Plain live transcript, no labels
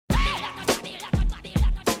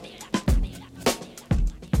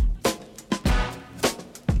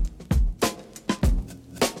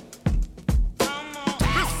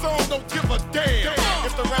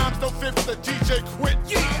fifth, the DJ quit.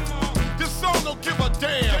 Yeah, this song don't give a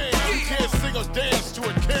damn. You can't sing or dance to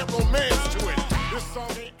it, can't romance to it. This song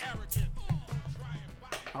ain't arrogant.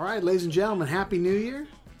 All right, ladies and gentlemen, Happy New Year.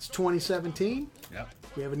 It's 2017. Yep.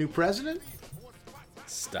 We have a new president.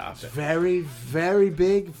 Stop it. Very, very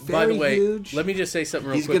big, very By the way, huge. let me just say something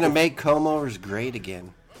real He's quick. going to make comb-overs great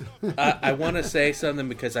again. I want to say something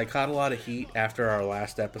because I caught a lot of heat after our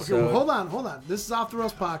last episode. Okay, well, hold on. This is Off the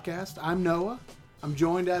Rails Podcast. I'm Noah. I'm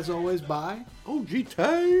joined, as always, by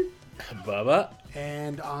OGT. Bubba.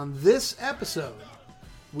 And on this episode,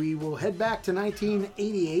 we will head back to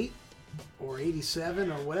 1988 or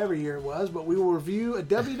 87 or whatever year it was, but we will review a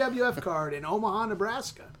WWF card in Omaha,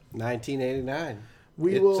 Nebraska. 1989.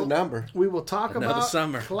 It's a number. We will talk Another about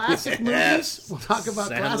summer. classic Yes. movies. We'll talk about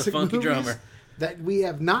Sound of the classic funky movies drummer. that we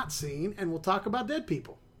have not seen, and we'll talk about dead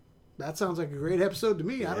people. That sounds like a great episode to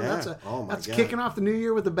me. I don't know. Yeah. Oh, my That's God. kicking off the new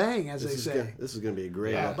year with a bang, as they say. This is going to be a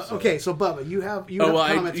great episode. But, okay, so Bubba, you have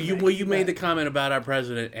comments to make. You made the comment about our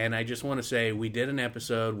president, and I just want to say we did an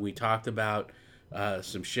episode. We talked about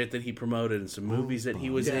some shit that he promoted and some movies that he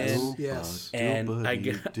was in. Yes. And I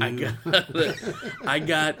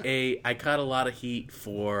caught a lot of heat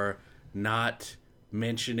for not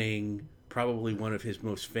mentioning probably one of his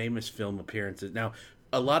most famous film appearances. Now,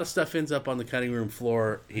 a lot of stuff ends up on the cutting room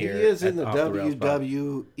floor here. He is in the Off the Rails Pod.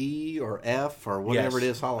 WWE or F or whatever Yes. it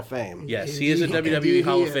is Hall of Fame. Yes, he is a WWE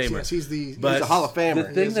Hall of Famer. Yes, he's But a Hall of Famer.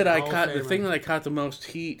 The thing He's that a I Hall of caught, the Famer. thing that I caught the most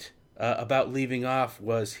heat about leaving off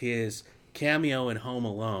was his cameo in Home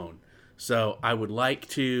Alone. So I would like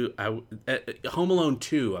to Home Alone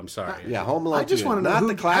 2. I'm sorry. Yeah, Home Alone I just 2. want to know Not who.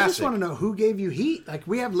 the classic. I just want to know who gave you heat. Like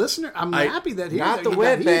we have listener. I'm happy that he Not the he got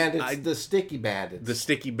Wet heat. Bandits, the Sticky Bandits. The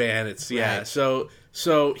Sticky Bandits. Yeah. Right.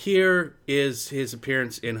 So here is his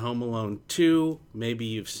appearance in Home Alone 2. Maybe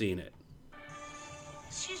you've seen it.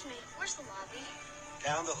 Excuse me, where's the lobby?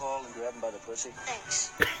 Down the hall and grab him by the pussy.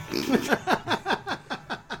 Thanks.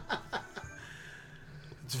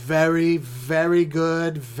 It's very, very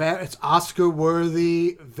good. It's Oscar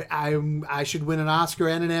worthy. I should win an Oscar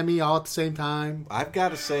and an Emmy all at the same time. I've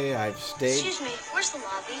got to say I've stayed... Excuse me, where's the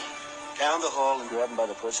lobby? Down the hall and grab him by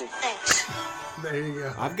the pussy. Thanks. There you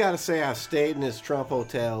go. I've got to say I've stayed in his Trump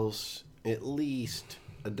hotels at least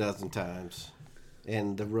a dozen times.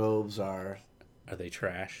 And the robes are they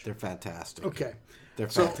trash? They're fantastic. Okay. They're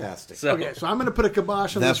fantastic. Okay, so I'm going to put a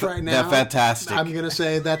kibosh on this right now. They're fantastic. I'm going to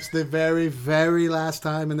say that's the very, very last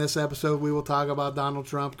time in this episode we will talk about Donald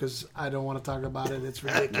Trump because I don't want to talk about it. It's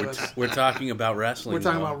ridiculous. We're talking about wrestling. We're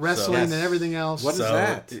talking about wrestling and everything else. What is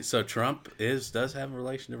that? So Trump does have a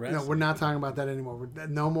relation to wrestling. No, we're not talking about that anymore.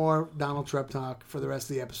 No more Donald Trump talk for the rest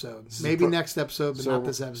of the episode. Maybe next episode, but not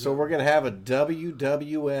this episode. So we're going to have a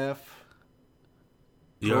WWF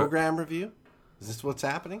program review? Is this what's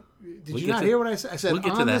happening? Did you not hear what I said? I said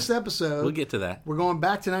on this episode. We'll get to that. We're going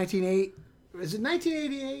back to 1988. Is it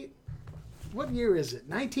 1988? What year is it?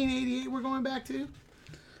 1988 we're going back to?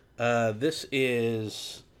 This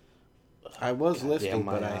is... I was listening,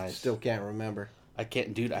 my but I eyes. still can't remember. I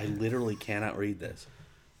can't, dude, I literally cannot read this.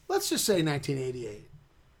 Let's just say 1988.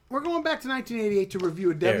 We're going back to 1988 to review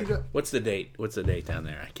a There. WWF. What's the date? What's the date down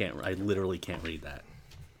there? I literally can't read that.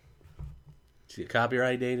 See a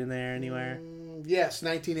copyright date in there anywhere? Yes,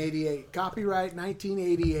 1988. Copyright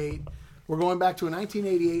 1988. We're going back to a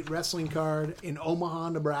 1988 wrestling card in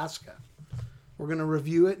Omaha, Nebraska. We're going to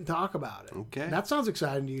review it and talk about it. Okay. That sounds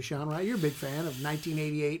exciting to you, Sean, right? You're a big fan of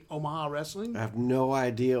 1988 Omaha wrestling. I have no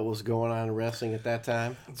idea what was going on in wrestling at that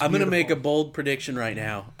time. I'm going to make a bold prediction right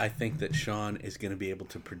now. I think that Sean is going to be able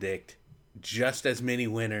to predict just as many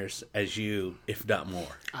winners as you, if not more.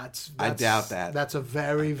 I doubt that. That's a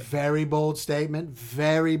very, very bold statement.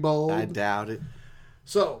 Very bold. I doubt it.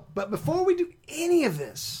 So, but before we do any of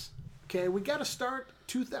this, okay, we got to start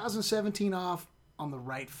 2017 off on the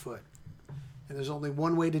right foot. And there's only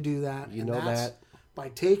one way to do that. You and know that's that. by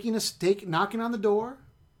knocking on the door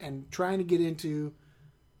and trying to get into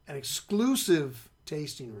an exclusive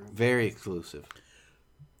tasting room. Very exclusive.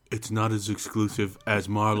 It's not as exclusive as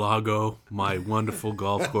Mar-a-Lago, my wonderful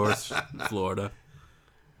golf course in Florida.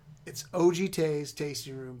 It's OG Tay's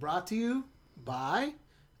Tasting Room, brought to you by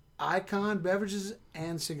Icon Beverages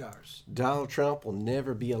and Cigars. Donald Trump will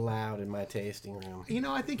never be allowed in my tasting room. You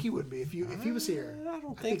know, I think he would be if he was here. I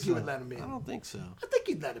don't think so. you would let him in. I don't think so. I think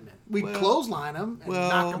you'd let him in. We'd clothesline him and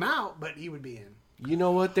knock him out, but he would be in. You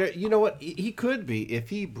know what? He could be if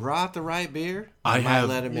he brought the right beer. I might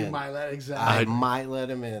let him You in. might let I might let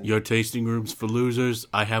him in. Your tasting room's for losers.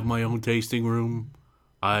 I have my own tasting room.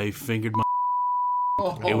 I fingered my...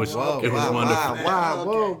 It was wonderful. Wow,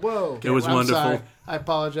 Okay. whoa. It was I'm wonderful. sorry. I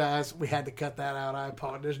apologize. We had to cut that out. I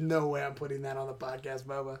apologize. There's no way I'm putting that on the podcast,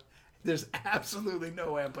 Bubba. There's absolutely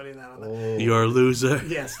no way I'm putting that on there. You're a loser.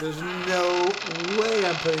 Yes, there's no way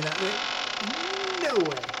I'm putting that. No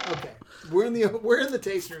way. Okay, we're in the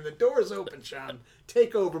tasting room. The door is open, Sean.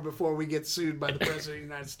 Take over before we get sued by the President of the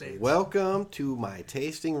United States. Welcome to my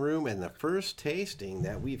tasting room and the first tasting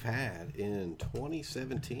that we've had in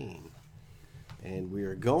 2017. And we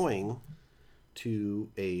are going to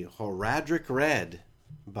a Farina'd Red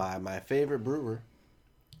by my favorite brewer,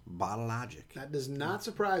 Bottle Logic. That does not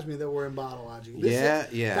surprise me that we're in Bottle Logic.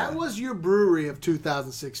 Yeah. That was your brewery of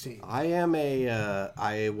 2016.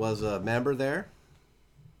 I was a member there,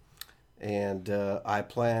 and I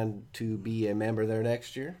plan to be a member there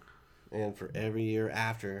next year, and for every year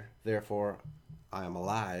after. Therefore, I am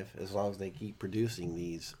alive as long as they keep producing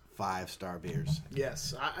these 5-star beers.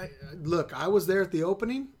 Yes. I was there at the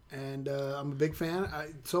opening, and I'm a big fan.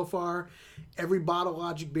 So far, every Bottle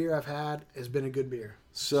Logic beer I've had has been a good beer.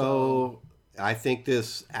 So I think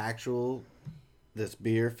this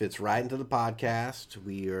beer fits right into the podcast.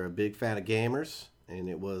 We are a big fan of gamers, and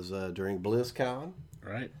it was during BlizzCon.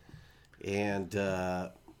 Right. And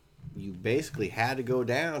you basically had to go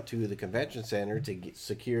down to the convention center to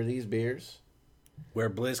secure these beers. Where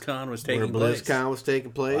BlizzCon was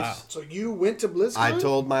taking place. Wow. So you went to BlizzCon? I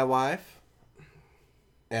told my wife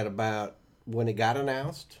at about when it got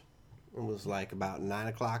announced. It was like about 9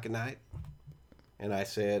 o'clock at night. And I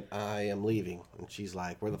said, I am leaving. And she's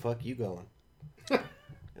like, where the fuck are you going?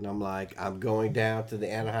 And I'm like, I'm going down to the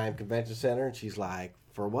Anaheim Convention Center. And she's like,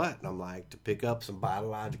 for what? And I'm like, to pick up some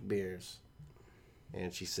Bottle Logic beers.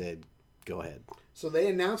 And she said, go ahead. So they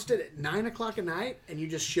announced it at 9 o'clock at night, and you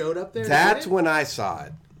just showed up there? That's when I saw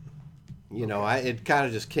it. You know, it kind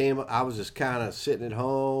of just came. I was just kind of sitting at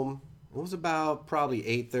home. It was about probably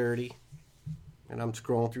 8:30. And I'm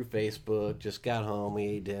scrolling through Facebook, just got home, we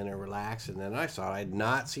ate dinner, relaxed, and then I saw it. I'd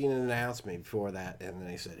not seen an announcement before that, and then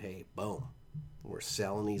they said, hey, boom, we're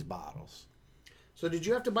selling these bottles. So did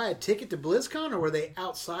you have to buy a ticket to BlizzCon, or were they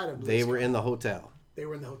outside of BlizzCon? They were in the hotel. They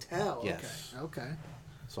were in the hotel? Yes. Okay.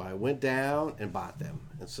 So I went down and bought them.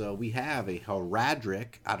 And so we have a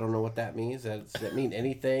Farina'd. I don't know what that means. Does that mean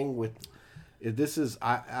anything with... This is...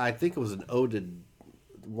 I think it was an ode to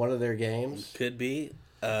one of their games. Could be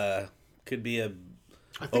a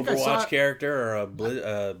Overwatch character or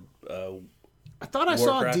a I thought I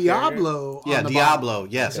saw Diablo on the Diablo. bottle.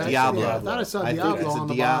 Yes, Okay. Diablo. Yeah, I thought I saw Diablo on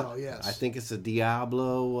the bottle, yes. I think it's a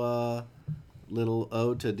Diablo little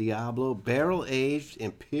ode to Diablo. Barrel-aged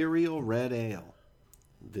Imperial Red Ale.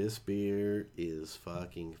 This beer is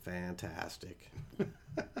fucking fantastic.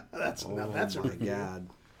 That's my God.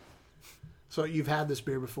 So you've had this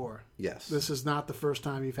beer before? Yes. This is not the first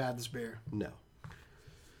time you've had this beer? No.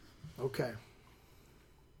 Okay.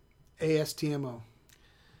 ASTMO.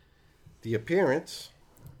 The appearance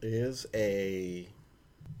is I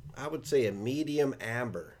would say a medium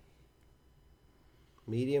amber.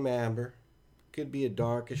 Medium amber. Could be a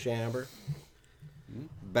darkish amber.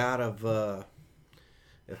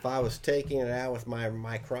 If I was taking it out with my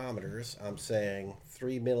micrometers, I'm saying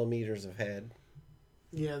 3 millimeters of head.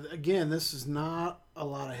 Yeah, again, this is not a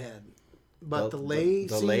lot of head. But the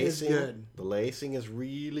lacing is good. The lacing is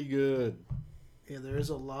really good. Yeah, there is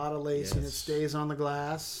a lot of lacing. Yes. It stays on the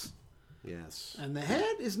glass. Yes. And the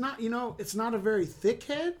head is not, it's not a very thick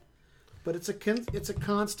head, but it's a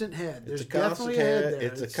constant head. There's definitely a head there.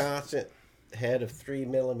 It's a constant head of 3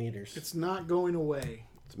 millimeters. It's not going away.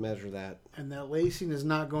 Let's measure that. And that lacing is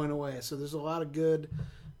not going away. So there's a lot of good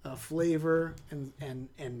flavor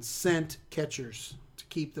and scent catchers to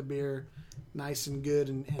keep the beer nice and good,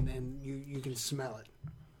 and you can smell it.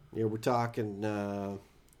 Yeah, we're talking,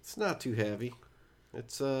 it's not too heavy.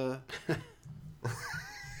 It's, I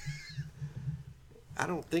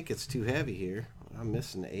don't think it's too heavy here. I'm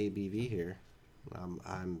missing the ABV here.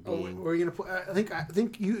 I'm being... We're gonna play, I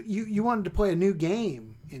think you wanted to play a new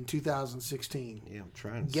game in 2016. Yeah, I'm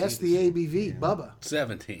trying to guess see the ABV, yeah. Bubba.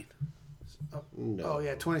 17. No. Oh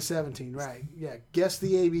yeah, 2017, right? Yeah, guess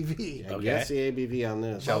the ABV. Yeah, Okay. guess the ABV on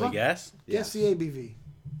this. Shall we guess? Guess the ABV.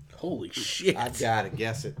 Holy shit. I've got to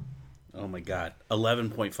guess it. Oh my god.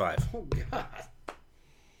 11.5. Oh god,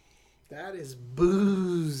 that is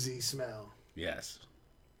boozy smell. Yes.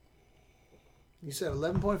 You said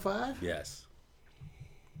 11.5? Yes.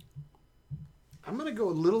 I'm gonna go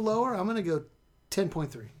a little lower. I'm gonna go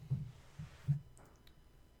 10.3.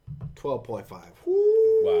 12.5.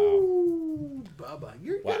 Wow. Bubba,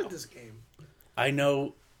 you're Wow. good at this game. I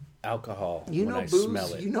know alcohol You when know I booze.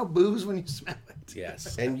 smell it. You know booze when you smell it.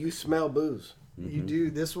 Yes. And you smell booze. You do.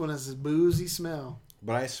 This one has a boozy smell.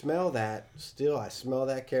 But I smell that. Still, I smell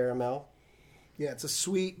that caramel. Yeah, it's a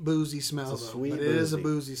sweet boozy smell. It's a though, sweet but it is a boozy.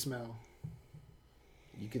 boozy smell.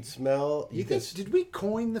 You can smell. Did we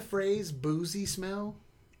coin the phrase "boozy smell"?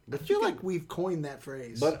 I feel like we've coined that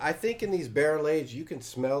phrase. But I think in these barrel aged, you can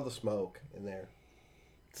smell the smoke in there.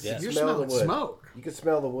 Yeah. You're Smell the smelling wood. smoke. You can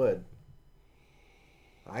smell the wood.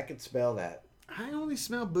 I can smell that. I only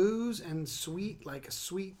smell booze and sweet, like a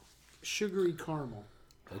sweet, sugary caramel.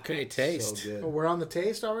 Okay, taste. So good. Oh, we're on the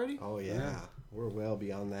taste already? Oh yeah, we're well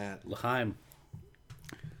beyond that. L'chaim.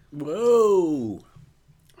 Whoa.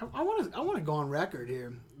 I want to go on record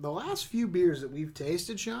here. The last few beers that we've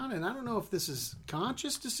tasted, Sean, and I don't know if this is a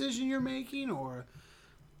conscious decision you're making or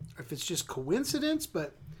if it's just coincidence,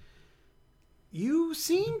 but you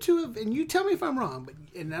seem to have, and you tell me if I'm wrong, but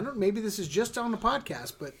and I don't. Maybe this is just on the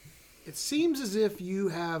podcast, but it seems as if you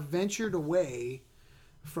have ventured away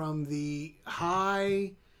from the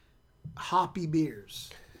high hoppy beers.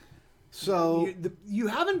 So You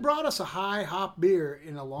haven't brought us a high hop beer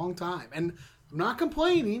in a long time, and I'm not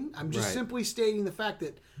complaining. I'm just Right. simply stating the fact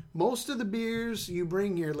that most of the beers you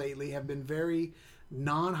bring here lately have been very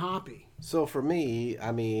non-hoppy. So for me,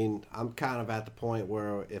 I mean, I'm kind of at the point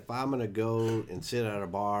where if I'm going to go and sit at a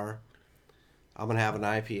bar, I'm going to have an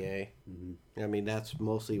IPA. I mean, that's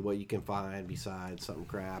mostly what you can find besides something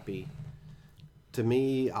crappy. To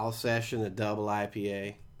me, I'll session a double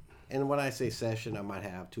IPA. And when I say session, I might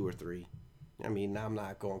have 2 or 3. I mean, I'm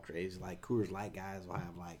not going crazy. Like Coors Light guys will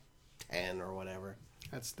have like 10 or whatever.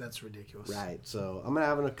 That's ridiculous. Right. So I'm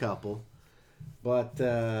having a couple. But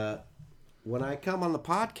when I come on the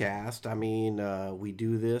podcast, I mean, we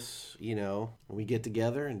do this, you know, we get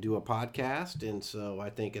together and do a podcast. And so I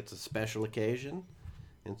think it's a special occasion.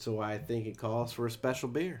 And so I think it calls for a special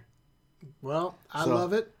beer. Well, I So-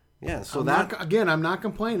 love it. Yeah. So I'm not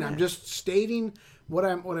complaining. I'm just stating what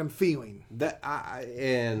I'm feeling.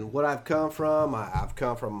 And what I've come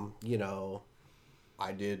from, you know,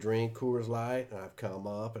 I did drink Coors Light, and I've come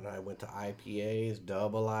up and I went to IPAs,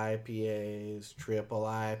 double IPAs, triple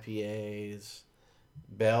IPAs,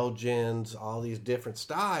 Belgians, all these different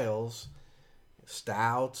styles,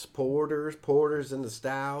 stouts, porters into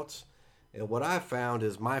stouts. And what I found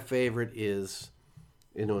is my favorite is,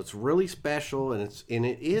 you know, it's really special, and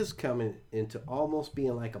it is coming into almost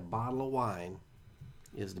being like a bottle of wine,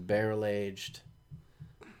 is the barrel aged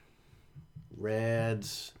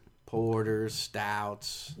reds, porters,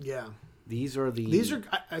 stouts. Yeah. These are.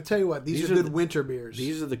 I tell you what, these are good winter beers.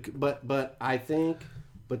 These are but I think,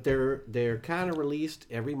 they're kind of released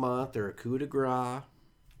every month. They're a coup de grace,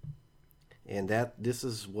 and this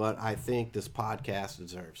is what I think this podcast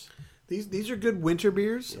deserves. These are good winter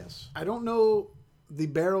beers. Yes. I don't know the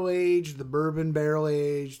barrel aged, the bourbon barrel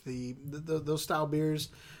aged, those style beers.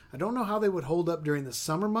 I don't know how they would hold up during the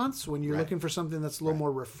summer months when you're Right. looking for something that's a little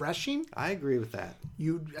more refreshing. I agree with that.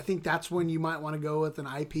 I think that's when you might want to go with an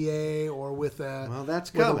IPA or with a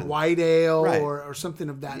That's with a coming. white ale Right. or something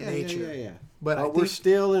of that nature. Yeah. But I we're think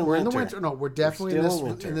still in we're winter. in the winter. No, we're definitely still in in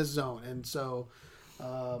winter. this zone, and so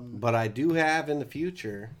But I do have in the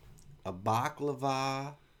future a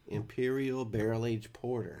baklava imperial barrel aged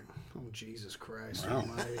porter. oh Jesus Christ, Wow.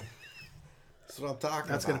 almighty. That's what I'm talking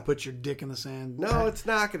That's about. going to put your dick in the sand. No, it's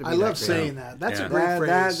not going to be. I love that great. saying that. That's Yeah. a great phrase.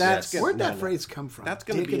 That's Yes. good. Where'd that No. phrase come from? That's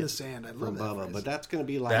going to dick be in the sand. I love from that Bubba, phrase. but that's going to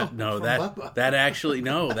be like That Bubba. that actually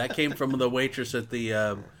that came from the waitress at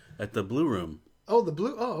the Blue Room Oh, the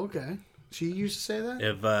blue. Oh, okay. She used to say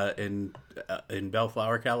that. in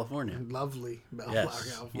Bellflower, California. Lovely Bellflower,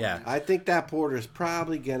 Yes. California. Yeah. I think that porter is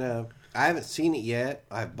probably gonna. I haven't seen it yet.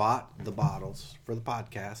 I've bought the bottles for the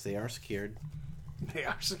podcast. They are secured, They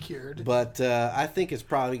are secured. but I think it's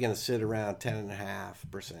probably gonna sit around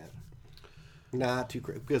 10.5%. Not too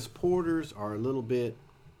crazy because porters are a little bit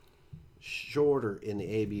shorter in the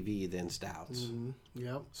ABV than stouts.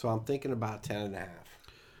 Yep. So I'm thinking about 10.5.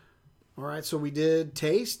 All right. So we did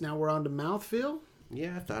taste. Now we're on to mouthfeel.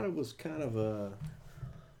 Yeah, I thought it was kind of a.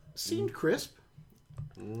 Seemed crisp.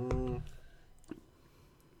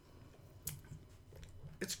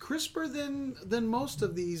 It's crisper than most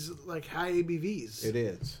of these like high ABVs. It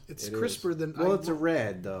is. It's It crisper is. than- Well, it's a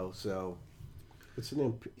red though, so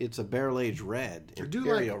it's a barrel aged red. I do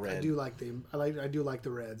Imperial like. red. I do like I do like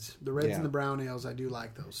the reds. The reds Yeah. and the brown ales. I do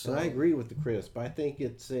like those. So So I agree with the crisp. I think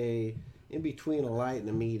it's in between a light and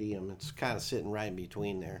a medium. It's kind of sitting right in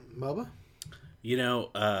between there. Bubba. You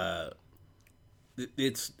know,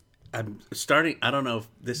 I'm starting. I don't know if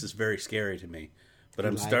this is very scary to me, but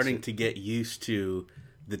I'm likes starting it. to get used to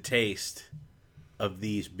the taste of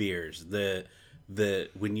these beers. The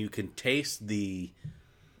when you can taste the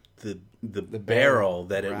barrel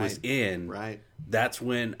that it was Right. in. Right. That's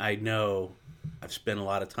when I know I've spent a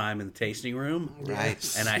lot of time in the tasting room,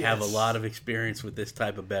 Right. and I have a lot of experience with this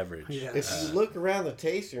type of beverage. Yes. If you look around the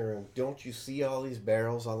tasting room, don't you see all these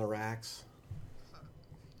barrels on the racks?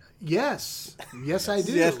 Yes, I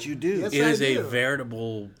do. Yes, you do. Yes, It is I a do.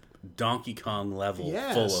 veritable Donkey Kong level full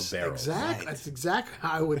of barrels. Exactly. Right. That's exactly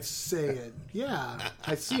how I would say it. Yeah,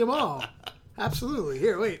 I see them all. Absolutely.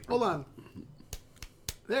 Here, wait, hold on.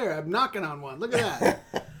 There, I'm knocking on one. Look at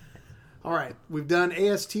that. All right, we've done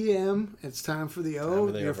ASTM. It's time for the O.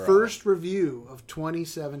 for the Your overall. first review of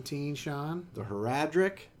 2017, Sean. The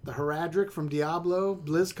Heraldric. The Heraldric from Diablo,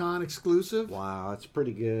 BlizzCon exclusive. Wow, it's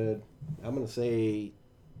pretty good. I'm going to say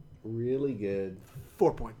really good.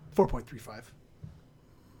 4.35.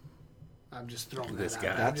 I'm just throwing This that guy.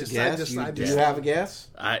 out. That's a guess. I Do you have a guess?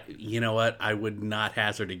 You know what? I would not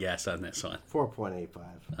hazard a guess on this one. 4.85.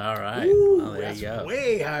 All right. Ooh, Well, there that's you go.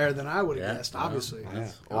 way higher than I would have Yeah, guessed, well, obviously.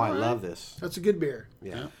 Yeah. Oh, All I right. love this. That's a good beer.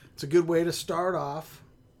 Yeah. It's a good way to start off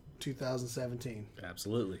 2017.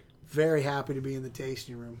 Absolutely. Very happy to be in the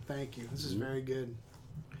tasting room. Thank you. This is very good.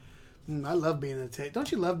 I love being in the tasting.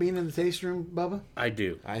 Don't you love being in the tasting room, Bubba? I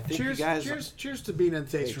do. I think Cheers, you guys. cheers to being in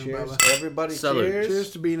the Hey, tasting room, cheers. Bubba. Everybody, Salute. cheers.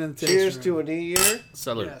 Cheers to being in the tasting Cheers room. to a new year.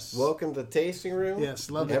 Salute. Yes. Welcome to the tasting room. Yes,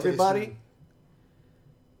 love the Everybody, tasting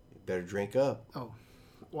you better drink up. Oh,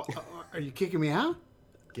 well, are you kicking me out?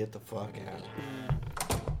 Get the fuck out.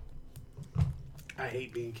 I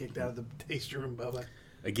hate being kicked out of the tasting room, Bubba.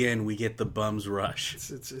 Again, we get the bum's rush. It's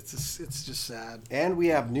just sad. And we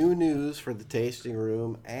have new news for the tasting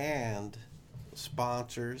room and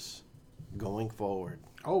sponsors going forward.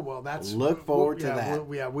 Oh well, that's Look forward to that.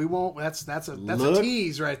 We won't. That's a Look-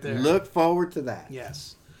 tease right there. Look forward to that.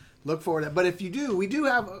 Yes, look forward to that. But if you do, we do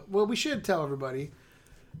have. Well, we should tell everybody.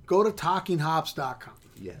 Go to TalkingHops.com.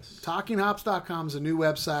 Yes. TalkingHops.com is a new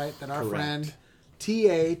website that our Correct. friend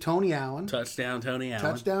TA Tony Allen, Touchdown, Tony Allen.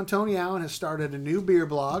 Touchdown Tony Allen, has started a new beer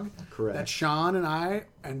blog. Correct. That Sean and I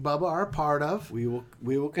and Bubba are a part of. We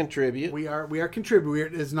will contribute. We are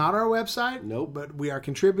contributors. It's not our website. Nope. But we are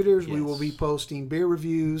contributors. We Yes. will be posting beer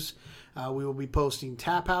reviews. We will be posting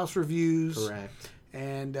tap house reviews. Correct.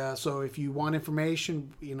 And so if you want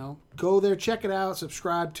information, go there, check it out,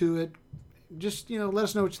 subscribe to it. Just, let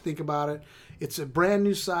us know what you think about it. It's a brand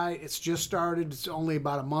new site. It's just started. It's only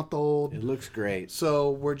about a month old. It looks great.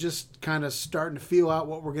 So we're just kind of starting to feel out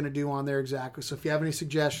what we're going to do on there exactly. So if you have any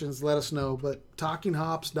suggestions, let us know. But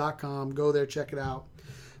TalkingHops.com, go there, check it out.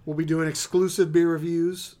 We'll be doing exclusive beer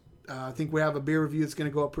reviews. I think we have a beer review that's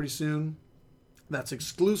going to go up pretty soon. That's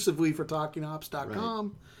exclusively for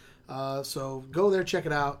TalkingHops.com. So go there, check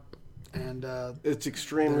it out. And It's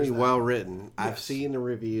extremely There's that. well written. I've Yes. seen the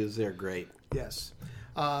reviews. They're great. yes.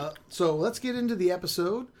 So let's get into the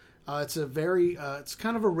episode. It's a very, it's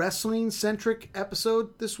kind of a wrestling-centric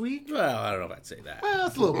episode this week. Well, I don't know if I'd say that. Well,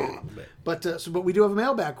 it's a little bit. But we do have a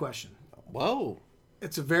mailbag question. Whoa.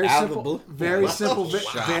 It's a very Out of the simple, blue? very Wow. simple.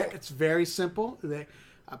 Shock. It's very simple.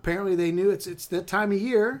 Apparently they knew it's that time of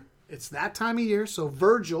year. It's that time of year. So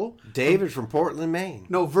Virgil from Portland, Maine.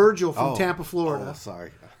 from Tampa, Florida. Oh,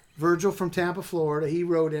 sorry. Virgil from Tampa, Florida. He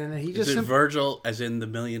wrote in and he Is just it Virgil, as in the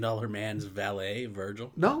 $1 Million Man's valet,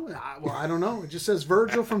 Virgil? no. I don't know. It just says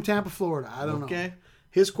Virgil from Tampa, Florida. I don't know. Okay.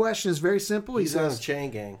 His question is very simple. He's on a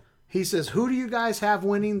chain gang. He says, "Who do you guys have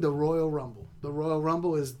winning the Royal Rumble? The Royal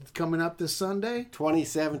Rumble is coming up this Sunday.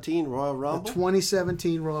 2017 Royal The Rumble.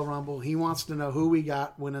 2017 Royal Rumble. He wants to know who we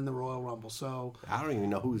got winning the Royal Rumble. So I don't even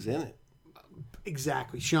know who's in it.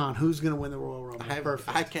 exactly, Sean, who's going to win the Royal Rumble?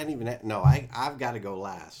 Perfect. I can't even. No, I've got to go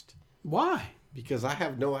last Why? because I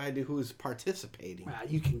have no idea who's participating. Well,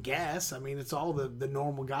 you can guess. I mean, it's all the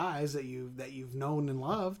normal guys that you've known and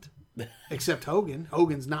loved, except Hogan.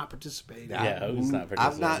 Hogan's not participating. Yeah, Hogan's not I've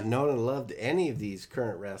participating. not known and loved any of these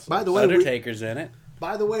current wrestlers. By the way, Undertaker's in it.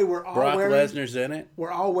 we're all Brock wearing Lesnar's in it. we're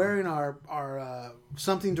all wearing our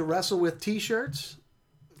something to wrestle with T-shirts.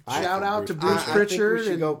 Shout out to I Bruce think Pritchard we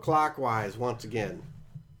should and go clockwise once again.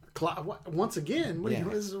 once again. What Yeah,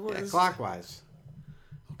 what is clockwise.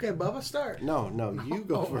 Okay, Bubba, start. No, you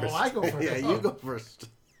go Oh, first. I go first. Yeah, Oh. you go first.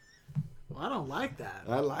 Well, I don't like that.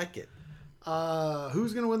 I like it.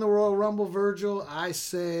 Who's going to win the Royal Rumble, Virgil? I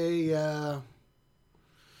say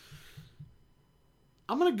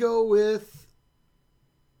I'm going to go with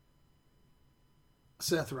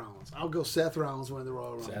Seth Rollins. I'll go Seth Rollins win the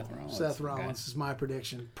Royal Rumble. Seth Rollins, okay. is my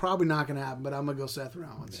prediction. Probably not going to happen, but I'm going to go Seth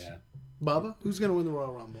Rollins. Yeah. Bubba, who's going to win the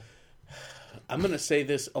Royal Rumble? I'm going to say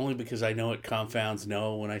this only because I know it confounds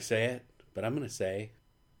Noah when I say it, but I'm going to say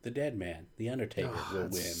the Dead Man, the Undertaker, will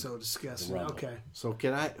That's win. so disgusting. Rumble. Okay. So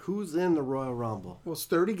who's in the Royal Rumble? Well, it's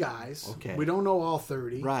 30 guys. Okay. We don't know all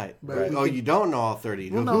 30. Right. But right. we Oh, can- you don't know all 30.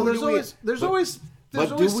 Well, Who no, do we- there's always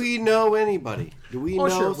But do we know anybody? Do we know?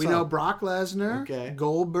 Sure. We know some? Brock Lesnar, Okay.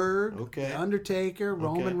 Goldberg, Okay. The Undertaker,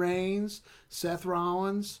 Roman Okay. Reigns, Seth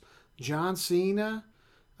Rollins, John Cena,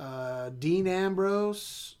 Dean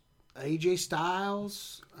Ambrose, AJ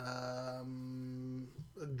Styles,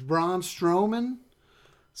 Braun Strowman,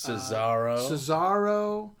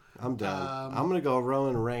 Cesaro. I'm done. I'm gonna go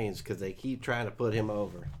Roman Reigns because they keep trying to put him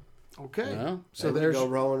over. Okay, Well, so I'm gonna there's go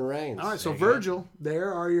Roman Reigns. all right. So Virgil,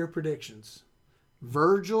 there are your predictions.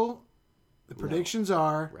 Virgil, the predictions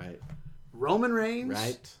are Right. Roman Reigns,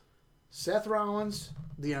 Right. Seth Rollins,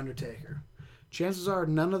 The Undertaker. Chances are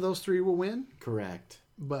none of those three will win, Correct.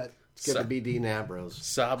 but It's going to be Dean Ambrose.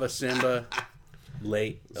 Saba Simba, a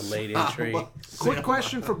late entry. quick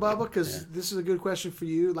question for Bubba, because this is a good question for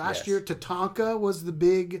you. Last Yes. year, Tatanka was the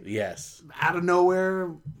big Yes. out of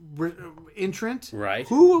nowhere entrant. Right.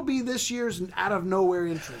 Who will be this year's out of nowhere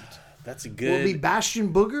entrant? That's a Will it be good.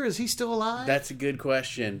 Bastion Booger? Is he still alive? That's a good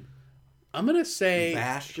question. I'm gonna say.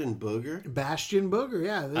 Bastion Booger. Bastion Booger,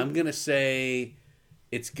 yeah. I'm gonna say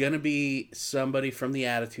it's gonna be somebody from the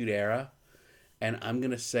Attitude Era, and I'm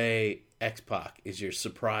gonna say X-Pac is your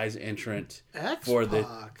surprise entrant for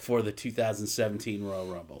the 2017 Royal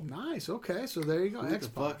Rumble. Nice. Okay, so there you go. Who the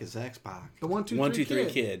X-Pac. fuck is X-Pac? The 1, 2, 3 1, 2, 3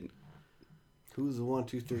 kid. kid, Who's the 1,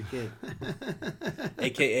 2, 3 kid?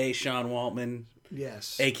 aka Sean Waltman,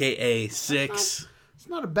 Yes. aka Six. It's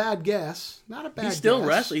not a bad guess. Not a bad He's still guess.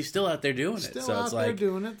 wrestling. He's still out there doing it. Still So out it's there like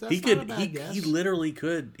doing it. That's he not could. a bad He guess. literally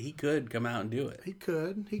could. He could come out and do it. He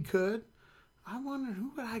could. He could. I wonder who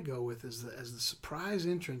would I go with as the surprise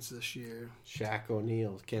entrance this year. Shaq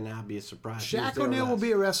O'Neal cannot be a surprise. Shaq O'Neal will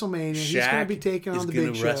be at WrestleMania. He's going to Shaq be taking is on the gonna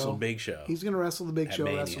Big Show. wrestle Big Show. He's going to wrestle the Big At Show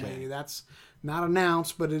at Mania. WrestleMania. That's not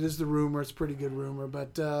announced, but it is the rumor. It's a pretty good rumor.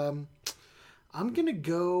 But I'm going to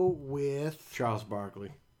go with Charles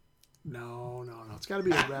Barkley. no. It's got to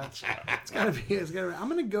be a ref. It's got to be. I'm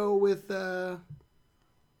going to go with. I'm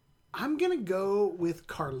going to go with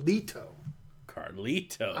Carlito.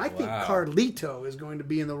 Carlito. I think wow. Carlito is going to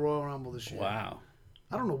be in the Royal Rumble this year. Wow.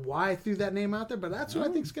 I don't know why I threw that name out there, but that's what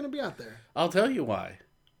I think is going to be out there. I'll tell you why.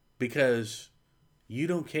 Because you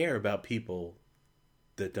don't care about people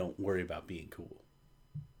that don't worry about being cool.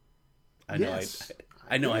 I know. Yes.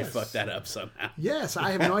 I know. Yes. I fucked that up somehow. Yes,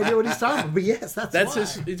 I have no idea what he's talking about, but yes, that's That's why.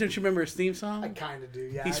 his. Don't you remember his theme I song? kind of do,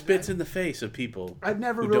 yeah. He spits in the face of people I've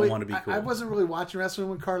never who really. don't want to be cool. I wasn't really watching wrestling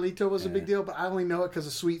when Carlito was a big deal, but I only know it because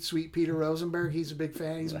of sweet Peter Rosenberg. He's a big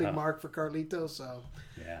fan. He's a big mark for Carlito. So,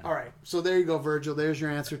 Yeah. all right. So there you go, Virgil. There's your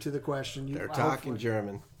answer to the question. They're talking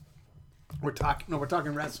German. We're talking. No, we're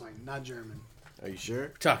talking wrestling, not German. Are you sure?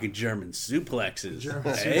 We're talking German suplexes.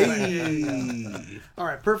 German Hey. All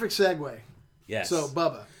right. Perfect segue. Yes. So,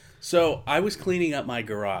 Bubba. So I was cleaning up my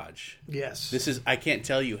garage. Yes. This is. I can't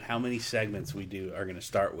tell you how many segments we are going to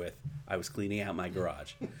start with. I was cleaning out my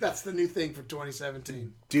garage. That's the new thing for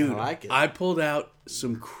 2017. Dude, I like it. I pulled out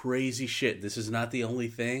some crazy shit. This is not the only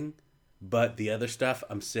thing, but the other stuff,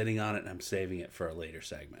 I'm sitting on it and I'm saving it for a later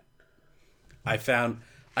segment. I found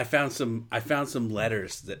some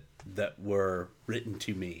letters that were written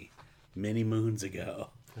to me many moons ago.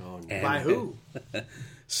 Oh, no. And By who?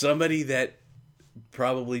 somebody that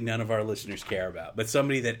probably none of our listeners care about, but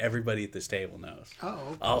somebody that everybody at this table knows. Oh,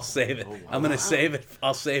 okay. I'll save it. I'm going to save it.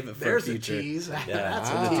 I'll save it for There's a a future. tease. Yeah. That's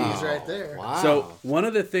a tease right there. Wow. So one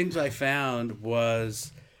of the things I found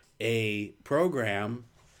was a program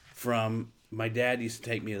from my dad used to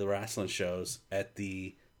take me to the wrestling shows at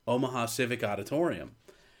the Omaha Civic Auditorium,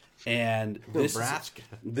 and Nebraska.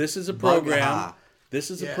 This is a program. Bugha.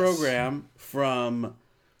 This is a Yes. program from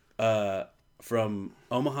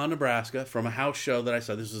Omaha, Nebraska, from a house show that I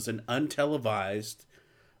saw. This is an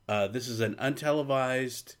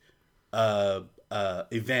untelevised.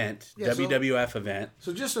 Event, Yeah, so- WWF event.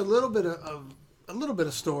 So just a little bit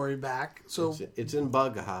of story back. So It's in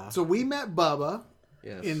Bugha. so we met Bubba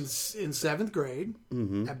Yes. in 7th grade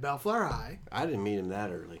at Bellflower High. I didn't meet him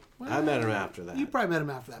that early. I met him after that. You probably met him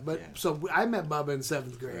after that, but Yeah. so I met Bubba in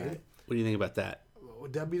 7th grade. Right. What do you think about that?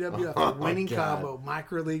 WWF, Oh, winning God. combo,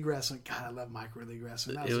 micro league wrestling. God, I love micro league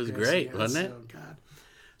wrestling. That It was the great, best. wasn't Yes, oh, God.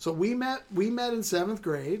 So we met in 7th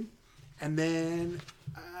grade, and then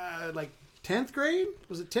like 10th grade.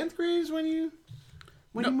 Was it 10th grade is when you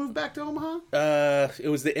moved back to Omaha? It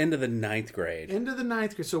was the end of the 9th grade. Into the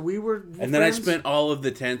 9th grade. So we were And then I friends. spent all of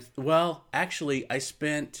the 10th. Well, actually, I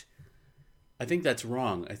think that's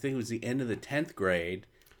wrong. I think it was the end of the 10th grade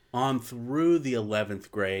on through the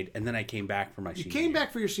 11th grade, and then I came back for my You senior came year.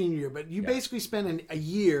 back for your senior year, but you basically spent a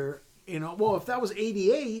year. Well, if that was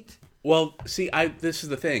 88, Well, see, this is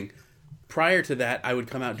the thing. Prior to that, I would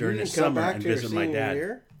come out during the didn't come summer back and to your visit my senior dad.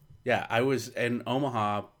 year? Yeah, I was in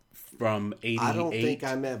Omaha from 88. I don't think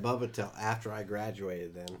I met Bubba till after I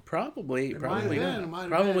graduated. Then Probably might have been, not. it might have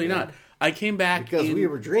Probably been, not. I came back because in, we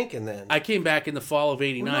were drinking then. I came back in the fall of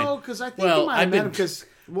 '89. Well, no, because I think you might have met him because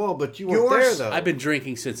well, but you weren't there though. I've been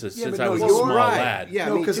drinking since but I no, was a you're small right. lad. Yeah,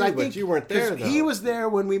 no, me because too, I but think you weren't there though. he was there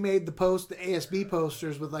when we made the ASB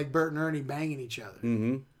posters with like Bert and Ernie banging each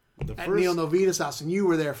other at Neil Novita's house, and you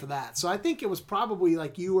were there for that. So I think it was probably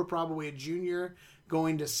like you were probably a junior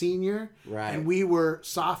going to senior, right? And we were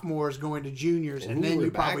sophomores going to juniors, and then were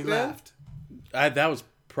you back probably then? left. I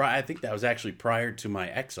think that was actually prior to my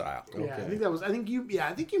exile. Yeah, I think that was. I think you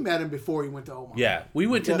met him before you went to Omaha. Yeah, we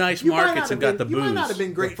went to nice You might not markets have and got been- the You might not booze. have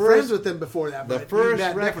been great The first- friends with him before that. The But first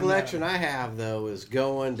definitely met recollection him. I have, though, is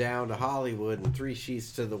going down to Hollywood and 3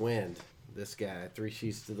 Sheets to the Wind. This guy, 3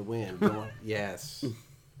 Sheets to the Wind. Going, yes.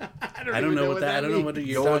 I don't know what that. I don't know what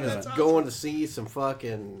you're going, talking about. going to see some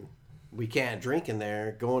fucking... We can't drink in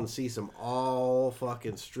there. Going to see some all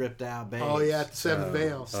fucking stripped out bands. Oh yeah, Seventh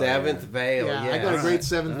Veil. Seventh Veil, Yeah, yeah. I got a great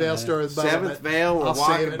Seventh Veil story with Bubba. Seventh but Veil, we're I'll save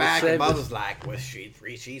walking it. back, Save and it. Bubba's like, with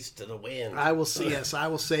 3 Sheets to the Wind. I will see. Yes, I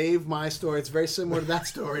will save my story. It's very similar to that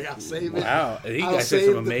story. I'll save it. Wow, you I'll guys had save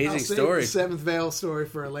some the- amazing I'll save stories. The Seventh Veil story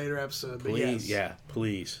for a later episode. But Please, yes. yeah,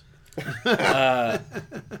 please.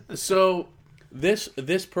 So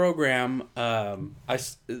this program,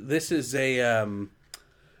 this is a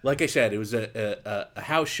like I said, it was a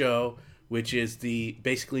house show, which is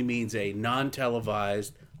basically means a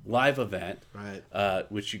non-televised live event, Right.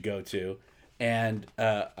 which you go to. And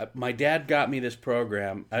my dad got me this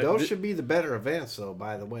program. Those should be the better events, though,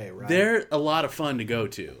 by the way, right? They're a lot of fun to go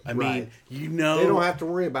to. I mean, They don't have to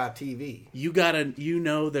worry about TV.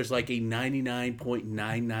 There's like a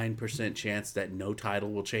 99.99% chance that no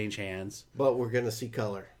title will change hands. But we're going to see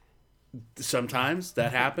color. Sometimes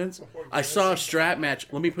that happens. I saw a strap match.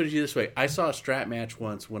 Let me put it this way. I saw a strap match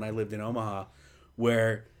once when I lived in Omaha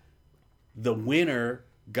where the winner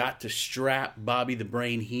got to strap Bobby the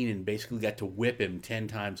Brain Heenan, basically got to whip him 10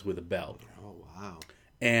 times with a belt. Oh, wow.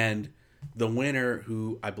 And the winner,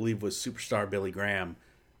 who I believe was superstar Billy Graham,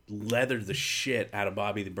 leathered the shit out of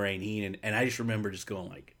Bobby the Brain Heenan. And I just remember just going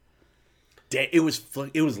like, it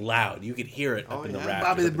was loud. You could hear it up in the rafters.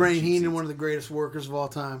 Bobby the up in Brain cheap Heenan, seats. one of the greatest workers of all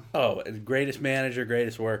time. Oh, greatest manager,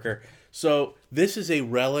 greatest worker. So this is a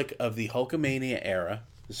relic of the Hulkamania era.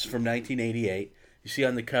 This is from 1988. You see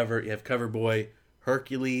on the cover, you have cover boy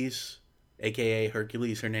Hercules, a.k.a.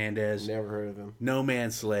 Hercules Hernandez. Never heard of him. No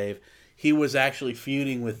Man's Slave. He was actually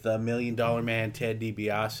feuding with the $1 Million Man Ted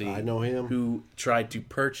DiBiase. I know him. Who tried to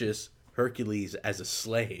purchase Hercules as a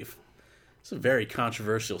slave. It's a very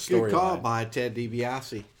controversial story. Good call by Ted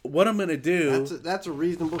DiBiase. What I'm going to do... That's a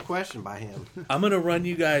reasonable question by him. I'm going to run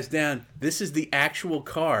you guys down. This is the actual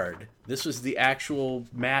card. This was the actual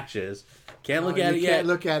matches. Can't look at it yet. Can't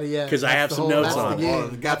look at it yet. Because I have That's the some whole- notes that's on the it.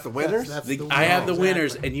 game. Got the winners? That's The- the I have the winner, winners,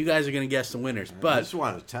 exactly. and you guys are going to guess the winners. I But just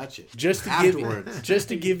want to touch it. just to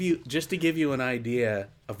Afterwards. give you an idea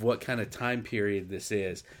of what kind of time period this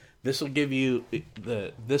is. This will give you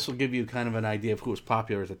kind of an idea of who was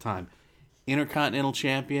popular at the time. Intercontinental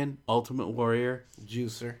Champion, Ultimate Warrior,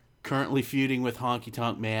 Juicer. currently feuding with Honky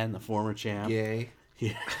Tonk Man, the former champ. Gay.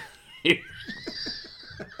 Yeah.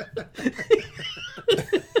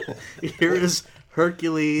 Here is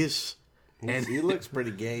Hercules, and He looks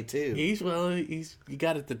pretty gay, too. you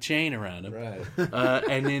got the chain around him, Right.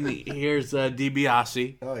 and then here's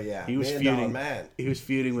DiBiase. Oh, yeah. He was $1 feuding. Man. He was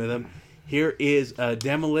feuding with him. Here is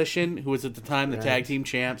Demolition, who was at the time the tag team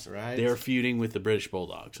champs. Right. They were feuding with the British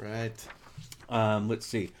Bulldogs. Right. Let's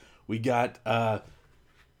see. We got the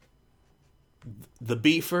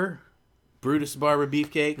Beefer, Brutus the Barber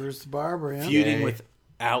Beefcake, Bruce the Barber, yeah. feuding Yay. with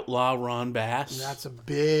Outlaw Ron Bass. That's a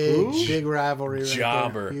big rivalry right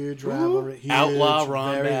Jobber. there. Huge rivalry. Huge, Outlaw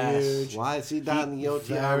Ron very Bass. huge. Why is he not in the OTR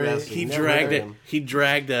very- wrestling? He Never dragged heard it. him. He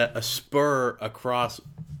dragged a spur across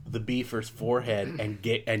the Beefer's forehead and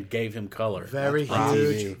gave him color. Very on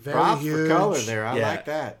huge. TV. Very Props huge. for color there. I Yeah. like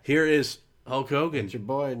that. Here is Hulk Hogan. It's your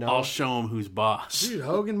boy, no? I'll show him who's boss. Dude,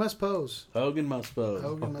 Hogan must pose. Hogan must pose.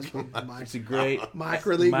 Hogan must pose. It's a great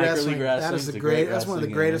Micro League Wrestling. That is It's the a great great. That's one of the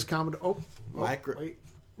wrestling, greatest comedy. Micro-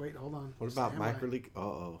 Wait, hold on. What about Stand by. Micro League?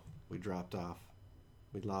 Uh-oh. We dropped off.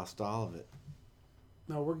 We lost all of it.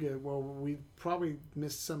 No, we're good. Well, we probably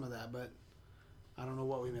missed some of that, but I don't know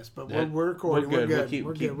what we missed. But That- we're recording. we're We're good. good. We'll keep-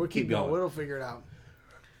 We're keep- good. We'll keep keep going. going. We'll figure it out.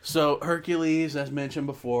 So Hercules, as mentioned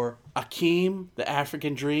before, Akeem, the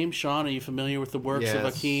African Dream. Sean, are you familiar with the works of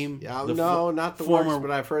Akeem? Yeah, The no, not the former, works, but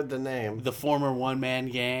I've heard the name. the former one-man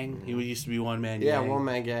gang. He used to be one-man Yeah, gang. one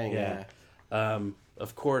man gang. Yeah.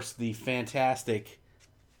 Of course, the fantastic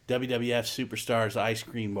WWF Superstars ice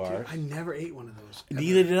cream bars. I never ate one of those. ever.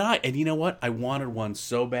 Neither did I. And you know what? I wanted one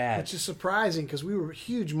so bad. It's just surprising because we were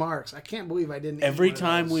huge marks. I can't believe I didn't. Every eat one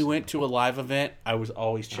time of those. we went to a live event, I was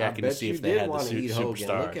always checking to see if they had the Superstars.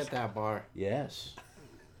 Look at that bar. Yes.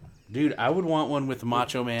 Dude, I would want one with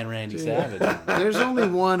Macho Man Randy Savage. There's only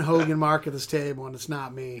one Hogan mark at this table, and it's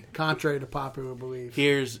not me, contrary to popular belief.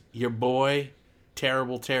 Here's your boy,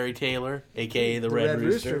 Terrible Terry Taylor, a.k.a. the Red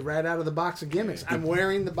Rooster. right out of the box of gimmicks. I'm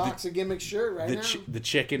wearing the box of gimmicks shirt right now. The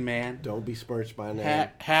Chicken Man. Don't be smirched by name.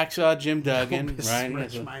 Hacksaw Jim Duggan. Don't Right?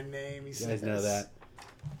 besmirch my name, he You says. guys know that.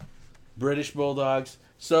 British Bulldogs.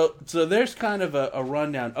 So there's kind of a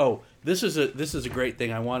rundown. Oh, this is a great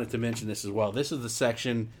thing. I wanted to mention this as well. This is the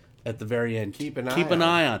section at the very end. Keep an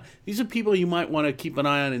eye on. These are people you might want to keep an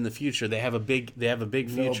eye on in the future. They have a big future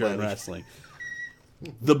in Nobody. wrestling.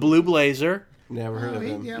 The Blue Blazer. Never heard of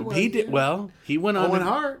him. He did well. He went on. Owen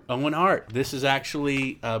Hart. Owen Hart. This is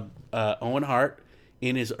actually Owen Hart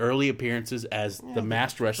in his early appearances as the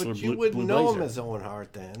masked wrestler. But you Blue wouldn't know Blazer. him as Owen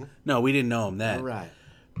Hart then. No, we didn't know him then. All right.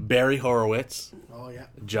 Barry Horowitz. Oh, yeah.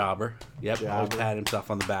 Jobber. Yep, Jobber. always patted himself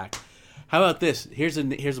on the back. How about this? Here's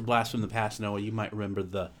a blast from the past, Noah. You might remember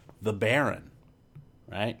the Baron,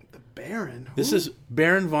 right? The Baron. This Who? is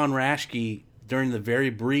Baron von Raschke during the very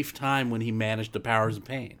brief time when he managed the Powers of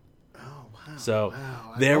Pain. Oh, wow. So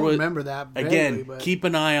Wow. I there don't was remember that vaguely, again. but... Keep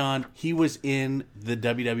an eye on. He was in the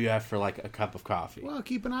WWF for like a cup of coffee. Well,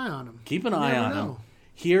 keep an eye on him. Keep an You eye never on know. him.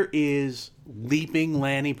 Here is Leaping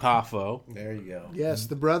Lanny Poffo, There you go. Yes,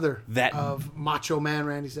 the brother That- of Macho Man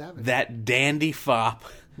Randy Savage. that dandy fop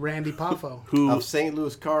Randy Poffo. who Of St.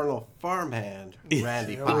 Louis Cardinal farmhand,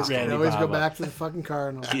 Randy They always, Poff. Randy they always go Poffo. back to the fucking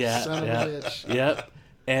Cardinals. Yeah, Son yeah, of a bitch. Yep.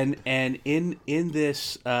 And in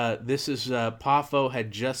this this is Poffo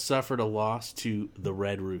had just suffered a loss to the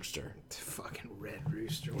Red Rooster. Fucking Red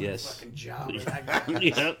Rooster. What Yes. a fucking job is that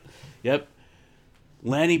guy? Yep.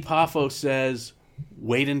 Lanny Poffo says,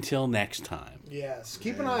 "Wait until next time." Yes,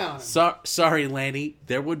 keep an eye on him. Sorry, Lanny,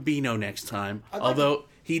 there would be no next time. I'd like Although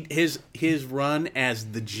his run as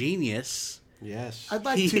the genius, Yes. I'd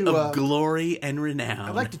like he to. of glory and renown.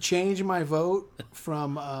 I'd like to change my vote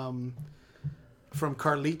from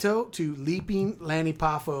Carlito to Leaping Lanny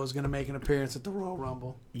Poffo is going to make an appearance at the Royal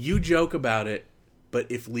Rumble. You joke about it, but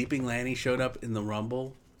if Leaping Lanny showed up in the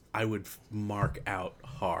Rumble, I would mark out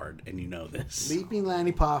hard, and you know this. Leaping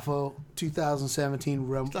Lanny Poffo, 2017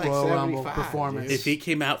 Royal like Rumble 75, performance. dude. If he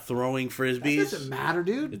came out throwing It frisbees, doesn't matter,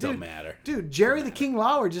 dude. It don't matter. Dude, Jerry the King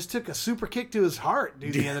Lawler just took a super kick to his heart,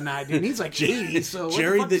 dude, the other night, dude. And he's like 80, so what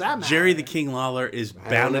Jerry the fuck does that matter? Jerry the King Lawler is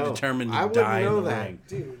bound and know. determined I to wouldn't die in know the that. ring.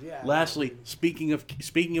 Dude, yeah. Lastly, speaking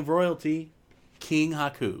of royalty, King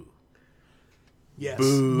Haku. Yes.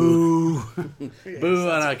 Boo. Boo. Boo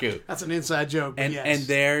on Haku. That's an inside joke, but And yes. and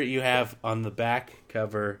there you have on the back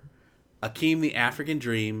cover Akeem the African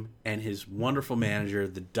Dream and his wonderful manager,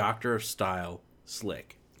 the Doctor of Style,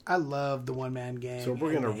 Slick. I love the one-man gang. So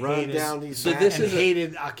we're and going to the run haters- down these So matches. this and is a-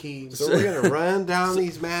 hated Akeem. So we're going to run down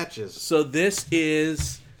these matches. So this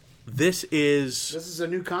is This is a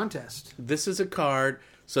new contest. a card.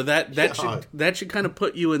 So that should kind of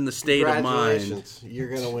put you in the state of mind. Congratulations. You're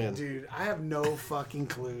going to win. Dude, I have no fucking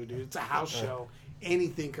clue, dude. It's a house show.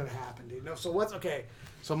 Anything could happen, dude. No, so what's okay?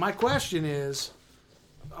 So my question is,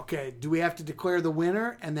 okay, do we have to declare the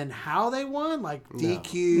winner and then how they won, like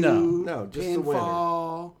DQ, No, just the winner.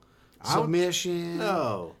 pinfall, submission?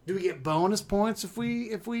 No. Do we get bonus points if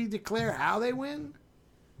we declare how they win?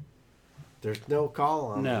 There's no call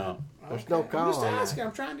on No. that. There's no I'm call just on asking. that.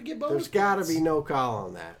 I'm trying to get bonus. There's got to points. be no call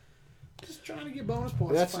on that. Just trying to get bonus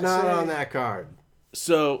points. That's If I not say- on that card.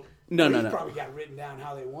 So no. He's probably got written down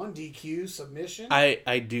how they won. DQ, submission.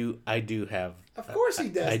 I do have. Of course he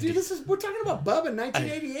does, I dude. do. We're talking about Bubba in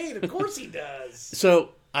 1988. Of course he does. So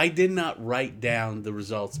I did not write down the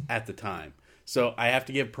results at the time. So I have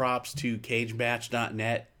to give props to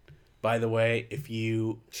CageMatch.net. By the way, if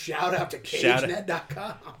you Shout out to Shout-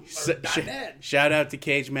 CageNet.com. .net. shout out to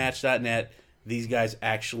CageMatch.net, these guys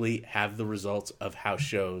actually have the results of house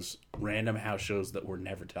shows, random house shows that were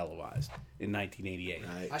never televised in 1988.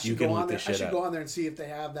 I You should can go on look there. this I shit should up. go on there and see if they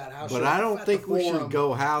have that house. But show I don't at think the we should forum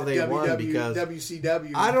go how at they won WW because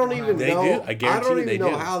WCW. I don't even They know. do. I guarantee don't they even know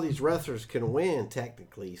do. how these wrestlers can win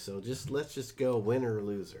technically. So let's just go winner or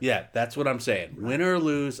loser. Yeah, that's what I'm saying. Win or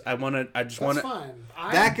lose, I That's just want to. fine.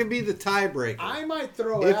 That could be the tiebreaker. I might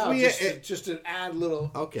throw If it out we- just to add a little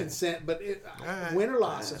consent, but right. win or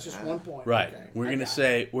loss, it's just 1 point. Right, Okay, we're I gonna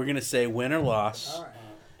got say win or loss, All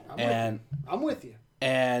right. I'm with you.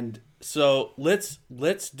 and so let's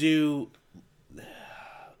do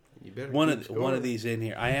You better one keep of score. these in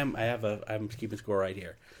here. I'm keeping score right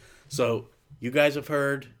here. So you guys have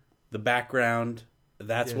heard the background.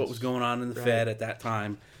 That's what was going on in the Fed at that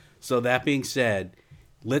time. So that being said,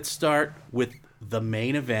 let's start with the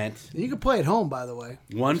main event. You can play at home, by the way.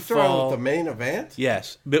 One Starting fall. with the main event?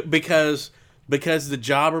 Yes, because the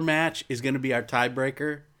jobber match is going to be our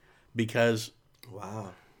tiebreaker. Because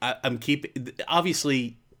Wow. I'm keeping.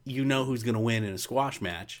 Obviously, you know who's going to win in a squash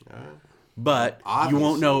match, but you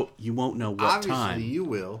won't know. You won't know what Obviously, time. you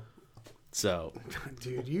will. So,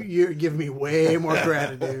 Dude, you're giving me way more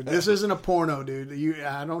credit, dude. This isn't a porno, dude.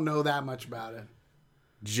 I don't know that much about it.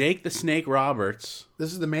 Jake the Snake Roberts.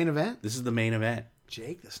 This is the main event? This is the main event.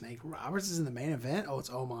 Jake the Snake Roberts is in the main event? Oh, it's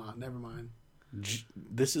Omaha. Never mind.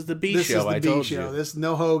 This is the B This show. is the I B told show. you. This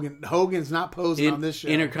no Hogan. Hogan's not posing on this show.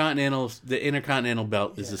 The Intercontinental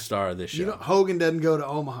belt is the star of this show. Hogan doesn't go to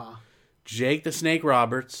Omaha. Jake the Snake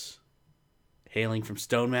Roberts, hailing from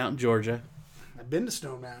Stone Mountain, Georgia, I've been to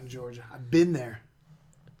Stone Mountain, Georgia. I've been there.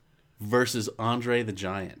 versus Andre the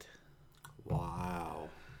Giant. Wow.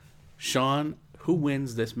 Sean, Who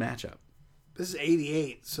wins this matchup? this is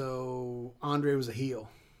 88, so Andre was a heel.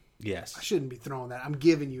 Yes. I shouldn't be throwing that. I'm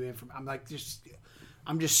giving you information.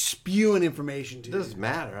 I'm just spewing information to It you. doesn't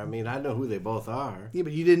matter. I mean, I know who they both are. Yeah,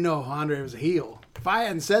 but you didn't know Andre was a heel. If I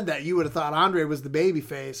hadn't said that, you would have thought Andre was the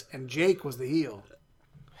babyface and Jake was the heel.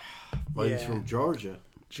 But he's Yeah. from Georgia.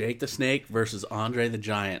 Jake the Snake versus Andre the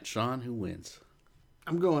Giant. Sean, who wins?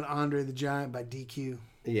 I'm going Andre the Giant by DQ.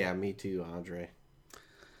 Yeah, me too, Andre.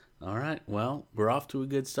 All right. Well, we're off to a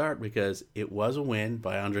good start because it was a win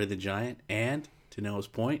by Andre the Giant, and to Noah's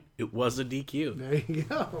point, it was a DQ. There you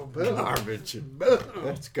go. Boom. Garbage.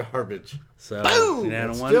 That's garbage. So Boom!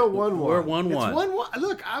 Nana It's won. still 1-1. We're 1-1. It's 1-1.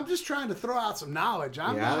 Look, I'm just trying to throw out some knowledge.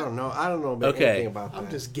 I don't know. I don't know about Okay. anything about that. I'm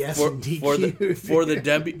just for, guessing for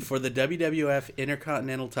DQ. the WWF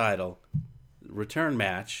Intercontinental Title return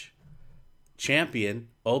match, champion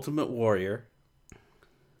Ultimate Warrior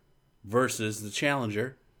versus the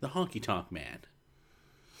challenger, the Honky Tonk Man.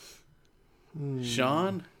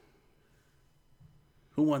 Sean,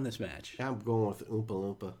 who won this match? I'm going with Oompa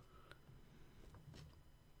Loompa.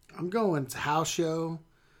 I'm going to house show,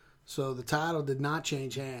 so the title did not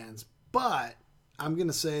change hands. But I'm going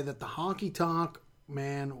to say that the Honky Tonk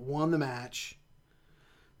Man won the match,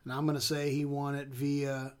 and I'm going to say he won it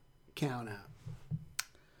via countout.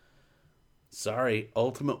 Sorry,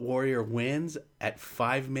 Ultimate Warrior wins at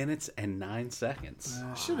 5 minutes and 9 seconds.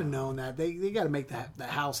 I should have known that. They got to make the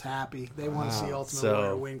house happy. They want to see Ultimate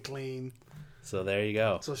Warrior win clean. So there you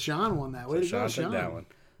go. So Sean won that. Way to go, Sean took Sean. that one.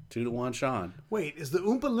 2-1, Sean. Wait, is the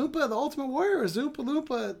Oompa Loompa the Ultimate Warrior, or is Oompa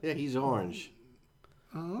Loompa... Yeah, he's orange.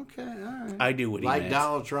 Oh, okay, all right. I knew what he Like meant.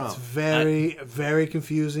 Donald Trump. Very, very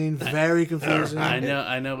confusing. Very confusing.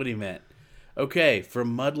 I know what he meant. Okay,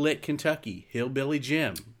 from Mudlick, Kentucky, Hillbilly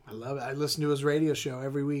Jim I love it. I listen to his radio show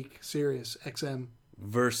every week, Sirius XM.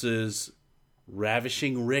 versus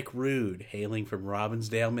Ravishing Rick Rude, hailing from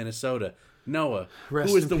Robbinsdale, Minnesota. Noah, Rest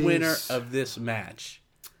who is in the peace. winner of this match?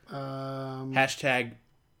 Um, Hashtag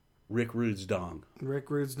Rick Rude's dong. Rick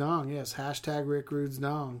Rude's Dong, yes. Hashtag Rick Rude's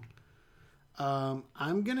Dong.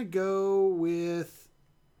 I'm going to go with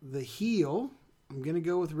the heel. I'm going to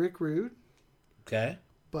go with Rick Rude, Okay.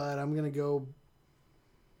 but I'm going to go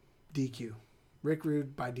DQ. Rick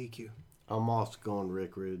Rude by DQ. I'm also going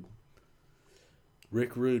Rick Rude.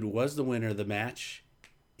 Rick Rude was the winner of the match.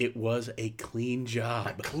 It was a clean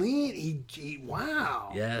job. Clean.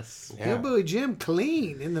 Wow. Yes. Yeah. Hillbilly Jim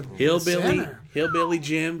clean in the Hillbilly center.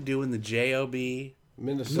 Jim doing the JOB. No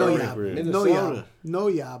Minnesota. yob. Rude. No Minnesota. yob. No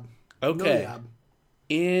yob. Okay. No yob.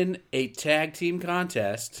 In a tag team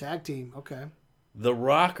contest, Tag team. Okay. the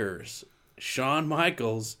Rockers, Shawn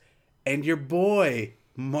Michaels, and your boy,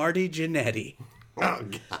 Marty Jannetty, Oh,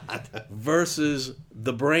 God. versus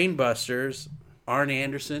the Brainbusters, Arn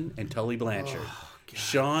Anderson and Tully Blanchard.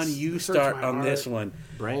 Sean, you this hurts start my on heart. this one.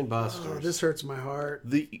 Brain Oh, Busters. this hurts my heart.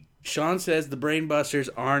 Sean says the Brainbusters,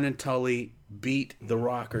 Arn and Tully, beat the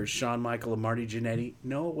Rockers, Shawn Michael and Marty Jannetty.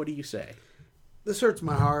 Noah, what do you say? This hurts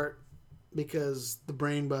my heart because the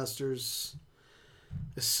Brainbusters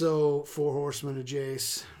is so Four Horsemen of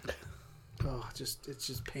Jace. Oh, it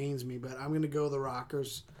just pains me. But I'm gonna go the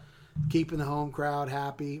Rockers, keeping the home crowd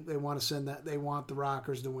happy. They want to send that. They want the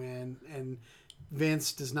Rockers to win, and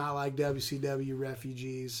Vince does not like WCW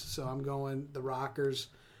refugees, so I'm going the Rockers,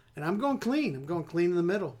 and I'm going clean. I'm going clean in the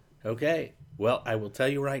middle. Okay. Well, I will tell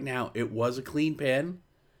you right now, it was a clean pin.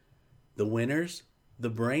 The winners, the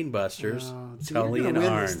Brainbusters, See, Tully you're and gonna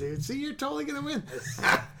win Arn. this, dude. See, you're totally gonna win this.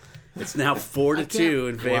 It's now 4-2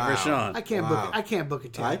 in favor Wow. of Sean. I can't book it. I can't book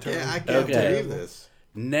it. I can't Okay. believe this.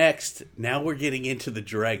 Next, now we're getting into the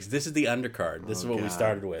dregs. This is the undercard. This is what we God.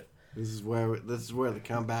 started with. This is where the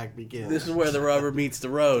comeback begins. This is where the rubber meets the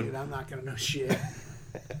road. Dude, I'm not gonna know shit.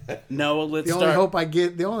 Noah, let's The start.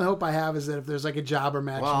 only hope I have is that if there's like a jobber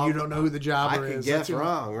match and you don't know who the I jobber could is. guess that's your-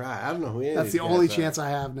 wrong, right? I don't know who any of That's these the only guys chance I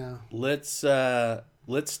have now. Let's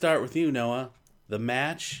start with you, Noah. The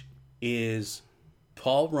match is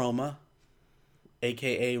Paul Roma,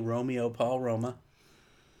 a.k.a. Romeo Paul Roma,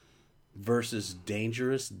 versus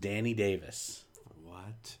Dangerous Danny Davis.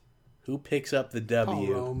 What? Who picks up the Paul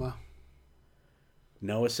W? Roma.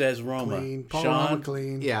 Noah says Roma. Clean. Paul Sean? Roma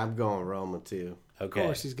clean. Yeah, I'm going Roma too. Okay. Of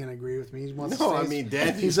course he's going to agree with me. He wants No, to I say mean,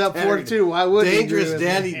 Danny, he's up 4-2. Why wouldn't Dangerous he agree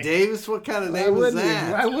Danny with me? Davis? What kind of Why name is wouldn't he?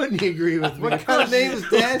 that? Why wouldn't he agree with me? What kind of name is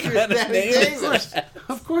Dangerous kind of Danny name is Davis?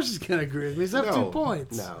 Of course he's going to agree with me. He's up No, 2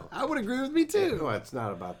 points. no. I would agree with me too. No, it's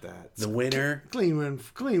not about that. The winner, Clean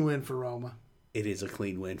win for Roma. it is a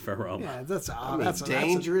clean win for Roma. Yeah, that's I mean, that's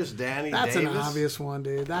Dangerous Danny That's Davis. an obvious one,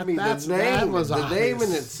 dude. I mean, that was the obvious. name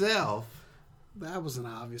in itself. That was an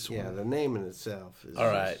obvious one. Yeah, the name in itself. Is All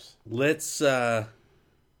right. just- Let's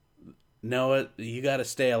Noah, you got to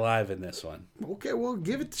stay alive in this one. Okay, well,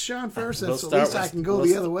 give it to Sean first, We'll so at start least I with- can go we'll the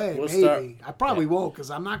st- other way. we'll Maybe start- I probably won't because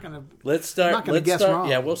I'm not gonna. Let's start. not gonna Let's guess start. wrong.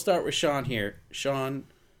 Yeah, we'll start with Sean here. Sean,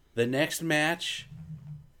 the next match,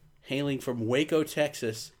 hailing from Waco,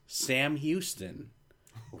 Texas, Sam Houston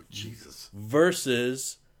Oh, Jesus.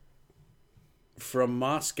 versus from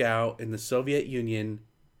Moscow in the Soviet Union,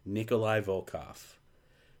 Nikolai Volkov.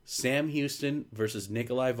 Sam Houston versus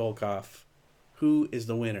Nikolai Volkov. Who is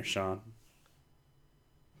the winner, Sean?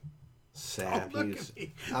 Sam Don't look at Houston.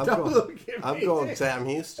 me. I'm Don't going, look at I'm me. going Sam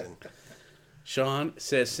Houston. Sean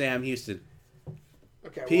says Sam Houston.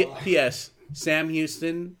 Okay, well, P.S. Sam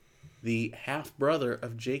Houston, the half brother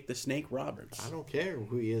of Jake the Snake Roberts. I don't care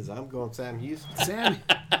who he is. I'm going Sam Houston. Sam,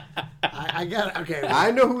 I got okay.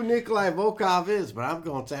 I know who Nikolai Volkov is, but I'm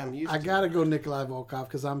going Sam Houston. I gotta go Nikolai Volkov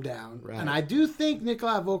because I'm down, Right. and I do think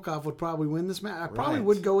Nikolai Volkov would probably win this match. I probably Right.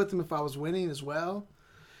 would go with him if I was winning as well,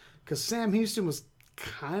 because Sam Houston was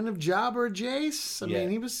kind of jobber Jace. I Yeah. mean,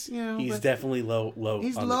 he was, He's but definitely low.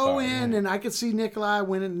 he's on the low card. end, and I could see Nikolai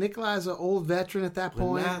winning. Nikolai's an old veteran at that but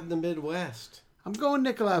point. not in the Midwest. I'm going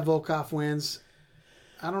Nikolai Volkov wins.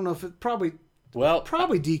 I don't know if it probably Well,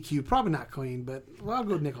 DQ, probably not clean, but I'll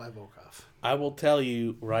go Nikolai Volkov. I will tell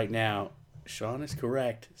you right now, Sean is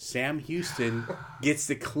correct. Sam Houston gets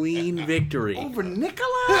the clean victory Over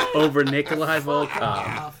Nikolai? over Nikolai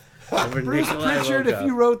Volkov. Over Bruce Nikolai Pritchard, Volkov. if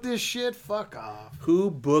you wrote this shit, fuck off. Who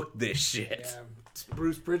booked this shit? Yeah,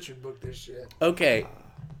 Bruce Pritchard booked this shit. Okay,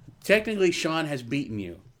 technically Sean has beaten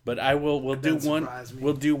you, but I will. We'll do doesn't one. surprise me.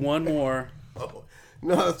 We'll do one more. Oh,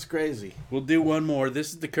 no, that's crazy. We'll do one more.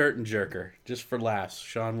 This is the curtain jerker, just for laughs.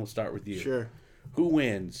 Sean, we'll start with you. Sure. Who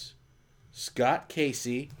wins, Scott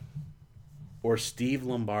Casey or Steve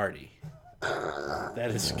Lombardi?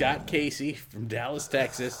 That is Scott Casey from Dallas,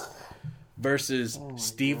 Texas, versus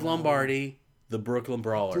Steve Lombardi, the Brooklyn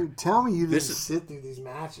Brawler. Dude, tell me you didn't This is- sit through these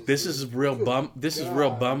matches. This is real bum. This is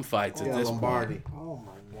real bum fights at Yeah, this Lombardi. point. Oh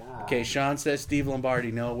my god. Okay, Sean says Steve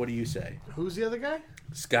Lombardi. Noah, what do you say? Who's the other guy?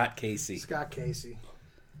 Scott Casey. Scott Casey.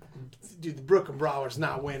 Dude, the Brooklyn Brawler's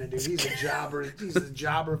not winning, dude. He's a jobber. He's the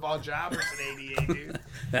jobber of all jobbers in '88, dude.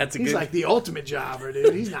 That's a He's good. like the ultimate jobber,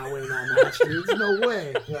 dude. He's not winning that match, dude. There's no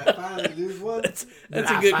way. Did I finally lose one? that's Did a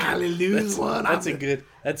I good. finally lose one? That's a good.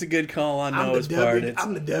 That's a good call on I'm Noah's the, part.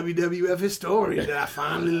 I'm the WWF historian. Did I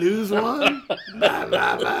finally lose one? Blah,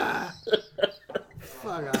 blah, blah.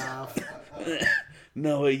 Fuck off.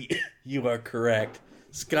 Noah, you are correct.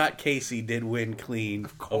 Scott Casey did win clean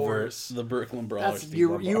over course. the Brooklyn Brawler. That's, Steve you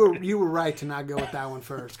Lombardi. were right to not go with that one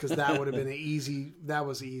first because that would have been an easy. That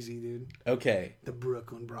was easy, dude. Okay. The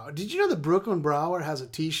Brooklyn Brawler. Did you know the Brooklyn Brawler has a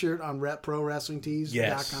T-shirt on ProWrestlingTees.com?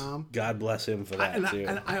 Yes. God bless him for that too.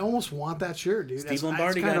 And I almost want that shirt, dude. Steve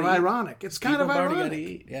Lombardi It's kind of gotta eat. ironic. It's Steve kind of Lombardi ironic. gotta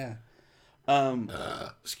eat.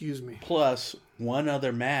 Yeah. Excuse me. Plus one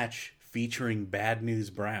other match featuring Bad News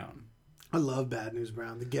Brown. I love Bad News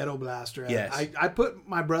Brown, the Ghetto Blaster. Yes. I put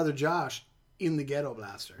my brother Josh in the Ghetto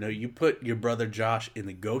Blaster. No, you put your brother Josh in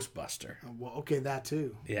the Ghostbuster. Well, okay, that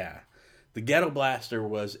too. Yeah. The Ghetto Blaster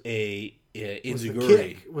was a Was the Inzaguri.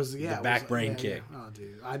 kick the back brain kick. Yeah. Oh,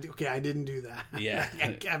 dude. I didn't do that. Yeah.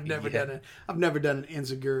 I've never Yeah. done it. I've never done an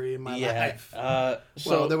Inzaguri in my life. So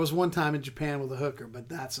Well, there was one time in Japan with a hooker, but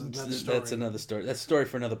that's another story. That's another story. That's a story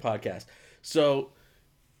for another podcast. So,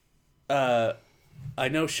 I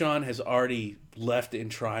know Sean has already left in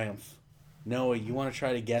triumph. Noah, you want to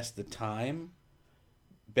try to guess the time?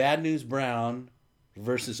 Bad News Brown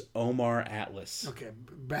versus Omar Atlas. Okay,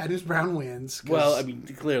 Bad News Brown wins. 'cause Well, I mean,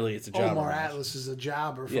 clearly it's a jobber Omar match. Atlas is a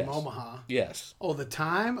jobber from Yes. Omaha. Yes. Oh, the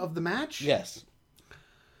time of the match? Yes.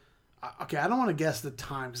 Okay, I don't want to guess the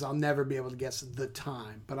time because I'll never be able to guess the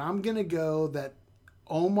time. But I'm going to go that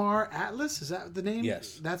Omar Atlas, is that the name?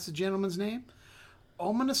 Yes. That's the gentleman's name?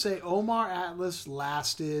 I'm going to say Omar Atlas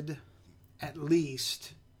lasted at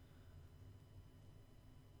least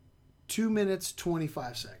 2 minutes,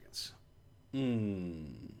 25 seconds.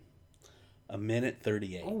 A minute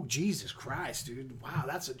 38. Oh, Jesus Christ, dude. Wow,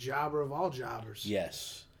 that's a jobber of all jobbers.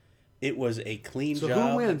 Yes. It was a clean So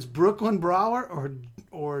job. who wins, Brooklyn Brawler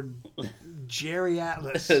or Jerry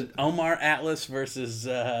Atlas? Omar Atlas versus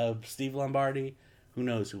Steve Lombardi. Who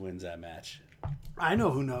knows who wins that match? I know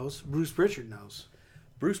who knows. Bruce Pritchard knows.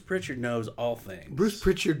 Bruce Pritchard knows all things. Bruce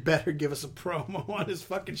Pritchard better give us a promo on his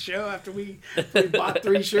fucking show after we bought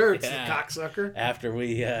 3 shirts, Yeah. the cocksucker. After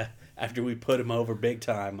we put him over big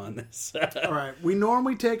time on this. All right, we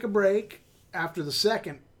normally take a break after the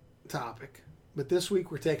second topic, but this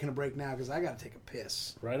week we're taking a break now because I got to take a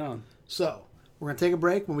piss. Right on. So we're going to take a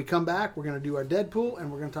break. When we come back, we're going to do our Deadpool,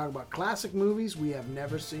 and we're going to talk about classic movies we have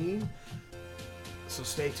never seen. So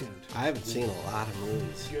stay tuned. I haven't seen a lot of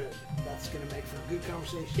movies. Good. That's going to make for a good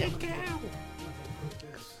conversation.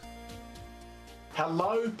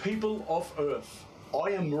 Hello, people of Earth.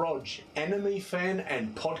 I am Rog, anime fan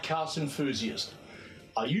and podcast enthusiast.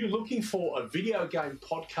 Are you looking for a video game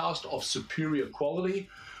podcast of superior quality?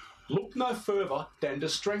 Look no further than the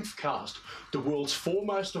Strengthcast, the world's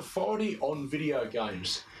foremost authority on video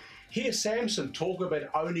games. Hear Samson talk about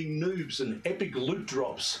owning noobs and epic loot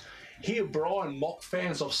drops. Hear Brian mock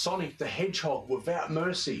fans of Sonic the Hedgehog without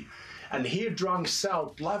mercy. And hear drunk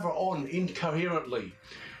Sal blather on incoherently.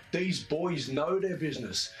 These boys know their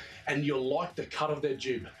business, and you'll like the cut of their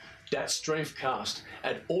jib. That's Strengthcast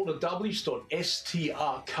at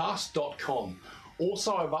orderw.strcast.com.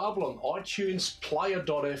 Also available on iTunes,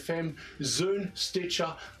 Player.fm, Zune,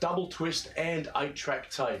 Stitcher, Double Twist, and 8-track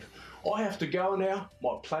tape. I have to go now.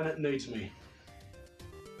 My planet needs me.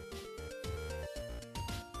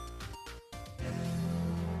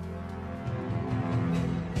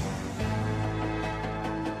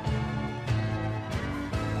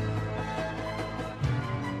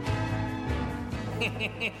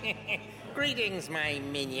 Greetings, my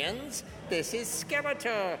minions. This is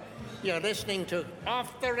Skeletor. You're listening to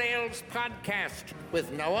Off the Rails Podcast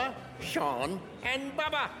with Noah, Sean, and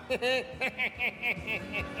Bubba.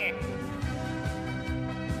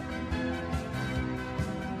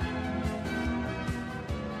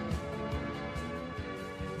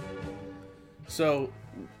 So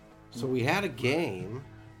we had a game.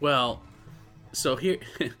 Well, so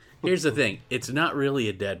here's the thing. It's not really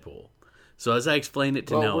a Deadpool. So as I explained it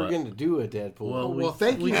to Noah, we're going to do a Deadpool. Well,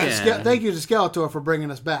 thank you to Skeletor for bringing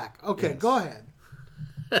us back. Okay, Yes. Go ahead.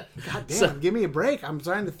 God damn, give me a break. I'm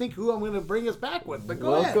trying to think who I'm going to bring us back with, but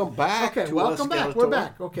go ahead. Welcome back. Okay, to welcome us, back. Skeletor. We're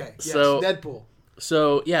back. Okay, yes, So- Deadpool.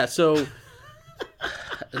 So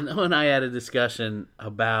Noah and I had a discussion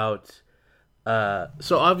about.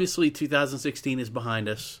 So obviously, 2016 is behind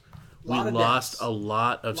us. We Lot of lost deaths. a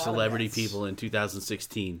lot of Lot of celebrity deaths. people in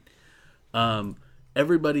 2016.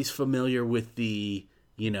 Everybody's familiar with the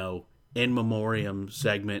in memoriam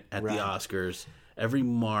segment at Right. the Oscars every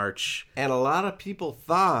March. And a lot of people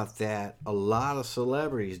thought that a lot of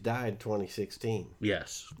celebrities died in 2016.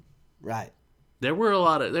 Yes, Right. there were a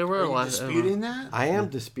lot of Disputing that? I am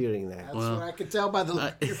disputing that. That's what I could tell by the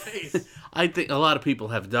look on your face. I think a lot of people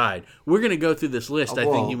have died. We're going to go through this list. I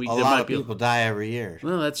Well, think a there lot might of be people die every year.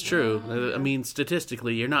 Well, that's true. I mean,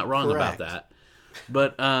 statistically, you're not wrong Correct. about that.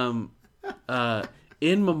 But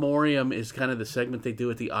in memoriam is kind of the segment they do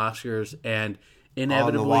at the Oscars, and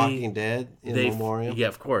inevitably, On The Walking Dead in memoriam. Yeah,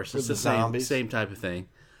 of course, For it's the the same zombies. same type of thing.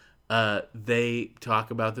 They talk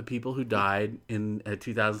about the people who died in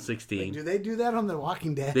 2016. Do they do that on The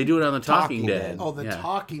Walking Dead? They do it on the Talking Talking Dead. Dead. Oh, The Yeah.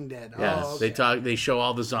 Talking Dead. Yes, Oh, they okay. talk. They show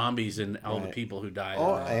all the zombies and all the Right. people who died.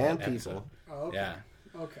 Oh, in that and episode. people. Oh, okay. Yeah.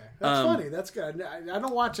 Okay. That's funny. That's good. I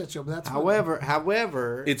don't watch that show, but that's funny.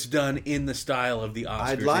 However, It's done in the style of the Oscars.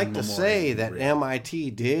 I'd like in to memoriam. say that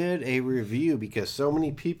MIT did a review because so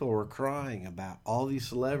many people were crying about all these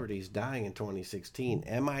celebrities dying in 2016.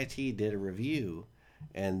 MIT did a review,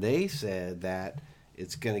 and they said that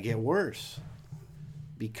it's going to get worse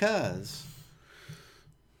because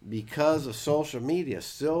of social media.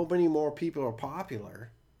 So many more people are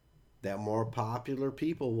popular that more popular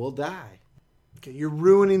people will die. Okay, you're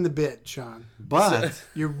ruining the bit, Sean. But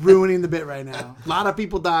You're ruining the bit right now. A lot of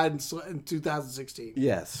people died in 2016.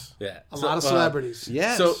 yes, Yeah. A lot of celebrities.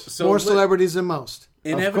 yes, So More celebrities than most. of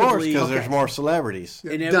course, Inevitably, because there's more celebrities.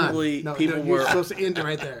 inevitably, Done. No, people you're were supposed to end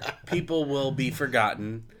right there. people will be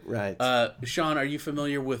forgotten. Right. Sean, are you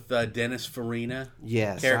familiar with Dennis Farina?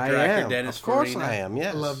 Yes, character I actor am. Dennis Of course, Farina. I am.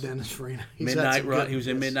 Yes, I love Dennis Farina. He's had Midnight some Run. good He was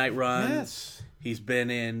in movies. Midnight Run. Yes. He's been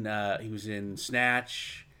in. He was in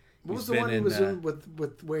Snatch. What was He's the been one he was in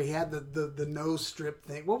with where he had the nose strip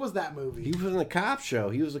thing? What was that movie? He was in the cop show.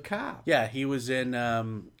 He was a cop. Yeah, he was in.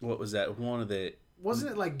 What was that? One of the.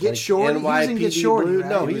 Wasn't it like Get Like Shorty? He was in Get NYPD Shorty. Blue. Right?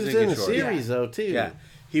 No, he was was in in Get a Shorty. series though too. Yeah,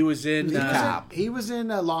 he was in. He was a cop. He was in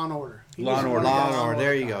Law and Order. He Law was and in Order. one of Law the and Order.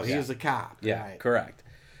 There you go. cops. He was a cop. Yeah, Right. correct.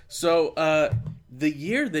 So the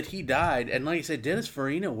year that he died, and like I said, Dennis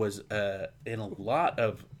Farina was in a lot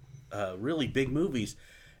of really big movies,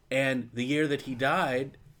 and the year that he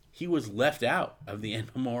died, he was left out of the in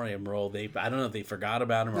memoriam role. I don't know if they forgot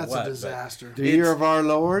about him That's or what. a disaster. The year of our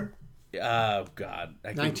Lord. Oh God, I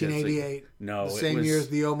think that's 1988. no, the it same was- year as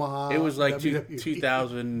the Omaha. It was like WWE.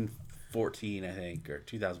 2014, I think, or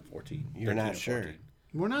 2014. You're 13 not or sure. 14.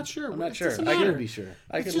 We're not sure. I'm not It sure. doesn't I matter. could be sure.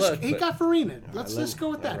 I It's could just, look. he but- got Farina'd. Let's go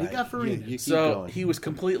with that. All He right. got Farina'd. You keep so going. he was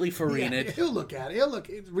completely Yeah, Farina'd. he'll look at it. He'll look.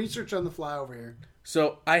 Research on the fly over here.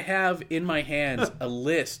 So I have in my hands a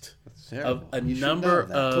list of terrible. a You should number know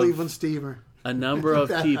that. of Cleveland Steamer. a number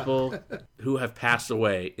of people who have passed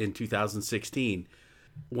away in 2016.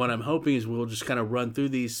 What I'm hoping is we'll just kind of run through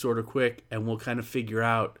these sort of quick, and we'll kind of figure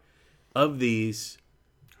out of these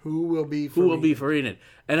Who will be Farina'd.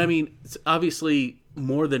 And I mean, it's obviously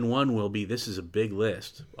more than one will be. This is a big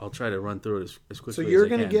list. I'll try to run through it as quickly So as you're I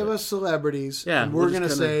going to can, give but- us celebrities, Yeah, and we're we're just going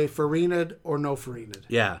to gonna- say Farina'd or no Farina'd.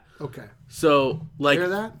 Yeah. Okay. So, like, Hear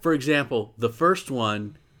that? for example, the first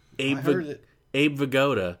one, Abe heard it.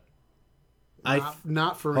 Vigoda.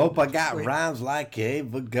 Not Farina'd. Hope I got Wait, rhymes like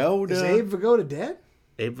Abe Vigoda. Is Abe Vigoda dead?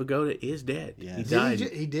 Abe Vigoda is dead. Yes. He Did died.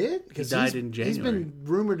 He did? 'Cause died he's- in He's January. been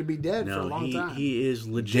rumored to be dead for a No, long time. he is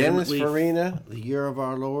Dennis legitimately Farina, The Year of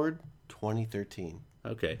Our Lord, 2013.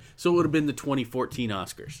 Okay, so it would have been the 2014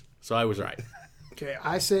 Oscars. So I was right. Okay,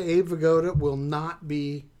 I say Abe Vigoda will not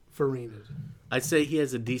be Farina'd. I'd say he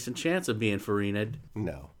has a decent chance of being Farina'd.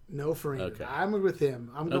 No. No Farina'd. Okay. I'm with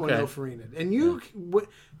him. I'm going Okay. no Farina'd. And you,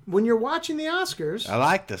 when you're watching the Oscars, I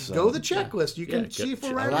like this song. go the checklist. You can Yeah, see if we're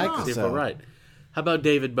I right like or wrong. See if So- we're right. How about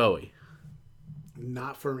David Bowie?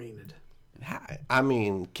 Not Farina'd. I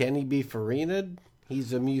mean, can he be Farina'd?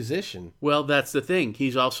 He's a musician. Well, that's the thing.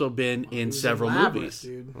 He's also been in He's several in Labyrinth, movies.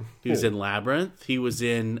 dude. He was in Labyrinth. He was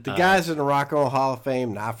in The guy's in the Rock and Roll Hall of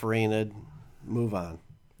Fame, not Farina'd. Move on.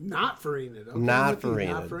 Not Farina'd. Okay, Not I'm with you. Farina'd.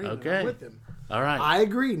 Not Farina'd. Okay. I'm with him. All right. I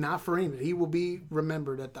agree. Not Farina'd. He will be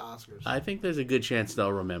remembered at the Oscars. I think there's a good chance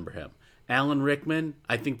they'll remember him. Alan Rickman,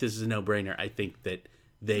 I think this is a no-brainer. I think that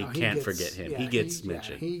they No, he can't gets- forget him. yeah, he gets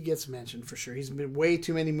mentioned. He gets mentioned for sure. He's been way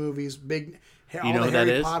too many movies. Big. All know the who that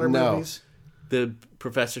Harry is? Potter No. movies. The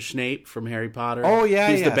Professor Snape from Harry Potter. Oh, yeah,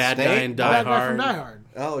 He's the yeah, bad guy Snape. in Oh, Die that guy from Hard. Die Hard.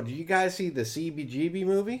 Oh, do you guys see the CBGB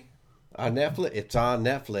movie on Netflix? It's on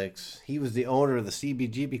Netflix. He was the owner of the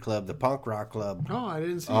CBGB club, the punk rock club. Oh, I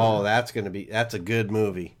didn't see Oh, that. that's a good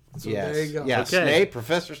movie. So yes. there you go. Yeah, Okay. Snape,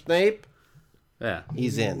 Professor Snape, Yeah.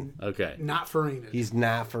 he's in. Okay. Not Farina'd. He's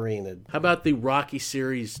not Farina'd. How about the Rocky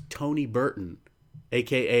series Tony Burton,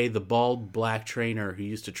 a.k.a. the bald black trainer who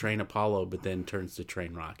used to train Apollo but then turns to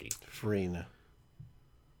train Rocky? Farina.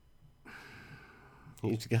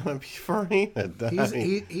 He's gonna be Farina.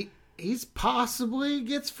 He's possibly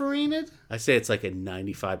gets Farina'd. I say it's like a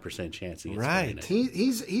 95% chance he gets Right.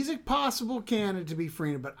 Farina'd. He's a possible candidate to be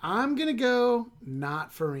Farina'd, but I'm gonna go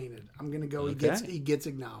not Farina'd. I'm gonna go Okay. he gets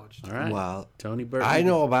acknowledged. All right. Well, Tony Burton. I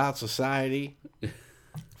know about society.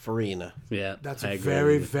 Farina. Yeah. That's I a agree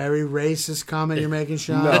very, with you. very racist comment you're making,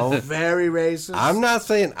 Sean. No. Very racist. I'm not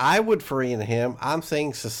saying I would Farina him. I'm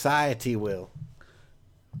saying society will.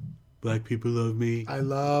 Black people love me. I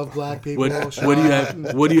love black people. What Sean. do you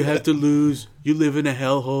have? What do you have to lose? You live in a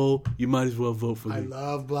hellhole. You might as well vote for me. I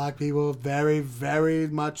love black people. Very, very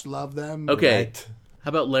much love them. Okay. Right. How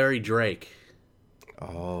about Larry Drake?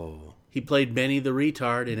 Oh. He played Benny the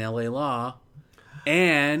Retard in L.A. Law,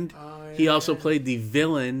 and he also played the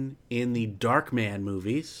villain in the Darkman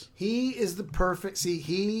movies. He is the perfect. See,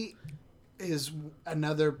 he is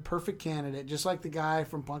another perfect candidate, just like the guy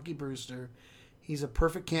from Punky Brewster. He's a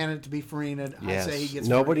perfect candidate to be Farina'd. Yes. I say he gets.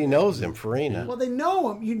 Nobody Farina'd. knows him, Farina. Well, they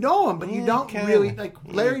know him. You know him, but you don't kinda. really like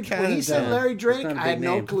Larry. Kinda When he said don't. Larry Drake, not a I had big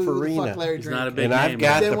no name. clue who the Farina. fuck Larry He's Drake. not a is. big And name. I've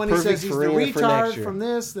got Then the when he perfect says he's the Farina for retard next year. from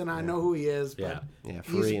this, then I know who he is. But Yeah, he's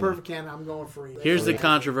the Farina. perfect candidate. I'm going Farina. Here's the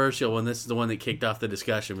controversial one. This is the one that kicked off the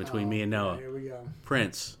discussion between me and Noah. Here we go.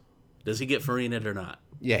 Prince. Does he get Farina'd or not?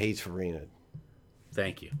 Yeah, he's Farina.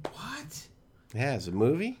 Thank you. What? Yeah, it's a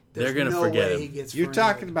movie. They're There's going to no forget way him. He gets You're Farina'd.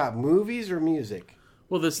 talking about movies or music?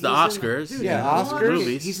 Well, this is the He's in Oscars. dude, Yeah, you know what? Oscars.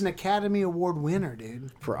 Movies. He's an Academy Award winner,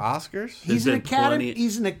 dude. For Oscars? He's been an Academy. plenty-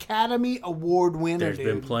 He's an Academy Award winner, There's dude.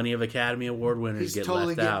 been plenty of Academy Award winners He's get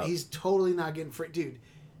totally left out. He's totally not getting free, dude.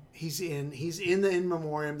 He's in the in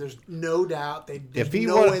memoriam. There's no doubt. If he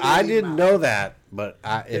no won, way they I leave him didn't out. know that, but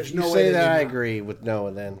There's if you no way say they that, I leave him out. agree with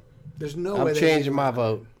Noah. Then There's no I'm way. they changing leave him my out.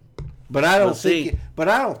 vote. But I don't Well, see, think. But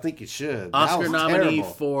I don't think it should. That Oscar was nominee terrible.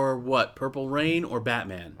 for what? Purple Rain or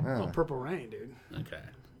Batman? Well, Purple Rain, dude.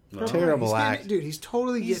 Okay. Terrible He's getting act. it, dude. He's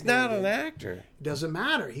totally He's getting not it, an dude. actor. Doesn't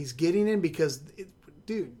matter. He's getting in because,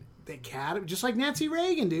 dude, the Academy, just like Nancy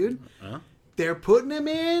Reagan, dude. They're putting him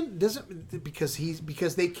in because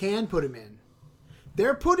they can put him in.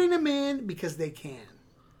 They're putting him in because they can.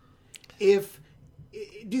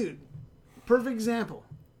 Dude, perfect example.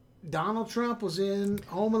 Donald Trump was in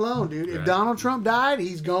Home Alone, dude. If Donald Trump died,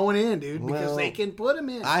 he's going in, dude, because Well, they can put him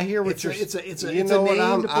in. I hear what it's you're. It's a you know what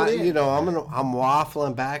name to put in. I'm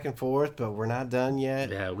waffling back and forth, but we're not done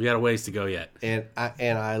yet. Yeah, we got a ways to go yet. And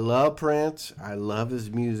I love Prince. I love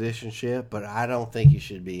his musicianship, but I don't think he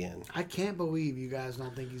should be in. I can't believe you guys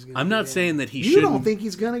don't think he's going to I'm get not in. saying that he You shouldn't. don't think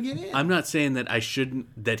he's going to get in. I'm not saying that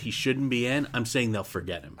he shouldn't be in. I'm saying they'll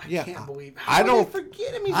forget him. Yeah, I can't believe. I How don't do they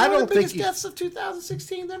forget him. He's I one don't of the think biggest he's- deaths of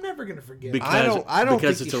 2016. They're never going to forget him. I don't because think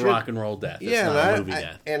it's he a should. rock and roll death. It's Yeah, not a movie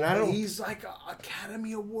death. and I But don't. he's like an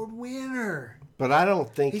Academy Award winner. But I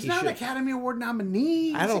don't think He's he not should. an Academy Award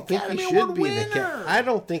nominee. I don't He's think Academy he should Award be. winner. I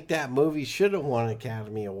don't think that movie should have won an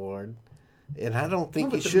Academy Award, and I don't think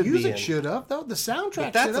No, he but should the be. music in. should have though. The soundtrack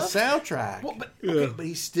But that's should a have. soundtrack. Well, but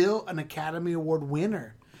he's still an Academy Award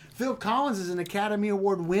winner. Phil Collins is an Academy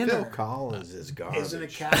Award winner. Phil Collins is garbage. Is an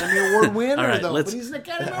Academy Award winner All right, though. let's- But he's an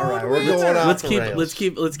Academy All Award right, we're winner. going off Let's the keep rails. let's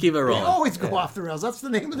keep it They rolling. always go off the rails. That's the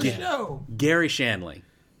name of the show. Gary Shandling.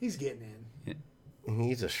 He's getting in.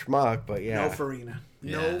 He's a schmuck, but yeah. No Farina.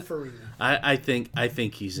 Yeah. No Farina. I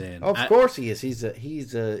think he's in. Of course he is.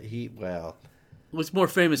 Well, What's more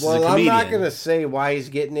famous as well, a I'm comedian? not going to say why he's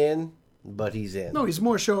getting in, but he's in. No, he's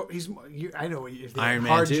more show. I know. If they- Iron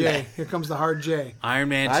Man Hard 2. J. Here comes the Hard J. Iron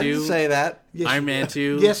Man I 2. didn't say that. Yes, Iron you Man did.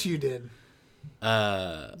 2. Yes, you did.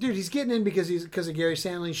 Uh, Dude, he's getting in because of Gary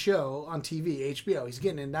Shandling's show on TV, HBO. He's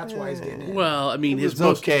getting in. That's why he's getting in. well, I mean, It his was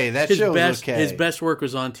most okay. That his show was best okay. his best work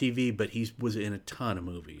was on TV, but he was in a ton of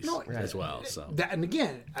movies No, as well. So And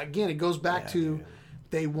again, it goes back to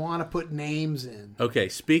they want to put names in. okay,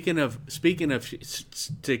 speaking of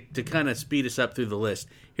to kind of speed us up through the list,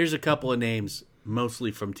 here's a couple of names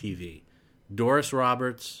mostly from TV: Doris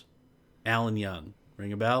Roberts, Alan Young.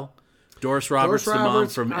 Ring a bell? Doris Roberts, the mom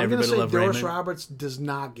from I'm Everybody gonna say Loved Doris Raymond. Roberts does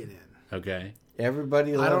not get in. Okay,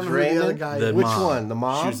 Everybody I loves don't know who the Raymond. other guy the is. Which mom. one? The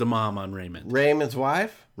mom? She was the mom on Raymond. Raymond's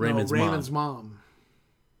wife? Raymond's, Raymond's mom. mom.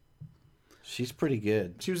 She's pretty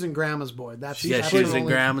good. She was in Grandma's Boy. That's Yeah, that's she was her in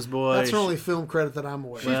only- Grandma's Boy. That's her only film credit that I'm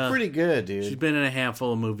aware of. She's pretty good, dude. She's been in a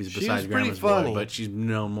handful of movies She besides was pretty Grandma's funny. Boy, but she's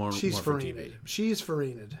known more. She's more from Farina'd. TV. She's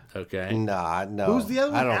Farina'd. Okay, Nah, no. Who's the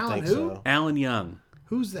other one? I don't Alan think who? so. Alan Young,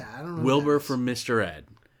 Who's that? I don't know. who Wilbur that is. from Mr. Ed.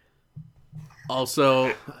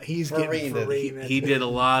 Also, He's getting Farina'd. Farina'd. he did a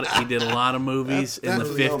lot. He did a lot of movies in the that's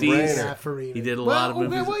a 50s. no-brainer. Yeah, Farina'd. He did a lot of okay,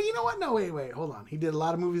 movies. well, you know what? No, wait, hold on. He did a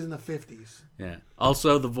lot of movies in the 50s. Yeah.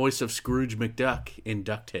 Also, the voice of Scrooge McDuck in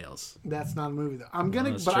DuckTales. That's not a movie though. I'm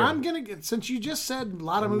that's gonna, true. since you just said a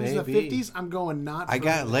lot of movies in Maybe. the 50s, I'm going not. I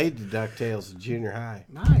got Farina'd. laid to DuckTales in junior high.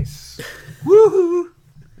 Nice. Woohoo!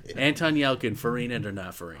 Anton Yelkin, Farina'd or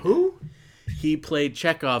not Farina'd? Who? He played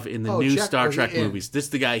Chekhov in the Oh, new Chekhov, Star Trek yeah. movies. This is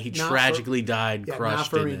the guy he Not tragically died Yeah,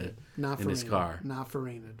 crushed not in, Farina'd. Not in his Farina'd. car. Not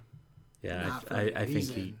Farina'd. Yeah, Not I Farina'd. think He's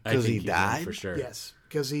he. in. I 'Cause think he he's in died? for sure. Yes,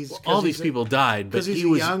 because he's All these people died, but 'cause he's he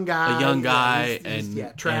was a young guy. a young yeah, guy, he's- and,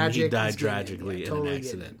 yeah, tragic. and he died he's getting it. tragically Yeah, in totally an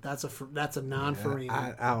getting accident. it. That's a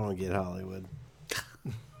non-Farina'd. I don't get Hollywood.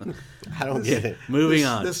 I don't get it. Moving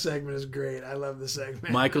on. This segment is great. I love this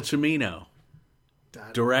segment. Michael Cimino,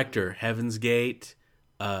 God. director, Heaven's Gate,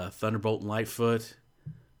 Thunderbolt and Lightfoot.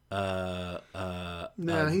 No,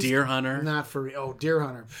 No, he's Deer Hunter. Not for Deer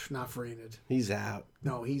Hunter, not Farina'd. He's out.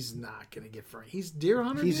 No, he's not going to get Farina'd. He's Deer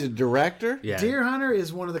Hunter. He's a dude? director. Yeah. Deer Hunter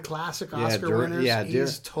is one of the classic Oscar winners. Yeah,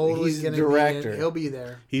 he's totally he's going a to be director. in. He'll be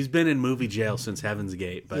there. He's been in movie jail since Heaven's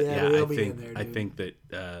Gate, but Yeah, yeah, he'll be in there, I dude. think that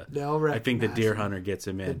They'll I think the recognize Deer him. Hunter gets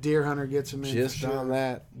him The in. Deer Hunter gets him in. Just for sure. on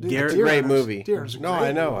that. Dude, Gary- It's a Deer great Hunter's- movie. Deer Hunter's a No, great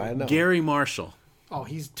I know. movie. I know. Gary Marshall. Oh,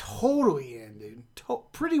 he's totally in, dude.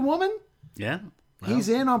 Pretty Woman? Yeah. Well, He's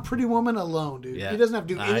in on Pretty Woman alone, dude. Yeah. He doesn't have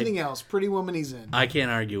to do anything else. Pretty Woman, he's in. I can't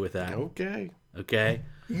argue with that. Okay. Okay.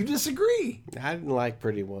 You disagree? I didn't like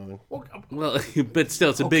Pretty Woman. Well, Well, but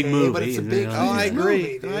still, it's a big movie. but it's a and, big. you know, Oh, I huge agree.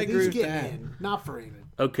 movie, dude. I agree He's with getting that. in, not Farina'd.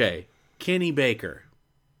 Okay. Kenny Baker,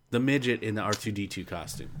 the midget in the R2D2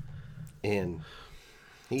 costume. In.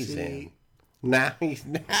 He's See? in. Now he's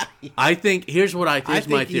not. I think here's what here's think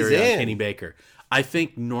my he's theory on in. Kenny Baker. I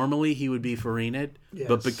think normally he would be Farina'd,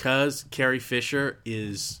 but Yes. because Carrie Fisher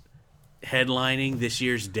is headlining this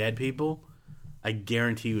year's Dead People, I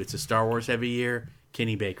guarantee you it's a Star Wars heavy year.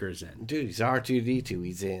 Kenny Baker is in. Dude, he's R2D2.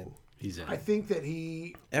 He's in. He's in. I think that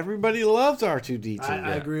he. Everybody loves R2D2.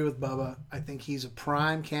 I agree with Bubba. I think he's a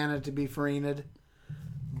prime candidate to be Farina'd.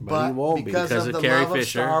 But he won't be. because Because of of the Carrie love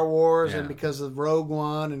Fisher. of Star Wars Yeah. and because of Rogue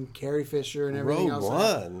One and Carrie Fisher and everything Rogue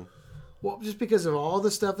else. One. Well, just because of all the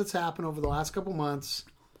stuff that's happened over the last couple months,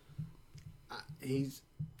 he's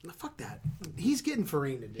fuck that. He's getting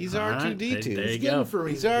Farina'd. He's All right, R2D2. there you He's go. getting Farina'd.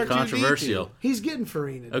 He's R2D2. Controversial. He's getting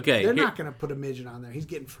Farina'd. Okay, they're here- not going to put a midget on there. He's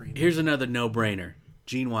getting Farina'd. Here's another no-brainer.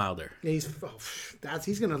 Gene Wilder. He's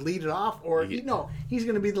going to lead it off, or no, he's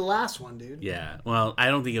going to be the last one, dude. Yeah. Well, I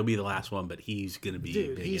don't think he'll be the last one, but he's going to be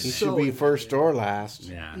Dude, big. he's in He it. so should be in first there, or last.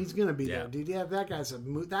 Yeah. He's going to be Yeah. there, dude. Yeah, that guy's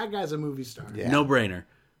a movie star. Yeah. No-brainer.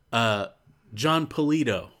 John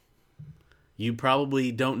Polito. You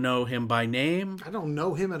probably don't know him by name. I don't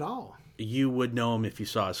know him at all. You would know him if you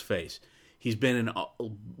saw his face. He's been in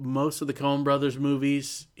most of the Coen Brothers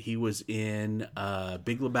movies. He was in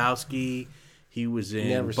Big Lebowski. He was in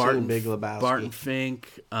Never seen Big Lebowski. Barton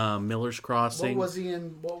Fink, Miller's Crossing. What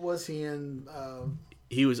was he in?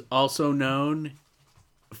 He was also known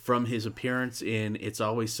from his appearance in It's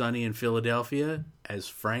Always Sunny in Philadelphia as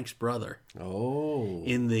Frank's brother Oh.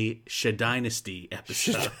 in the Dynasty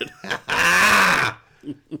episode.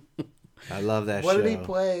 I love that What show. did he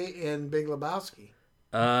play in Big Lebowski?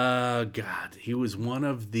 God, he was one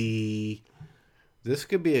of the. This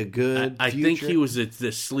could be a good I future. think he was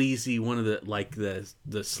the sleazy one of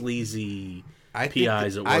the sleazy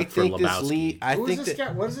PIs that worked for Lebowski. Who is this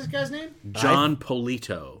guy? What is this guy's name? John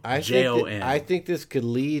Polito, I Jon. think this could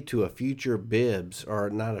lead to a future Bibbs,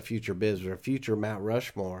 or not a future Bibbs, but a future Mount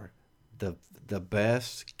Rushmore. The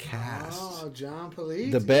best cast. Oh, John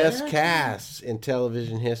Polito. The best Yeah. cast in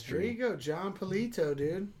television There you history. go, John Polito,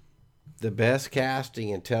 dude. The best casting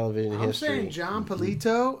in television I'm history. saying John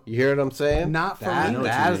Polito. You hear what I'm saying? Not for that, me. I know what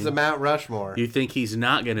that you is mean. the Mount Rushmore. You think he's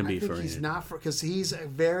not going to I be think for he's it? not for because he's a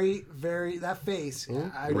very, very that face. I You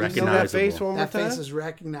know Recognizable. that face one more that face time? is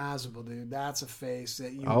recognizable, dude. That's a face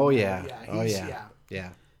that you. Oh yeah. Oh he's, yeah. Yeah.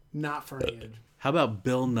 Not Farina'd. How about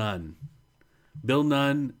Bill Nunn? Bill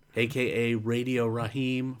Nunn, a.k.a. Radio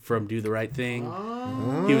Raheem from Do the Right Thing.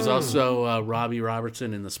 Oh. He was also Robbie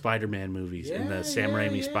Robertson in the Spider-Man movies, in the Sam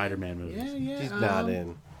Raimi Spider-Man movies. Yeah. He's not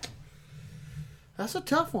in. That's a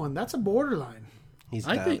tough one. That's a borderline. He's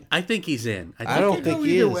I not. think he's in. I don't could think go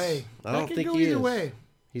he either is. way. I That don't could think go he either is. way.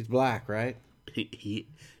 He's black, right? he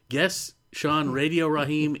Yes, Sean, Radio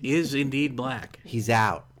Raheem is indeed black. He's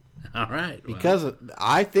out. All right. well, Because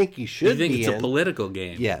I think he should you think be it's in. a political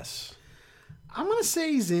game? Yes. I'm gonna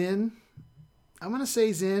say he's in. I'm gonna say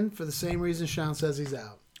he's in for the same reason Sean says he's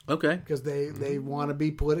out. Okay. Because they want to be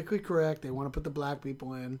politically correct. They want to put the black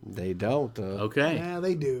people in. They don't, though. Okay. Yeah,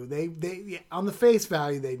 they do. They on the face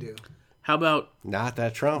value they do. How about Not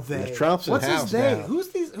that Trump. They. The Trump's in What's house his they? now. Who's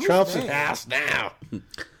these? Who's Trump's they? in house now.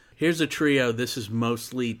 here's a trio. This is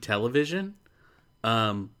mostly television.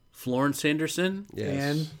 Florence Henderson,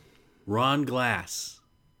 Yes. And Ron Glass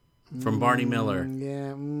from Barney Miller.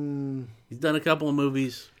 yeah, He's done a couple of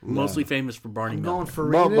movies, mostly famous for Barney I'm Miller. going for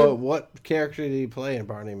but Farina'd, what character did he play in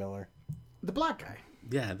Barney Miller? the black guy.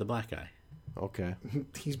 Yeah, the black guy. Okay.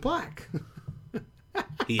 He's black.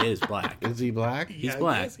 He is black. Is he black? He's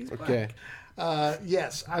black. Yes, he's black. Okay.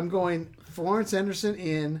 Yes, I'm going Florence Henderson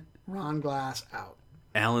in, Ron Glass out.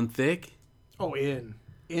 Alan Thicke. Oh, in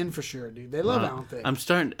for sure, dude. They love Alan Thicke. I'm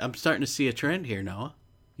starting to see a trend here, Noah.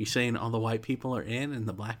 You saying all the white people are in and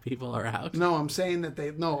the black people are out? No, I'm saying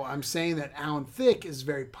that Alan Thicke is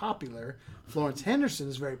very popular. Florence Henderson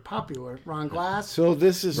is very popular. Ron Glass. So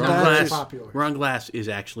this is Ron not Glass, just... popular. Ron Glass is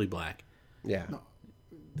actually black. Yeah.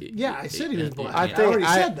 Yeah, I said he was black. I I already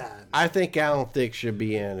said that. I think Alan Thicke should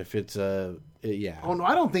be in if it's a yeah. Oh no,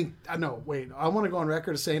 I don't think. No, wait. I want to go on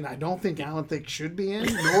record as saying I don't think Alan Thicke should be in,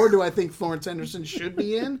 nor do I think Florence Henderson should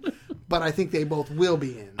be in. But I think they both will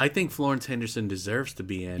be in. I think Florence Henderson deserves to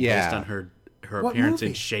be in Yeah. based on her What appearance movie?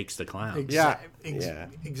 in Shakes the Clown Yeah.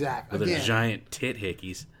 Exactly. with her Again. giant tit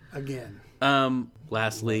hickeys. Again.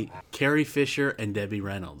 Lastly, Carrie Fisher and Debbie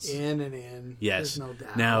Reynolds. In and in. Yes. There's no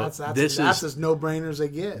doubt. Now, that's as no-brainer as they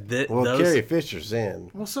get. Well, Carrie Fisher's in.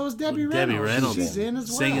 Well, so is Debbie Reynolds. Debbie Reynolds She's in as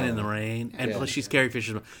well. singing in the rain, and plus she's Carrie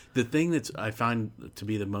Fisher. The thing that I find to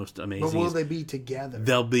be the most amazing. But will is they be together?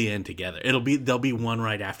 They'll be in together. They'll be one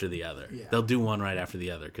right after the other. Yeah. They'll do one right after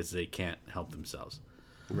the other because they can't help themselves.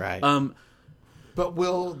 Right. But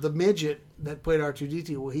will the midget that played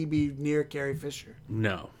R2-D2, will he be near Carrie Fisher?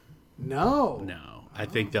 No. No. I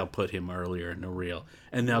think they'll put him earlier in the reel,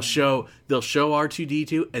 and they'll show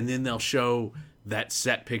R2-D2, and then they'll show that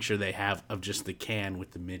set picture they have of just the can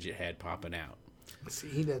with the midget head popping out. See,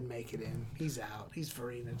 he doesn't make it in. He's out. He's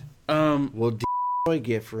Farina'd. Will D.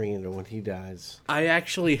 get Farina when he dies? I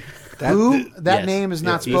actually That yes. name is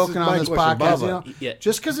not Yeah, spoken this is on my this question, podcast. Bubba. You know, Yeah.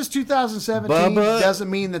 Just because it's 2017 Bubba, doesn't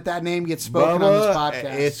mean that name gets spoken on this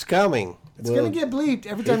podcast. It's coming. It's going to get bleeped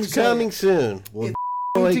every time you It's say coming it. soon. Will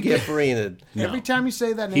to get get- Farina? Every time you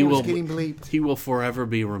say that name, it's getting bleeped. He will forever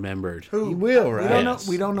be remembered. Who? He will, right? We don't know. Yes.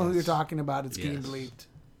 We don't know who you're talking about. It's getting Yes. bleeped.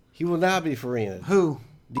 He will not be Farina. Who?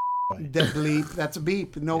 The bleep. That's a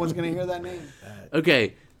beep. No one's going to hear that name.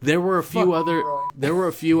 Okay, there were a few Fuck other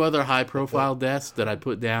Roy. high profile deaths that I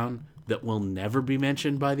put down that will never be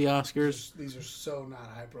mentioned by the Oscars. These are so not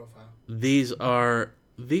high profile. These are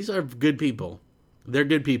good people. They're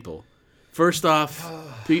good people. First off,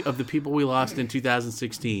 of the people we lost in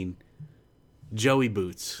 2016, Joey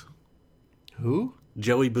Boots. Who?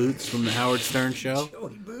 Joey Boots from the Howard Stern Show.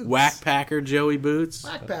 Joey Boots. Whackpacker Joey Boots.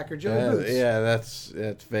 Backpacker Joey Boots. Yeah,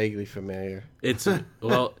 that's vaguely familiar. It's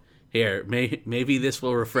well, here maybe this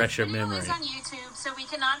will refresh your memory. It's on YouTube, so we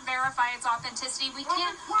cannot verify its authenticity. We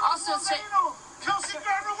can't also say. Kelsey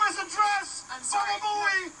Grammer wears a dress. I'm sorry. Baba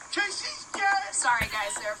Booey. Casey's dead. Sorry,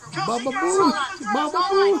 guys. There for Kelsey Baba Grammer Booey. wears a dress. Baba Baba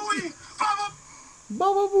Booey. Booey. Baba.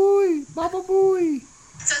 Baba Booey. Baba Booey.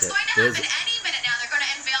 So it's going to happen any minute now. They're going to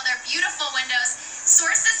unveil their beautiful windows.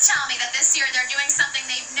 Sources tell me that this year they're doing something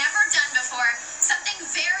they've never done before, something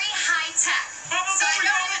very high tech. Baba So I Booey.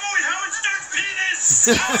 don't Baba even. Booey. Howard Stern's penis.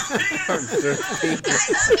 Guys,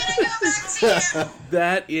 I'm going to go back to you.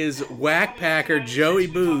 That is Whackpacker Joey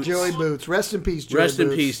Boots. Joey Boots. Rest in peace, Joey Rest in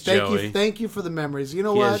Boots. peace, Thank Joey. you. Thank you for the memories. You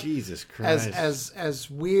know Yeah, what? Jesus Christ. As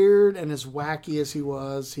weird and as wacky as he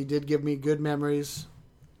was, he did give me good memories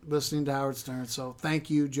listening to Howard Stern. So thank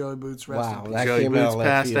you, Joey Boots. Rest in Wow, peace. that Joey came out Boots of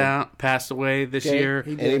left field. passed away this Okay. year.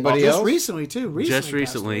 He did. Anybody Just else? recently, too. Just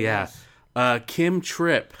recently, yeah. Kim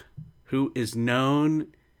Tripp, who is known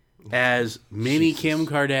as Mini Kim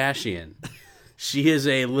Kardashian. She is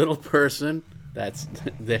a little person.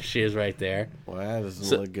 There she is right there. Well, that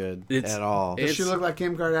doesn't look good it's- at all. Does she look like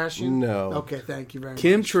Kim Kardashian? No. Okay, thank you very much.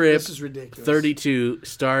 Kim Tripp, This is ridiculous. 32,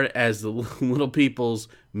 starred as the little people's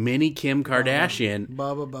Mini Kim Kardashian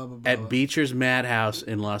Bubba. at Beecher's Madhouse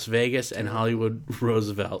in Las Vegas and Hollywood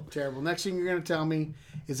Roosevelt. Terrible. Next thing you're going to tell me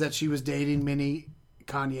is that she was dating Mini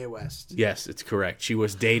Kanye West. Yes, it's correct. She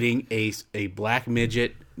was dating a black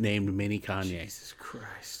midget named Mini Kanye. Jesus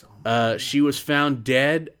Christ. Oh, She was found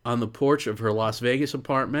dead on the porch of her Las Vegas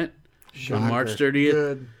apartment on March 30th.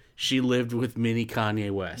 good. She lived with Mini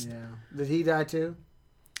Kanye West. Yeah. Did he die too?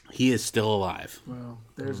 He is still alive. Well,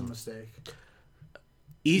 there's a mistake.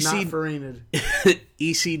 EC, Not Farina'd.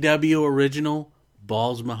 ECW original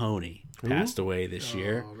Balls Mahoney passed away this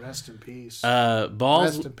year. Oh, rest in peace.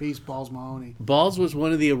 Balls Rest in peace, Balls Mahoney. Balls was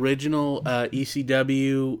one of the original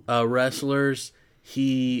ECW wrestlers.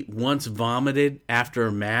 He once vomited after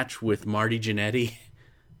a match with Marty Jannetty.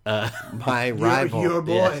 My rival. Your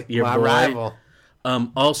boy. Yeah, your My boy. rival.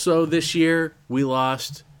 Also this year, we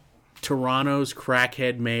lost Toronto's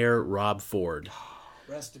crackhead mayor, Rob Ford.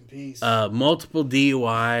 Rest in peace. Multiple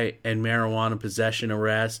DUI and marijuana possession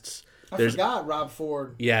arrests. I forgot Rob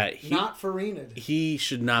Ford. Yeah, Not Farina'd. he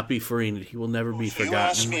should not be Farina'd. He will never be You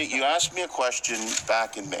asked forgotten. me a question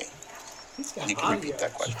back in May. He's got You can audio. repeat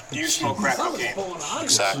that question. Do you smoke crack I was cocaine? pulling audio.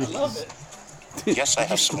 Exactly. I love it. Yes, I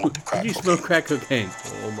have smoked crack Did you cocaine. smoke crack cocaine?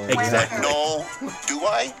 Oh my Exactly. No. Do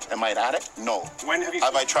I? Am I an addict? No. When have you?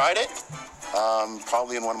 Have I tried it?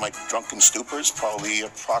 Probably in one of my drunken stupors, probably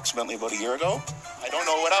approximately about a year ago. I don't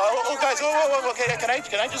know what. Oh, guys, okay.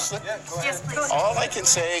 Can I just? Yes, please. All I can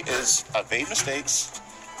say is I've made mistakes.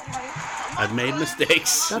 I've made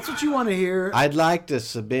mistakes. That's what you want to hear. I'd like to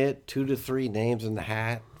submit 2 to 3 names in the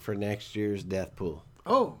hat for next year's death pool.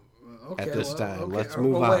 Oh, okay. At this time. Okay. Let's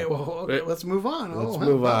move on. Okay, let's move on. Let's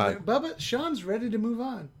move on. Bubba, Sean's ready to move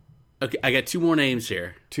on. Okay, I got 2 more names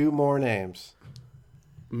here. 2 more names.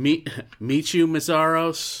 Michu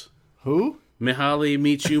Mazaros. Who? Mihaly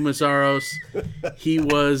Michu Mazaros. He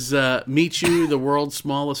was Michu, the world's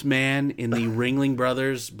smallest man in the Ringling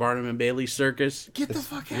Brothers Barnum and Bailey circus. Get the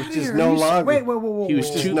fuck out of Which is here. no longer. Wait, whoa. He was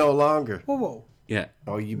Which is no longer. Whoa. Yeah.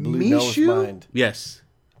 Oh, you blew Noah's mind. Yes.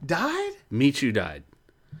 Died? Michu died.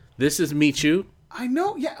 This is Michu. I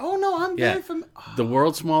know. Yeah. Oh, no, I'm very familiar. The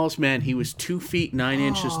world's smallest man. He was 2 feet 9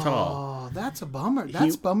 inches tall. Oh, that's a bummer.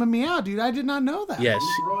 That's bumming me out, dude. I did not know that. Yes.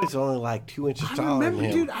 Roy's only like 2 inches taller than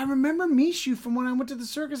him. Dude, I remember Mishu from when I went to the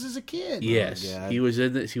circus as a kid. Yes. Oh, He was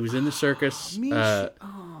in the circus. Mishu.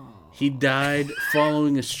 He died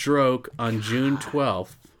following a stroke on June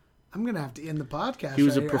 12th. I'm gonna have to end the podcast. He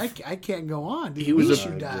was I can't go on. Dude. He was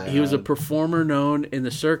Mishu died. he was a performer known in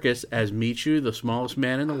the circus as Michu, the smallest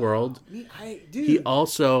man in the world. Dude. He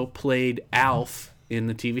also played Alf in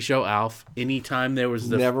the TV show Alf. Anytime there was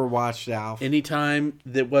Never watched Alf. anytime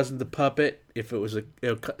that wasn't the puppet, if it was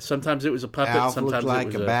sometimes it was a puppet, Alf sometimes looked like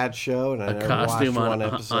it was a bad show, and I a never costume watched on one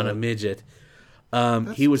episode. a midget.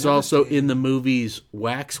 He was also in the movies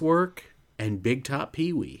Waxwork and Big Top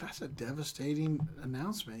Pee-wee. That's a devastating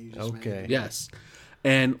announcement you just made. Okay. Yes.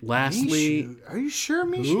 And lastly, Mishu. Are you sure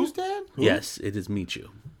Mishu's dead? yes, it is Michu.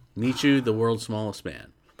 Michu, the world's smallest man.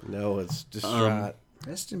 No, it's distraught.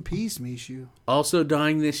 Rest in peace, Mishu. Also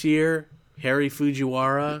dying this year, Harry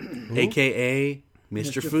Fujiwara, a.k.a.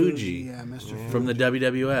 Mr. Fuji, Yeah, Mr. Fuji. from the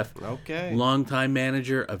WWF. Okay. Longtime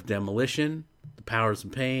manager of Demolition, The Powers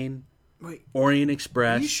of Pain, Wait, Orient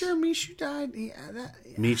Express. are you sure Mishu died? Yeah,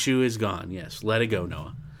 Michu is gone, yes. Let it go,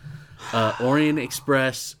 Noah. Orient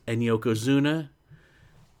Express and Yokozuna.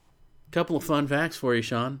 Couple of fun facts for you,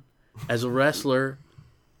 Sean. As a wrestler,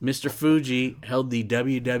 Mr. Fuji held the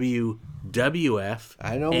WWF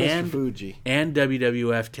I know Mr. Fuji. and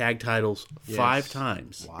WWF tag titles 5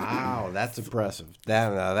 times. Wow, that's impressive.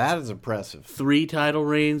 That is impressive. 3 title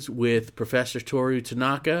reigns with Professor Toru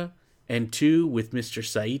Tanaka and 2 with Mr.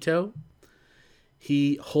 Saito.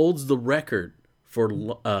 He holds the record for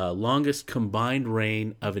longest combined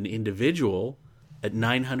reign of an individual at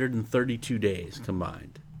 932 days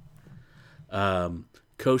combined.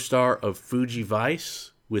 Co-star of Fuji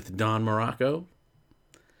Vice with Don Morocco.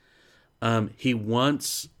 He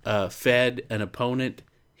once fed an opponent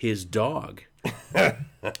his dog.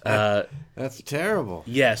 That's terrible.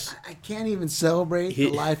 Yes. I can't even celebrate the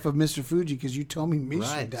life of Mr. Fuji because you told me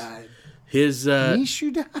Mishu died. His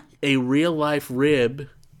Mishu died? a real-life rib,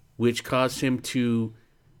 which caused him to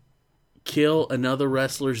kill another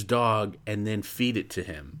wrestler's dog and then feed it to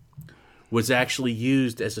him, was actually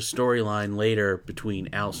used as a storyline later between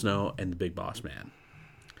Al Snow and the Big Boss Man.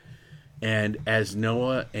 And as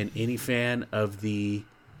Noah and any fan of the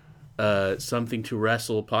Something to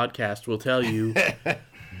Wrestle podcast will tell you,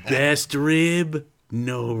 best rib,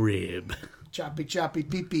 no rib. Choppy, choppy,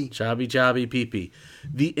 pee-pee. Chobby, chobby, pee-pee.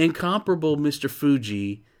 The incomparable Mr.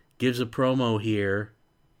 Fuji gives a promo here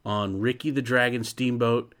on Ricky the Dragon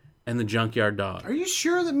Steamboat and the Junkyard Dog. Are you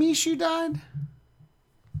sure that Mishu died?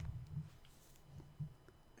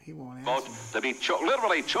 He won't answer. To be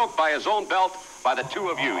literally choked by his own belt by the 2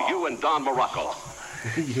 of you and Don Morocco.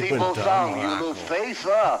 People sound, you little face,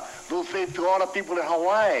 little face to all the people in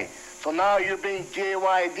Hawaii. So now you're being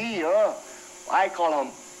JYD, I call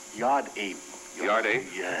him Yard Ape. Yard Ape?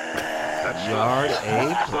 Yeah. That's Yard Ape?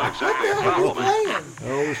 That's not exactly a What are you compliment.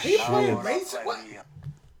 playing? Oh, He playing shit. race?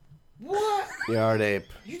 What? Yard Ape.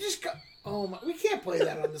 You just got... Oh, my... We can't play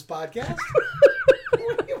that on this podcast.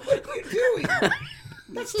 What are you doing?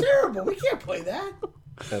 That's terrible. We can't play that.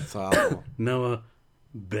 That's awful. Noah,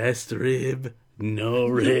 best rib, no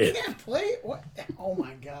You rib. can't play it? What? Oh,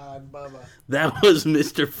 my God, Bubba. That was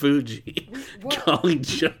Mr. Fuji What? calling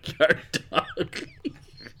Junkyard Dog.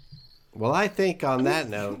 Well, I think on that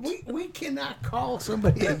note, We cannot call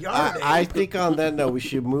somebody a yard ape. I think on that note, we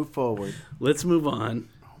should move forward. Let's move on.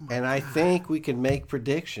 And I think we can make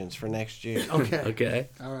predictions for next year. Okay. Okay.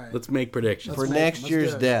 All right. Let's make predictions. For Let's next do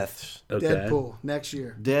year's it. deaths. Okay. Deadpool next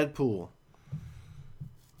year. Deadpool.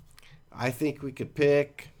 I think we could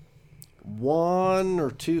pick 1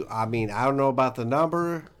 or 2. I mean, I don't know about the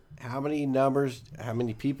number. How many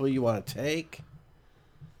people you want to take?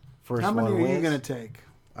 First How many one are you wins. going to take?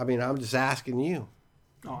 I mean, I'm just asking you.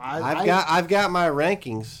 Oh, I've got my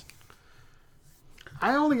rankings.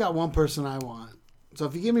 I only got one person I want. So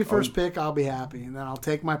if you give me first pick, I'll be happy, and then I'll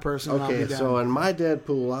take my person. and I'll Okay, be done. so in my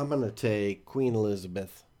Deadpool, I'm going to take Queen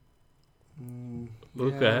Elizabeth.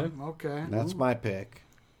 Okay. Okay. That's my pick.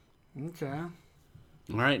 Okay.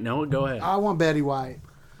 All right, Noah, go ahead. I want Betty White.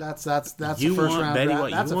 That's You a first want round Betty draft.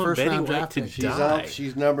 White. That's You a want first Betty round White draft to pick. die.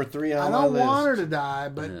 She's number 3 on I my don't list. want her to die,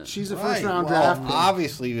 but she's a first round Well, draft pick.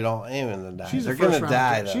 obviously, you don't aim in the die. She's They're a going first to round.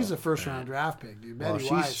 die, though. She's a first round draft pick, dude. Betty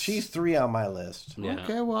Well, White. she's 3 on my list. Yeah.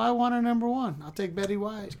 Okay, well, I want her number 1. I'll take Betty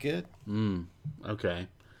White. It's good. Okay.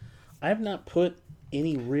 I have not put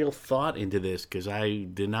any real thought into this because I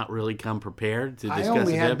did not really come prepared to discuss I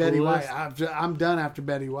only a had Deadpool Betty list. White. I'm done after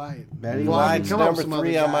Betty White. Betty Well, I can White's come up with number some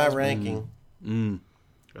 3 other on my guys, but- ranking.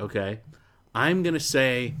 Okay. I'm going to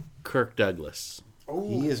say Kirk Douglas.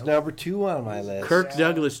 He is number 2 on my list. Kirk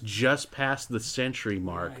Douglas just passed the century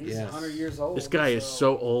mark. He's 100 years old. This guy is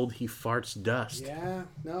so old he farts dust. Yeah,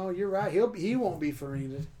 no, you're right. He won't be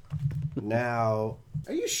Farina'd. Now,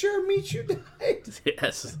 Are you sure Michu died?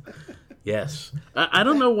 Yes. Yes. I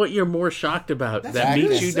don't know what you're more shocked about, that That's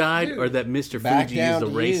Michu sad, died dude. or that Mr. Back Fuji down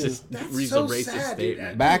used a to you. racist, That's used so a racist sad, dude.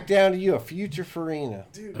 statement. back down to you, a future Farina.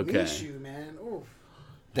 Dude, Okay. Michu, man. Oof.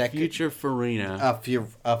 That could- Future Farina.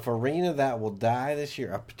 a Farina that will die this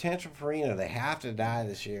year. A potential Farina. They have to die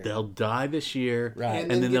this year. They'll die this year, Right. and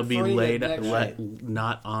And then then they'll get be Farina next year.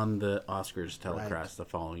 not on the Oscars telecast the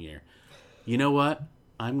following year. You know what?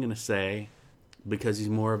 I'm going to say, because he's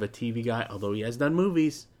more of a TV guy, although he has done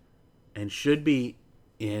movies and should be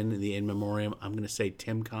in the In Memoriam, I'm going to say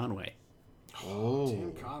Tim Conway.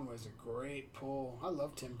 Tim Conway's a great pull. I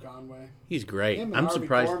love Tim Conway. He's great. Him and I'm Harvey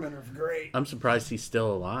surprised. Korman are great. I'm surprised he's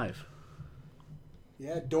still alive.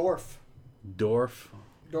 Yeah, Dorf on golf.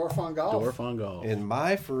 Dorf on golf. And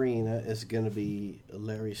my Farina is going to be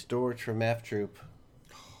Larry Storch from F Troop.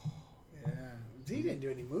 Yeah, he didn't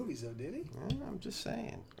do any movies though, did he? I'm just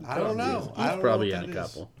saying. I don't know. I He's don't probably know in what a that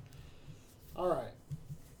is. couple. All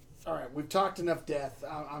right. We've talked enough death.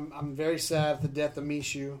 I'm very sad at the death of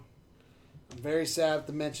Mishu. I'm very sad at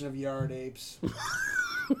the mention of yard apes.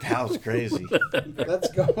 That was crazy. Let's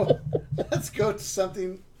go. Let's go to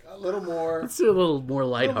something a little more. Let's do a little more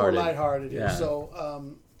lighthearted. Here. Yeah.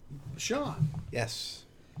 So, Sean, Yes.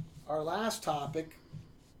 our last topic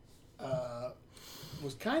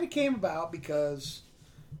was kind of came about because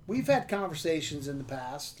we've had conversations in the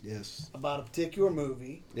past Yes. about a particular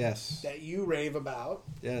movie Yes. that you rave about,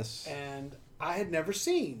 Yes. and I had never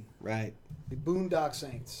seen. Right. The Boondock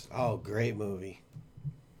Saints. Oh, great movie.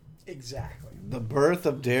 Exactly. The birth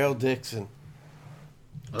of Daryl Dixon.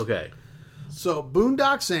 Okay. So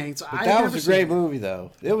Boondock Saints. But that was a great movie,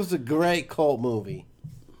 though. It was a great cult movie.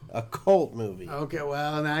 A cult movie. Okay,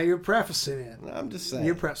 well now you're prefacing it. I'm just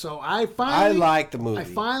saying. So I finally liked the movie. I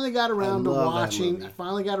finally got around to love that watching. movie. I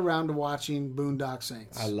finally got around to watching Boondock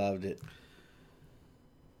Saints. I loved it.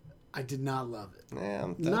 I did not love it.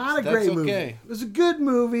 Yeah, Not a great movie. It was a good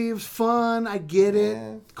movie. It was fun. I get it.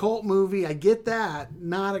 Yeah. Cult movie. I get that.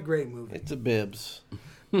 Not a great movie. It's a Bibbs.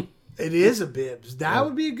 It is a Bibbs. That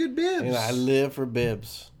would be a good Bibbs. And I live for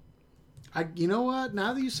Bibbs. You know what?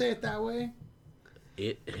 Now that you say it that way,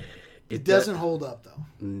 It doesn't hold up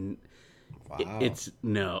though. Wow. It's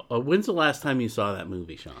no. When's the last time you saw that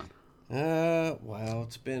movie, Sean? Well,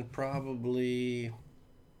 it's been probably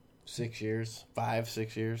 6 years.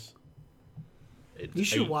 5-6 years. You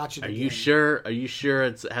should watch it Are again. you sure? Are you sure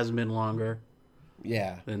it hasn't been longer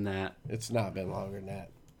Yeah. than that? It's not been longer than that.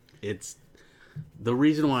 It's the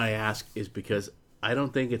reason why I ask is because I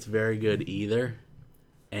don't think it's very good either,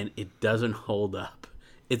 and it doesn't hold up.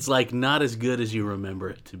 It's like not as good as you remember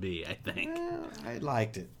it to be, I think. I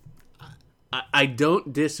liked it. I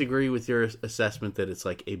don't disagree with your assessment that it's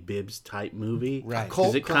like a Bibbs type movie. Right.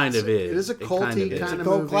 Because it kind of is. It is a culty It's kind a of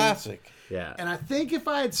cult movie. classic. Yeah. And I think if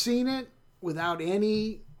I had seen it without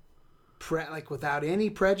any, without any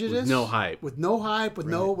prejudice, With no hype.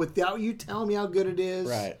 without you telling me how good it is,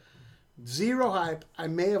 Right. zero hype, I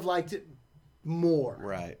may have liked it more.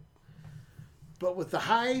 Right. But with the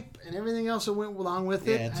hype and everything else that went along with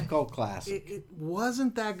Yeah, it, it's a cult classic. it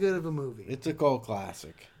wasn't that good of a movie. It's a cult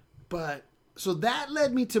classic. But so that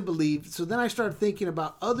led me to believe. So then I started thinking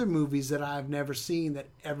about other movies that I've never seen that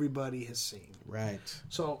everybody has seen. Right.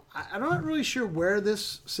 So I'm not really sure where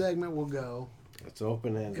this segment will go. It's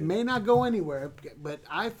open-ended. It may not go anywhere, but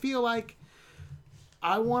I feel like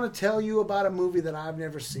I want to tell you about a movie that I've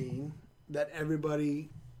never seen that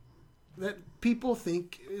people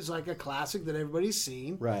think is like a classic that everybody's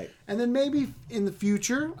seen. Right. And then maybe in the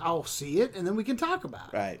future I'll see it and then we can talk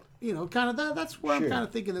about it. Right. You know, kind of that's where I'm Sure. kind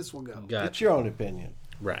of thinking this will go. It's your own opinion.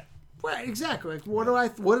 Right. Right, exactly. Like, what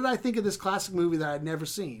did I think of this classic movie that I'd never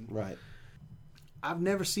seen? Right. I've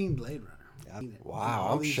never seen Blade Runner. Wow,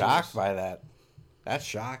 All I'm these shocked years. by that. That's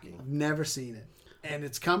shocking. I've never seen it, and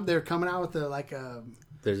they're coming out with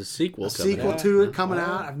There's a sequel to it coming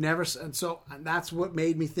out. I've never, and so that's what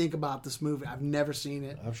made me think about this movie. I've never seen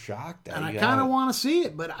it. I'm shocked. And I kind of want to see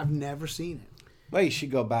it, but I've never seen it. Well, you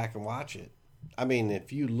should go back and watch it. I mean,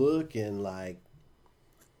 if you look in like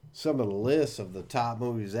some of the lists of the top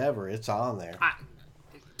movies ever, it's on there.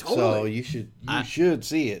 Totally. So you should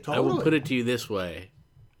see it. I will put it to you this way.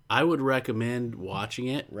 I would recommend watching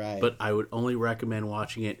it, but I would only recommend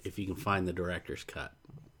watching it if you can find the director's cut.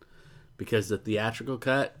 Because the theatrical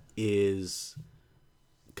cut is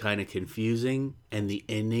kind of confusing and the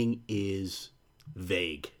ending is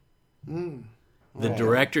vague. The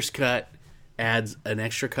director's cut adds an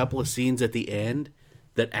extra couple of scenes at the end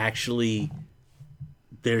that actually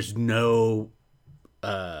there's no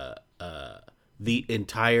the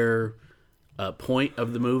entire point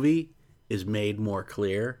of the movie is made more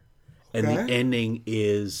clear, and the ending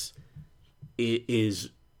is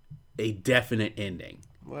a definite ending.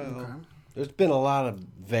 Well, there's been a lot of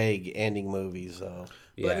vague ending movies, though.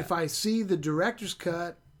 But if I see the director's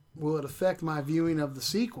cut, will it affect my viewing of the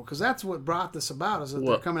sequel? Because that's what brought this about, is that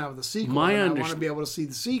they're coming out with a sequel, and I want to be able to see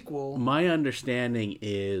the sequel. My understanding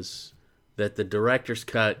is that the director's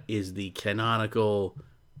cut is the canonical.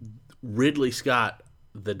 Ridley Scott,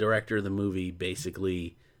 the director of the movie,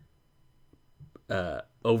 basically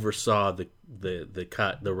oversaw the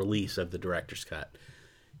release of the director's cut.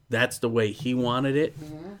 That's the way he wanted it.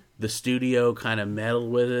 The studio kind of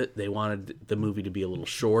meddled with it. They wanted the movie to be a little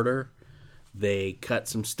shorter. They cut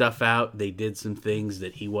some stuff out. They did some things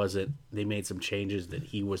that he wasn't. They made some changes that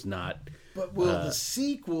he was not. But will the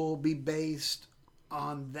sequel be based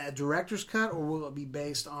on that director's cut, or will it be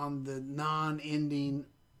based on the non-ending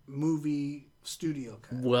movie studio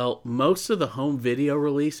cut? Well, most of the home video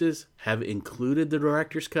releases have included the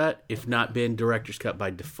director's cut, if not been director's cut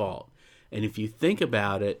by default. And if you think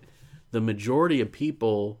about it, the majority of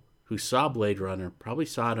people who saw Blade Runner probably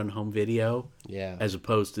saw it on home video, as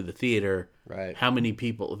opposed to the theater. Right? How many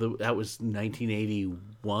people? That was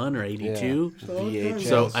 1981 or 82. Yeah. VHS.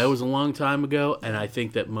 So it was a long time ago, and I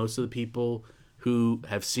think that most of the people who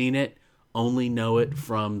have seen it only know it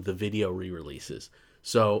from the video re-releases.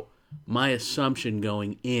 So my assumption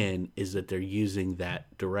going in is that they're using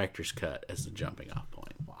that director's cut as the jumping off point.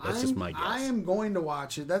 That's just my guess. I am going to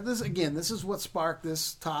watch it. This is what sparked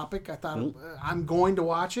this topic. I thought I'm going to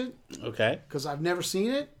watch it. Okay. Because I've never seen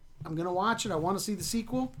it. I'm going to watch it. I want to see the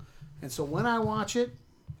sequel. And so when I watch it,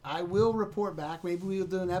 I will report back. Maybe we'll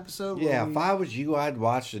do an episode. Yeah, if I was you, I'd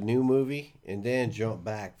watch the new movie and then jump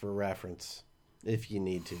back for reference if you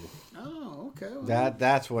need to. Oh, okay. Well,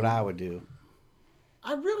 that's what I would do.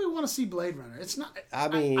 I really want to see Blade Runner. It's not. I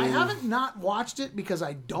mean, I haven't not watched it because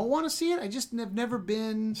I don't want to see it. I just have never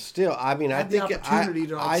been. Still, I mean, I think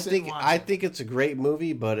I think it's a great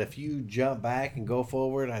movie. But if you jump back and go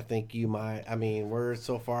forward, I think you might. I mean, we're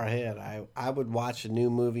so far ahead. I would watch a new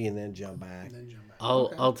movie and then jump back.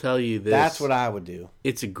 I'll tell you this. That's what I would do.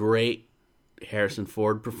 It's a great Harrison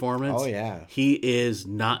Ford performance. Oh yeah, he is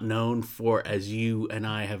not known for, as you and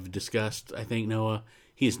I have discussed, I think, Noah.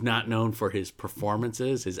 He's not known for his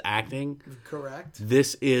performances, his acting. Correct.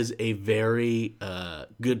 This is a very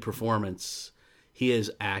good performance. He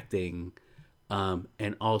is acting,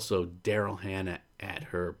 and also Daryl Hannah at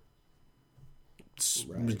her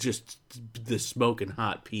just the smoking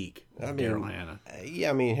hot peak. Daryl Hannah.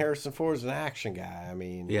 Yeah, I mean, Harrison Ford's an action guy. I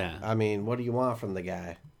mean, I mean, what do you want from the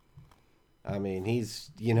guy? I mean, he's,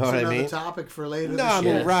 you know what I mean? Another topic for later. No, I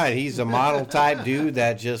mean, right. He's a model type dude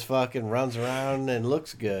that just fucking runs around and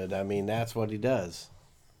looks good. I mean, that's what he does.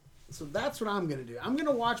 So that's what I'm going to do. I'm going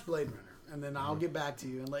to watch Blade Runner, and then I'll get back to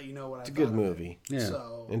you and let you know what I thought. It's a good movie. Yeah.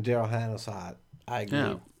 So, and Daryl Hannah's hot. I agree.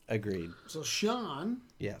 Yeah. Agreed. So, Sean.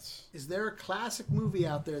 Yes. Is there a classic movie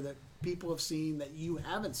out there that people have seen that you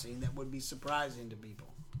haven't seen that would be surprising to people?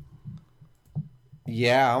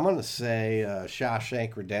 Yeah, I'm going to say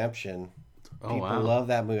Shawshank Redemption. People love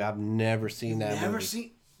that movie. I've never seen that movie. Never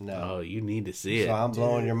seen? No. Oh, you need to see it. So I'm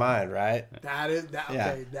blowing your mind, right? That is that.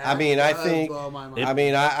 Yeah. Okay, that I mean, I does think. blow my mind. I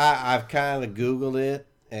mean, I've kind of Googled it,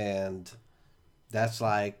 and that's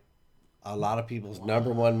like a lot of people's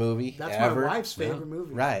number one movie. That's ever. my wife's favorite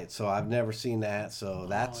movie. Right. So I've never seen that. So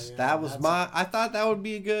I thought that would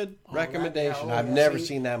be a good recommendation. I've never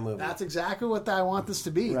seen that movie. That's exactly what I want this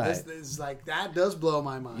to be. Right. This is like, that does blow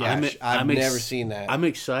my mind. Yeah, I've never seen that. I'm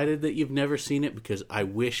excited that you've never seen it because I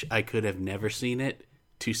wish I could have never seen it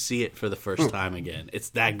to see it for the first time again. It's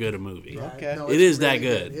that good a movie. Okay. No, it is really that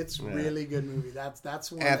good. It's really good movie.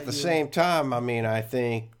 That's one. At the same time, I mean, I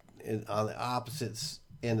think on the opposite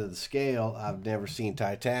end of the scale, I've never seen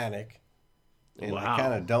Titanic, and I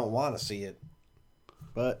kind of don't want to see it.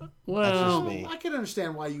 But that's Well, just me. I can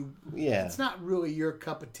understand why you. Yeah. It's not really your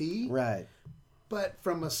cup of tea, Right. but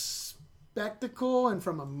from a spectacle and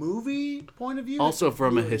from a movie point of view, Also, it's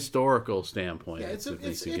from a really- historical standpoint, Yeah, it's a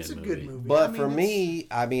good good movie. But I mean, for it's- me,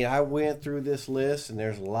 I mean, I went through this list, and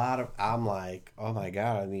there's a lot of. I'm like, oh my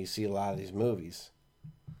god, I need to see a lot of these movies.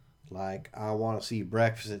 Like, I want to see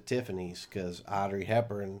Breakfast at Tiffany's because Audrey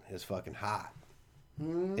Hepburn is fucking hot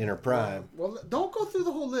in her prime. Well, don't go through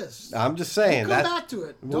the whole list. I'm just saying We'll that come back to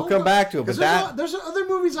it. We'll Don't come go- back to it, but 'cause that there's other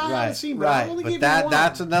movies I haven't seen, but I only but gave that you one.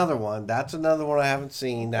 that's another one. That's another one I haven't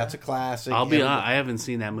seen. That's a classic. I'll be honest, I haven't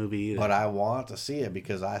seen that movie either. But I want to see it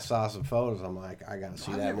because I saw some photos. I'm like, I got to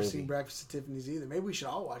see I've that never movie. seen Breakfast at Tiffany's either. Maybe we should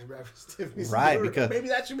all watch Breakfast at Tiffany's. Right, together. because maybe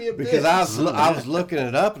that should be a because bit. I was looking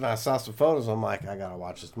it up and I saw some photos. I'm like, I gotta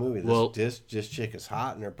watch this movie. This chick is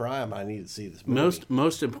hot in her prime. I need to see this movie.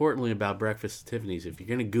 Most importantly about Breakfast at Tiffany's, if you're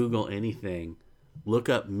going to Google anything, look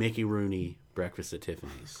up Mickey Rooney Breakfast at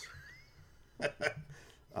Tiffany's.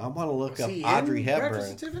 I want to look Was up he Audrey in Hepburn.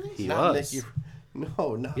 Breakfast at Tiffany's? He Not was. Mickey,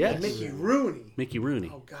 no, not Yes. Mickey Rooney. Mickey Rooney.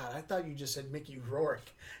 Oh God, I thought you just said Mickey Rourke.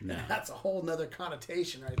 No. That's a whole nother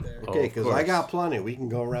connotation right there. Okay, because I got plenty. We can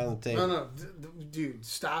go around the table. No, dude,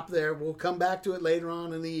 stop there. We'll come back to it later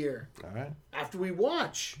on in the year. All right. After we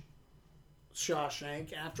watch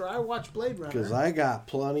Shawshank, after I watch Blade Runner, Because I got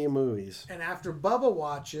plenty of movies. and after Bubba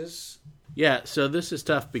watches. Yeah, so this is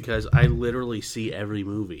tough because I literally see every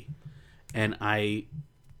movie, and I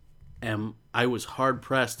was hard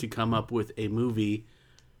pressed to come up with a movie.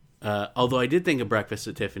 Although I did think of Breakfast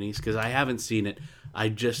at Tiffany's because I haven't seen it. I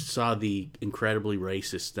just saw the incredibly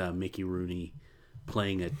racist Mickey Rooney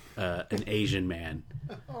playing an Asian man.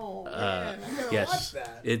 Oh man, I gotta Yes, watch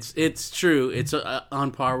that. it's true. It's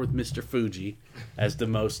on par with Mr. Fuji as the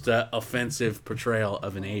most offensive portrayal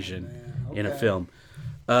of an Asian in a film.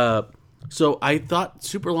 So I thought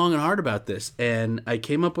super long and hard about this, and I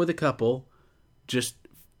came up with a couple just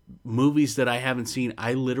movies that I haven't seen.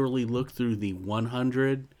 I literally looked through the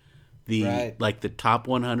 100, like the top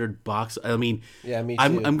 100 box. I mean, yeah, me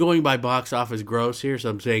too. I'm going by box office gross here, so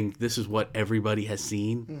I'm saying this is what everybody has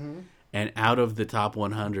seen. Mm-hmm. And out of the top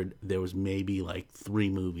 100, there was maybe like 3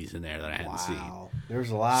 movies in there that I hadn't seen.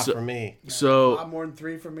 There's a lot for me. So a lot more than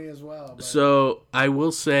 3 for me as well. But. So I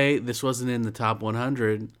will say this wasn't in the top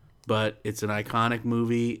 100, but it's an iconic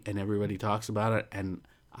movie and everybody talks about it, and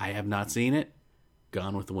I have not seen it.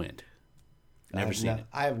 Gone with the Wind. Never seen it.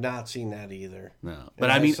 I have not seen that either. No, but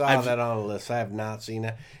I mean, saw that on the list. I have not seen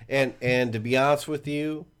that, and to be honest with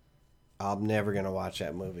you, I'm never gonna watch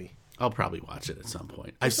that movie. I'll probably watch it at some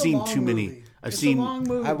point. It's a long movie. It's a long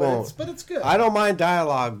movie, I won't. but it's good. I don't mind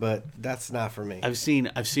dialogue, but that's not for me. I've seen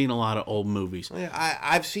a lot of old movies. Yeah,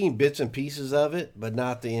 I've seen bits and pieces of it, but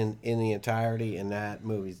not in the entirety. And that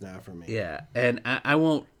movie's not for me. Yeah, and I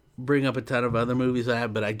won't bring up a ton of other movies I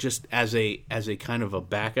have, but I just as a kind of a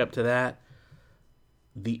backup to that,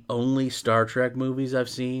 the only Star Trek movies I've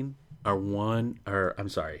seen are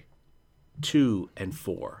 2 and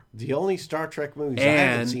 4. The only Star Trek movies I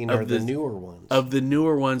haven't seen are the newer ones. Of the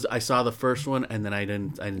newer ones, I saw the first one, and then I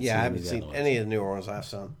didn't. Yeah, I haven't seen any of the newer ones. I've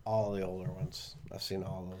seen all the older ones. I've seen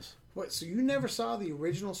all those. What? So you never saw the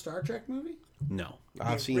original Star Trek movie? No,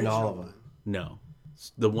 I've seen all of them. No,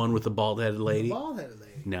 the one with the bald-headed lady. The bald-headed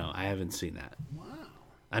lady. No, I haven't seen that. Wow.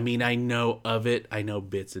 I mean, I know of it. I know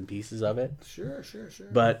bits and pieces of it. Sure.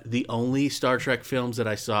 But the only Star Trek films that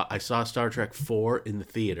I saw Star Trek 4 in the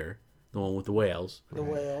theater, the one with the whales. The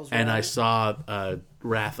whales. And right. I saw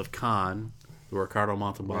Wrath of Khan, the Ricardo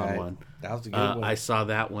Montalban one. That was a good one. I saw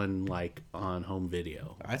that one like on home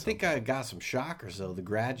video. I think I got some shockers though. The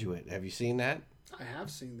Graduate. Have you seen that? I have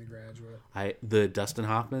seen The Graduate. The Dustin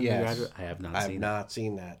Hoffman. Yes. The Graduate. I have not seen. I have not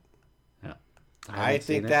seen that. Yeah. I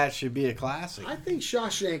think that should be a classic. I think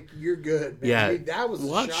Shawshank, you're good, man. Yeah. I mean, that was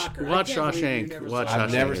a shocker. Watch Shawshank.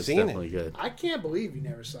 I've never seen it. Definitely good. I can't believe you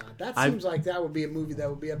never saw it. That seems like that would be a movie that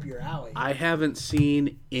would be up your alley. I haven't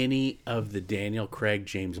seen any of the Daniel Craig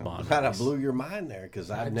James Bond. Kind of blew your mind there because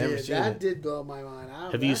I've never seen it. That did blow my mind.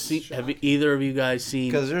 Have you seen? Have either of you guys seen?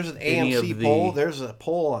 Because there's an AMC poll. There's a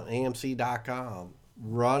poll on AMC.com,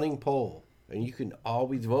 running poll, and you can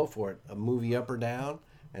always vote for it. A movie up or down.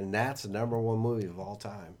 And that's the number 1 movie of all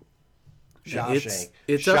time. Shawshank.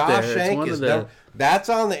 It's up there. It's one of the. That's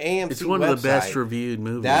on the AMC. It's one website. of the best reviewed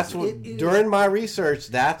movies. That's what during my research.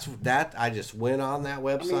 That I just went on that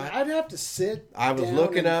website. I mean, I'd have to sit. I was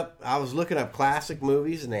looking up classic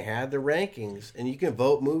movies, and they had the rankings, and you can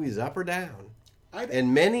vote movies up or down.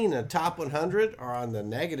 And many in the top 100 are on the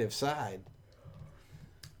negative side.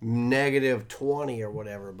 -20 or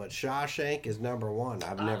whatever, but Shawshank is number 1.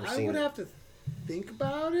 I've never seen it. I would have to think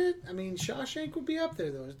about it, I mean, Shawshank would be up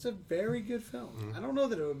there, though. It's a very good film. Mm-hmm. I don't know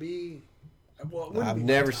that it would be... Well, it wouldn't I've be my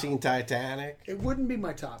never top. seen Titanic. It wouldn't be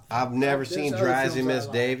my top. I've never There's seen other Driving films I Miss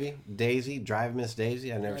like. Daisy. Driving Miss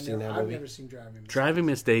Daisy. I've never seen that I've movie. never seen Driving Miss Driving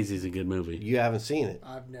Miss Daisy is a good movie. You haven't seen it.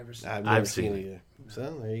 I've never seen I've it. never seen seen it. it either.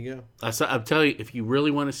 So there you go. I'm telling you, if you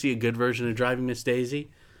really want to see a good version of Driving Miss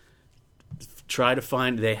Daisy, try to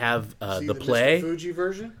find. They have See the play. Mr. Fuji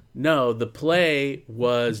version? No, the play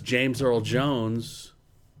was James Earl Jones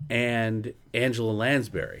and Angela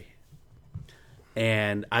Lansbury,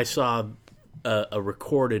 and I saw a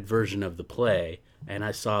recorded version of the play, and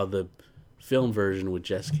I saw the film version with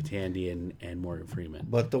Jessica Tandy and Morgan Freeman.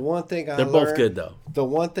 But the one thing They're both good, though. The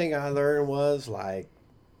one thing I learned was, like,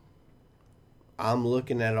 I'm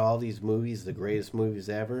looking at all these movies, the greatest movies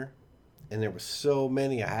ever, and there were so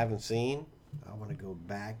many I haven't seen. I want to go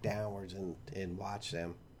back downwards and watch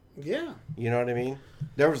them. Yeah. You know what I mean?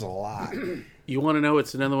 There was a lot. You want to know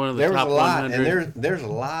it's another one of the There was top a lot, 100? and there's a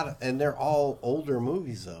lot, and they're all older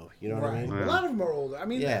movies, though. You know what I mean? A lot of them are older. I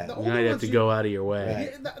mean, Yeah. the You older might have ones to go out of your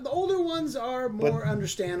way. The older ones are more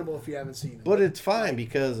understandable if you haven't seen them. But it's fine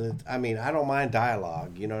because I don't mind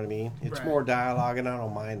dialogue. You know what I mean? It's Right. more dialogue, and I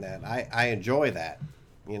don't mind that. I enjoy that.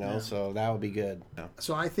 You know, Yeah. so that would be good.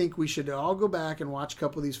 So I think we should all go back and watch a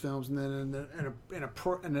couple of these films, and then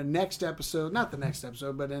in the next episode, not the next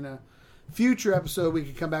episode, but in a future episode, we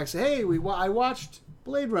could come back and say, "Hey, I watched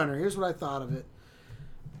Blade Runner. Here's what I thought of it.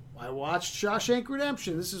 I watched Shawshank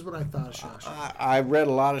Redemption. This is what I thought of Shawshank." I read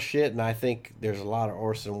a lot of shit, and I think there's a lot of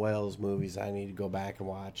Orson Welles movies I need to go back and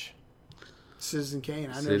watch. Citizen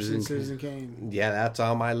Kane. I've never seen Citizen Kane. Yeah, that's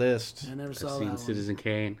on my list. I never saw I've that seen one. Citizen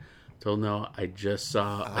Kane. Told no, I just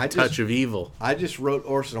saw A Touch of Evil. I just wrote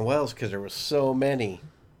Orson Welles because there were so many.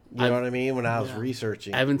 You know what I mean? When I was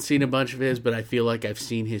researching. I haven't seen a bunch of his, but I feel like I've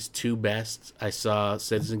seen his two best. I saw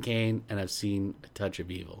Citizen Kane, and I've seen A Touch of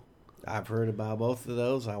Evil. I've heard about both of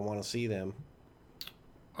those. I want to see them.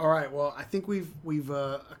 All right. Well, I think we've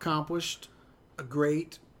accomplished a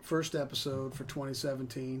great first episode for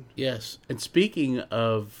 2017. Yes, and speaking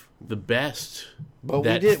of the best, But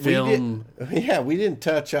that we film. didn't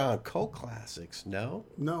touch on cult classics. No,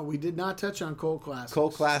 we did not touch on cult classics.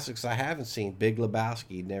 Cult classics I haven't seen. Big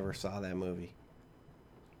Lebowski. Never saw that movie.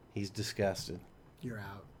 He's disgusted. You're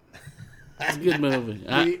out. It's a good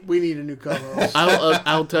movie. We need a new cover.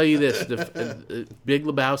 I'll tell you this: Big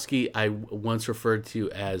Lebowski, I once referred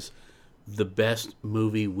to as the best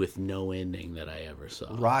movie with no ending that I ever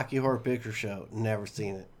saw. Rocky Horror Picture Show. Never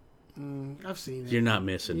seen it. I've seen it. You're not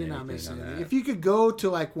missing You're anything not missing on it. that. If you could go to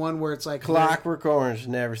like one where it's like Clockwork Orange.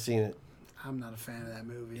 Never seen it. I'm not a fan of that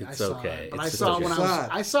movie. It's I saw okay. it, but It's I saw it when okay.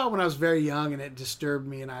 I saw it when I was very young, and it disturbed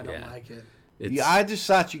me, and I don't like it. Yeah, I just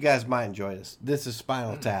thought you guys might enjoy this. This is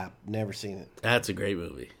Spinal Tap. Never seen it. That's a great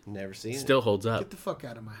movie. Never seen it. Still holds up. Get the fuck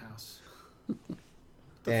out of my house.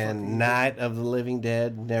 And Night of the Living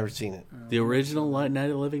Dead. Never seen it. The original Night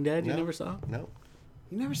of the Living Dead. You No. never saw? No.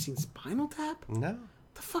 You never seen Spinal Tap? No.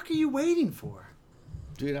 The fuck are you waiting for?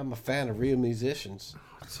 Dude, I'm a fan of real musicians.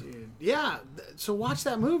 Dude. Yeah, so watch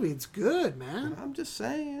that movie. It's good, man. I'm just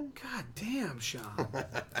saying. God damn, Sean.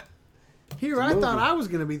 Here, I thought I was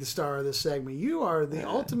going to be the star of this segment. You are the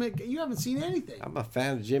ultimate. You haven't seen anything. I'm a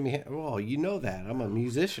fan of Jimmy. Well, you know that. I'm a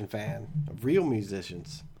musician fan of real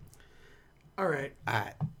musicians. All right. All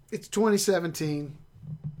right. It's 2017.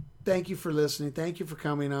 Thank you for listening. Thank you for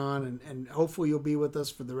coming on, and hopefully you'll be with us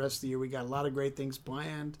for the rest of the year. We got a lot of great things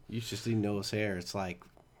planned. You should see Noah's hair. It's like,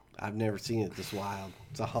 I've never seen it this wild.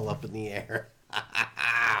 It's all up in the air.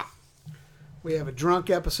 We have a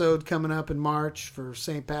drunk episode coming up in March for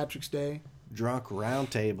St. Patrick's Day. Drunk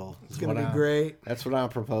roundtable. It's going to be great. That's what I'm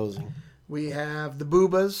proposing. We have the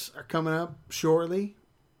Boobas are coming up shortly.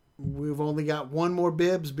 We've only got one more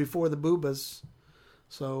bibs before the Boobas.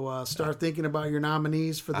 So start thinking about your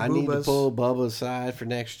nominees for the Boobas. I need to pull Bubba aside for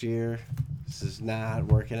next year. This is not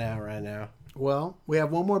working out right now. Well, we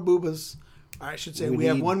have one more Boobas. I should say we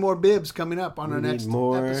have one more bibs coming up on our next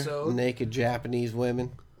more episode. Naked Japanese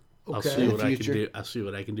women. Okay. I'll see what I can do. I'll see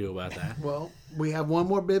what I can do about that. Well, we have one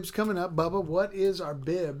more bibs coming up. Bubba, what is our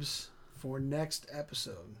bibs for next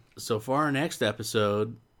episode? So for our next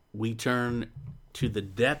episode, we turn to the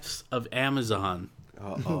depths of Amazon.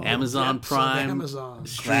 Uh-oh. Amazon Depths of Prime Amazon.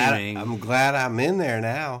 streaming. I'm glad I'm in there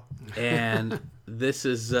now. And this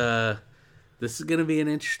is going to be an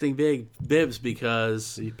interesting bibs because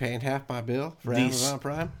So you paying half my bill for Amazon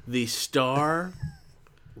Prime? The star,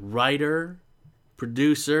 writer,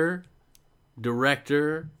 producer,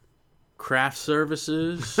 director, craft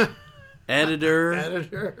services,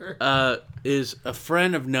 editor, is a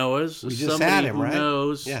friend of Noah's. We just somebody had him, who right?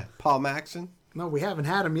 knows. Yeah, Paul Maxon. No, we haven't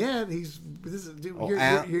had him yet.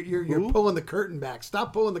 You're who? pulling the curtain back.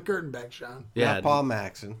 Stop pulling the curtain back, Sean. Yeah, Not Paul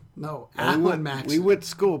Maxon. No, We Alan went, Maxon. we went to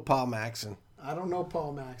school with Paul Maxon. I don't know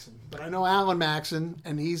Paul Maxon, but I know Alan Maxon,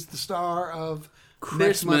 and he's the star of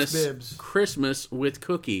Next Month's Bibs. Christmas with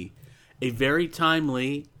Cookie, a very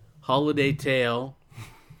timely holiday tale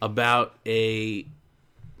about a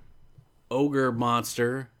ogre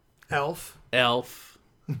monster, elf,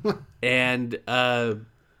 and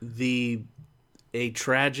a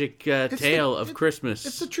tragic tale of Christmas.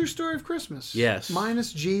 It's the true story of Christmas. Yes,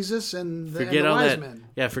 minus Jesus and the all wise that. men.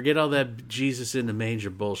 Yeah, forget all that Jesus in the manger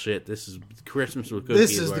bullshit. This is Christmas with Cookie.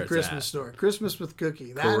 This is the Christmas story. Christmas with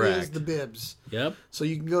Cookie. That is the Bibs. Yep. So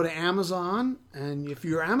you can go to Amazon, and if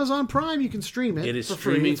you're Amazon Prime, you can stream it. It is for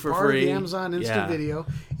streaming free. It's for part free. of the Amazon Instant Yeah. Video.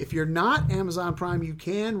 If you're not Amazon Prime, you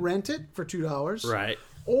can rent it for $2. Right.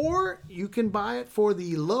 Or you can buy it for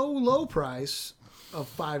the low price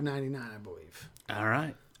of $5.99, I believe. All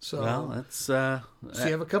right. So, well, that's so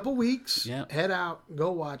you have a couple weeks. Yeah. Head out,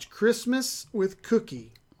 go watch Christmas with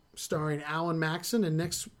Cookie, starring Alan Maxon. And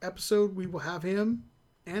next episode, we will have him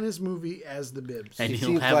and his movie as the Bibs. And He he'll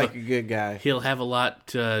seems have like a good guy. He'll have a lot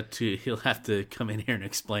to. He'll have to come in here and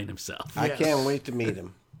explain himself. I can't wait to meet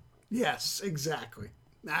him. Yes, exactly.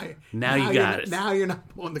 Now you got it. Now you're not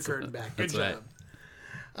pulling the curtain back. Good That's job.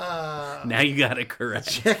 right. Now you got it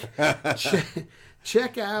correct.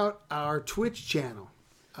 Check out our Twitch channel.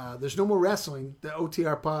 There's no more wrestling. The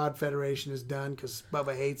OTR Pod Federation is done because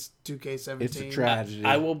Bubba hates 2K17. It's a tragedy.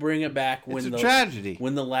 I will bring it back when It's a tragedy.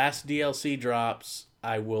 When the last DLC drops,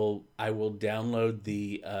 I will download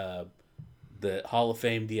the Hall of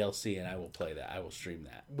Fame DLC and I will play that. I will stream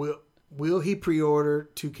that. Will he pre-order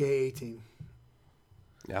 2K18?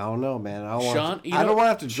 I don't know, man. I don't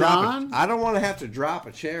want to have to drop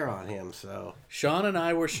a chair on him. So Sean and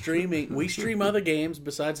I were streaming. We stream other games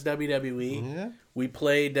besides WWE. Yeah. We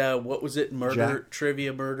played what was it?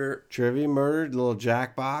 Trivia Murder, little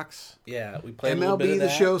Jackbox. Yeah, we played a little bit MLB of The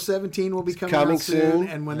that. Show 17 will be coming out soon,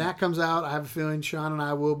 and when that comes out, I have a feeling Sean and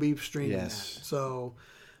I will be streaming that. So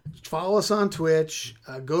follow us on Twitch.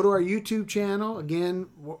 Go to our YouTube channel. Again,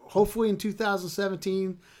 hopefully in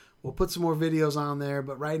 2017, we'll put some more videos on there.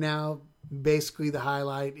 But right now, basically the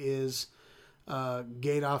highlight is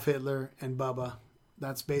Gadolf Hitler and Bubba.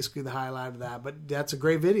 That's basically the highlight of that. But that's a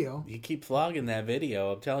great video. You keep vlogging that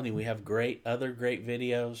video. I'm telling you, we have other great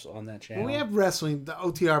videos on that channel. Well, we have wrestling, the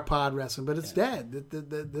OTR Pod wrestling, but it's dead.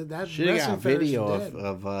 That Should have got a wrestling video federation dead.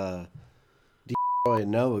 of D-Roy and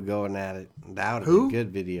Noah going at it. That would have been a good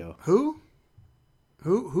video. Who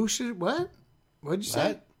should what? What'd you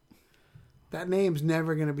say? That name's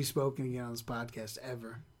never going to be spoken again on this podcast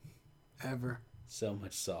ever. So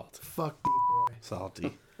much salt. Fuck D-Roy.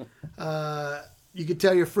 Salty. You can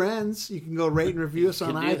tell your friends. You can go rate and review us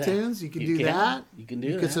on can do that. iTunes. You can You do can. that. You can do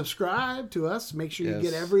You can that. subscribe to us. Make sure you Yes.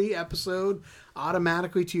 get every episode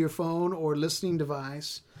automatically to your phone or listening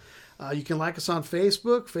device. You can like us on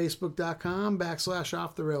Facebook,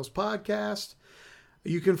 facebook.com/Off the Rails Podcast.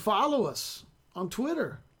 You can follow us on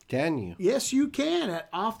Twitter. Can you? Yes, you can at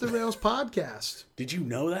Off the Rails Podcast. Did you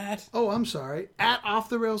know that? Oh, I'm sorry. At Off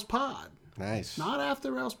the Rails Pod. Nice. Not Off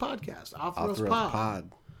the Rails Podcast. Off the Off Rails the Rails Pod.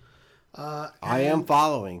 Pod. I am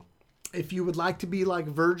following. If you would like to be like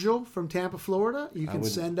Virgil from Tampa, Florida, you can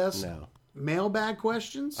send us mailbag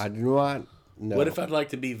questions. I do not. No. What if I'd like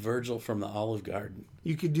to be Virgil from the Olive Garden?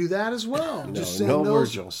 You could do that as well. Just send no those,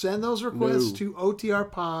 Virgil. Send those requests No. to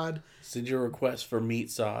OTRpod. Send your request for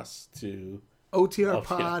meat sauce to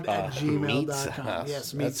OTRpod at Meat gmail.com. sauce.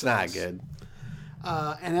 Yes, meat That's sauce. not good.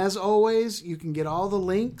 And as always, you can get all the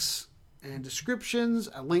links and descriptions,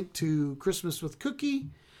 a link to Christmas with Cookie,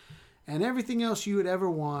 and everything else you would ever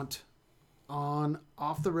want on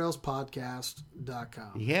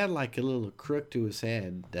offtherailspodcast.com. He had like a little crook to his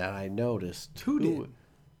head that I noticed. Who did?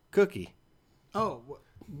 Cookie. Oh,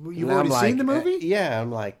 you've And already I'm seen the like, movie? Yeah,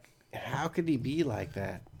 I'm like, how could he be like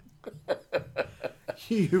that?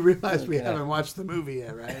 You realize we haven't watched the movie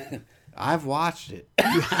yet, right? I've watched it.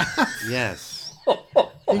 Yes.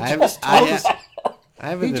 He just told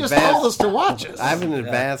us to watch us. I have an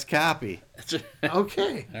advanced copy.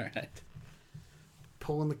 Okay. All right.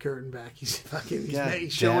 Pulling the curtain back. He's fucking God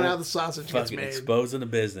he's showing damn it. how the sausage gets Fucking made. exposing the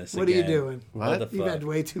business. What are you again. doing? What the You've fuck? had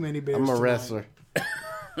way too many beers. I'm a tonight. wrestler.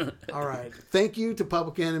 All right. Thank you to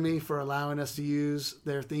Public Enemy for allowing us to use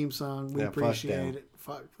their theme song. We Yeah, fuck appreciate them. it.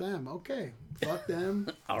 Fuck them. Okay. Fuck them.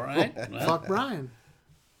 All right. Well, Fuck Brian.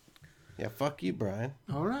 Yeah, fuck you, Brian.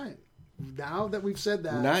 All right. Now that we've said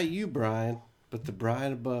that, Not you, Brian, but the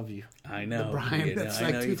Brian above you. I know. Brian You know, that's I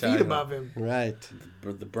like know 2 you're feet talking above about him. Right.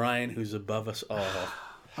 The Brian who's above us all.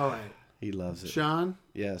 All right. He loves it. Sean?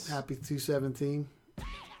 Yes. Happy 217.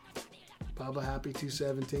 Bubba, happy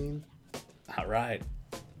 217. All right.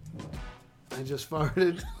 I just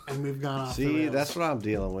farted, and we've gone off the See, rails. that's what I'm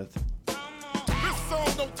dealing with. This song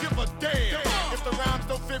don't give a damn. If the rhymes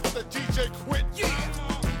don't fit, the DJ quit.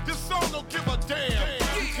 Yeah. This song don't give a damn.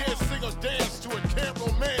 You can't sing or dance to it, can't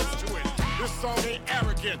romance to it. This song ain't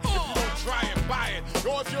arrogant. If you don't try and buy it,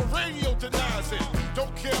 or if your radio denies it,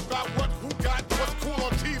 don't care about who got what's cool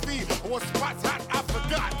on TV or what spots hot. I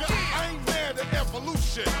forgot. I ain't mad at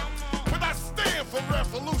evolution, but I stand for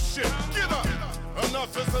revolution. Get up.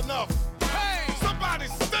 Enough is enough. Hey, somebody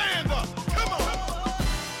stand up. Come on.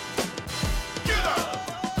 Get up.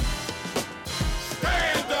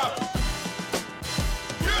 Stand up.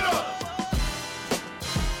 Get up.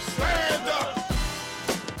 Stand up.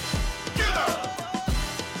 Get up.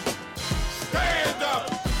 Stand up.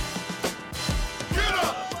 Get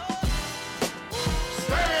up.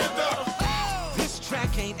 Stand up. This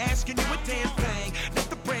track ain't asking you a damn thing. Not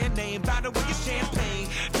the brand name, bottle with your champagne.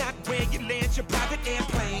 Not where you land your private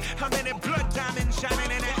airplane. How many blood diamonds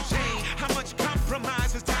shining in that chain? How much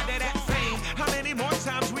compromise is tied to that fame? How many more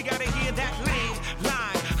times we gotta hear that lame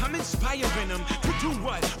line? I'm inspiring them to do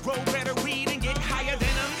what? Roll better weed and get higher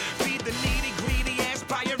than them. Feed the needy, greedy ass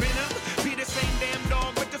buyer in them. Be the same damn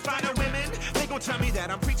dog with the finer women. They gon' tell me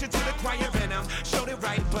that I'm preaching to the choir and I'm showed it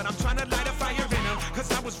right, but I'm trying to light a fire in them.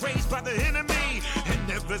 Cause I was raised by the enemy,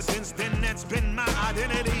 and ever since then that's been my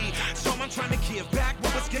identity. So I'm trying to give back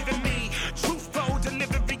what was given me. Truthful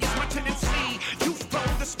delivery is my tendency. Youthful,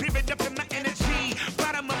 the spirit up in my energy.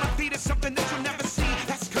 Bottom of my feet is something that you'll never see.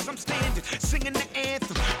 That's cause I'm standing, singing the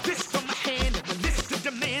anthem. This from my hand, and the list of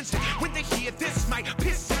demands. And when they hear this, might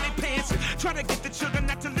piss in their pants. And try to get the children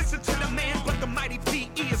not to listen to the man. But the mighty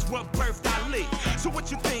PE is what birthed Ali. So what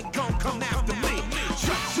you think gon' come after me?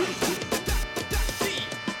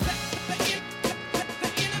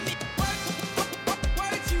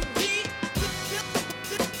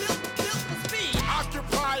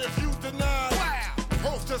 Occupy if you deny.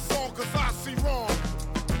 Post this song cause I see wrong.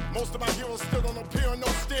 Most of my heroes still don't appear on no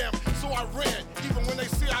stamp. So I ran, even when they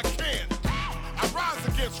say I can. I rise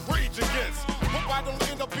against, rage against. Hope I don't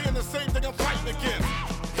end up being the same thing I'm fighting against.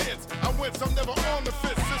 Hence, I wins, I'm never on the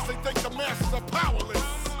fence since they think the masses are powerless.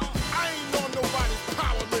 I ain't on nobody's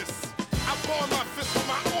powerless. I ball my fist with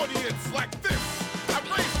my audience like this. I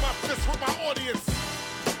raise my fist with my audience.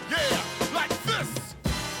 Yeah, like this.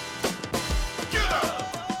 Get up.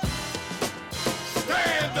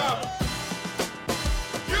 Stand up.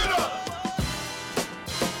 Get up.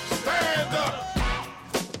 Stand up.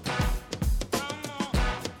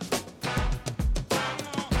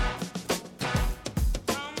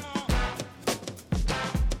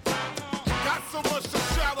 Got so much to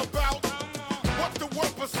shout about. What the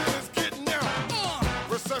 1% is getting out.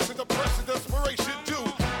 Recession, depression, desperation do.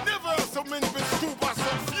 Never have so many been screwed by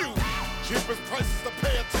so few. Cheapest prices to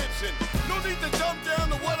pay attention. No need to dumb down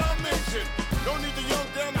to what I mentioned. No need to young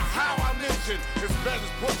down to how I mentioned. As bad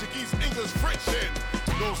as Portuguese, English, French,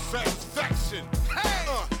 and no satisfaction. Hey,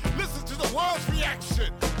 listen to the world's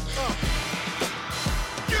reaction.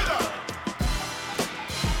 Get up.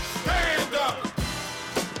 Stand up.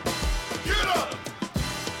 Get up.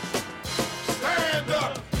 Stand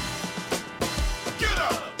up. Get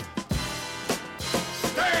up.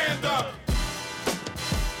 Stand up.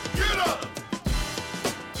 Get up.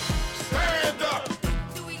 Stand up.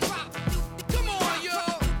 Come on, yo.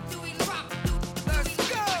 Let's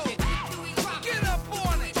go. Get up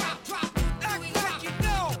on it. Act like you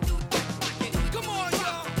know. Come on,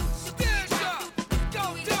 yo. Stand up. Go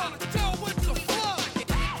down and tell with the flow.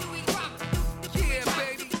 Yeah,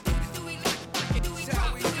 baby. That's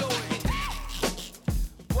how we do it.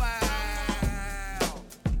 Wow.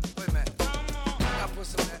 Wait a minute. I gotta put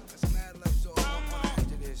some ad-libs on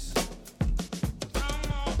after this.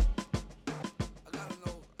 I gotta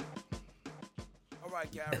know. All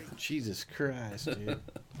right, Gary. Jesus Christ, dude.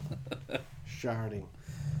 Sharding.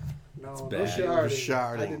 No, no bad. sharding.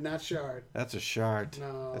 Sharding. I did not shard. That's a shard.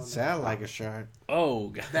 No, That no. sounded like a shard. Oh,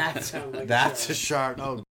 God. That sounded like That's a a shard.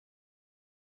 Oh,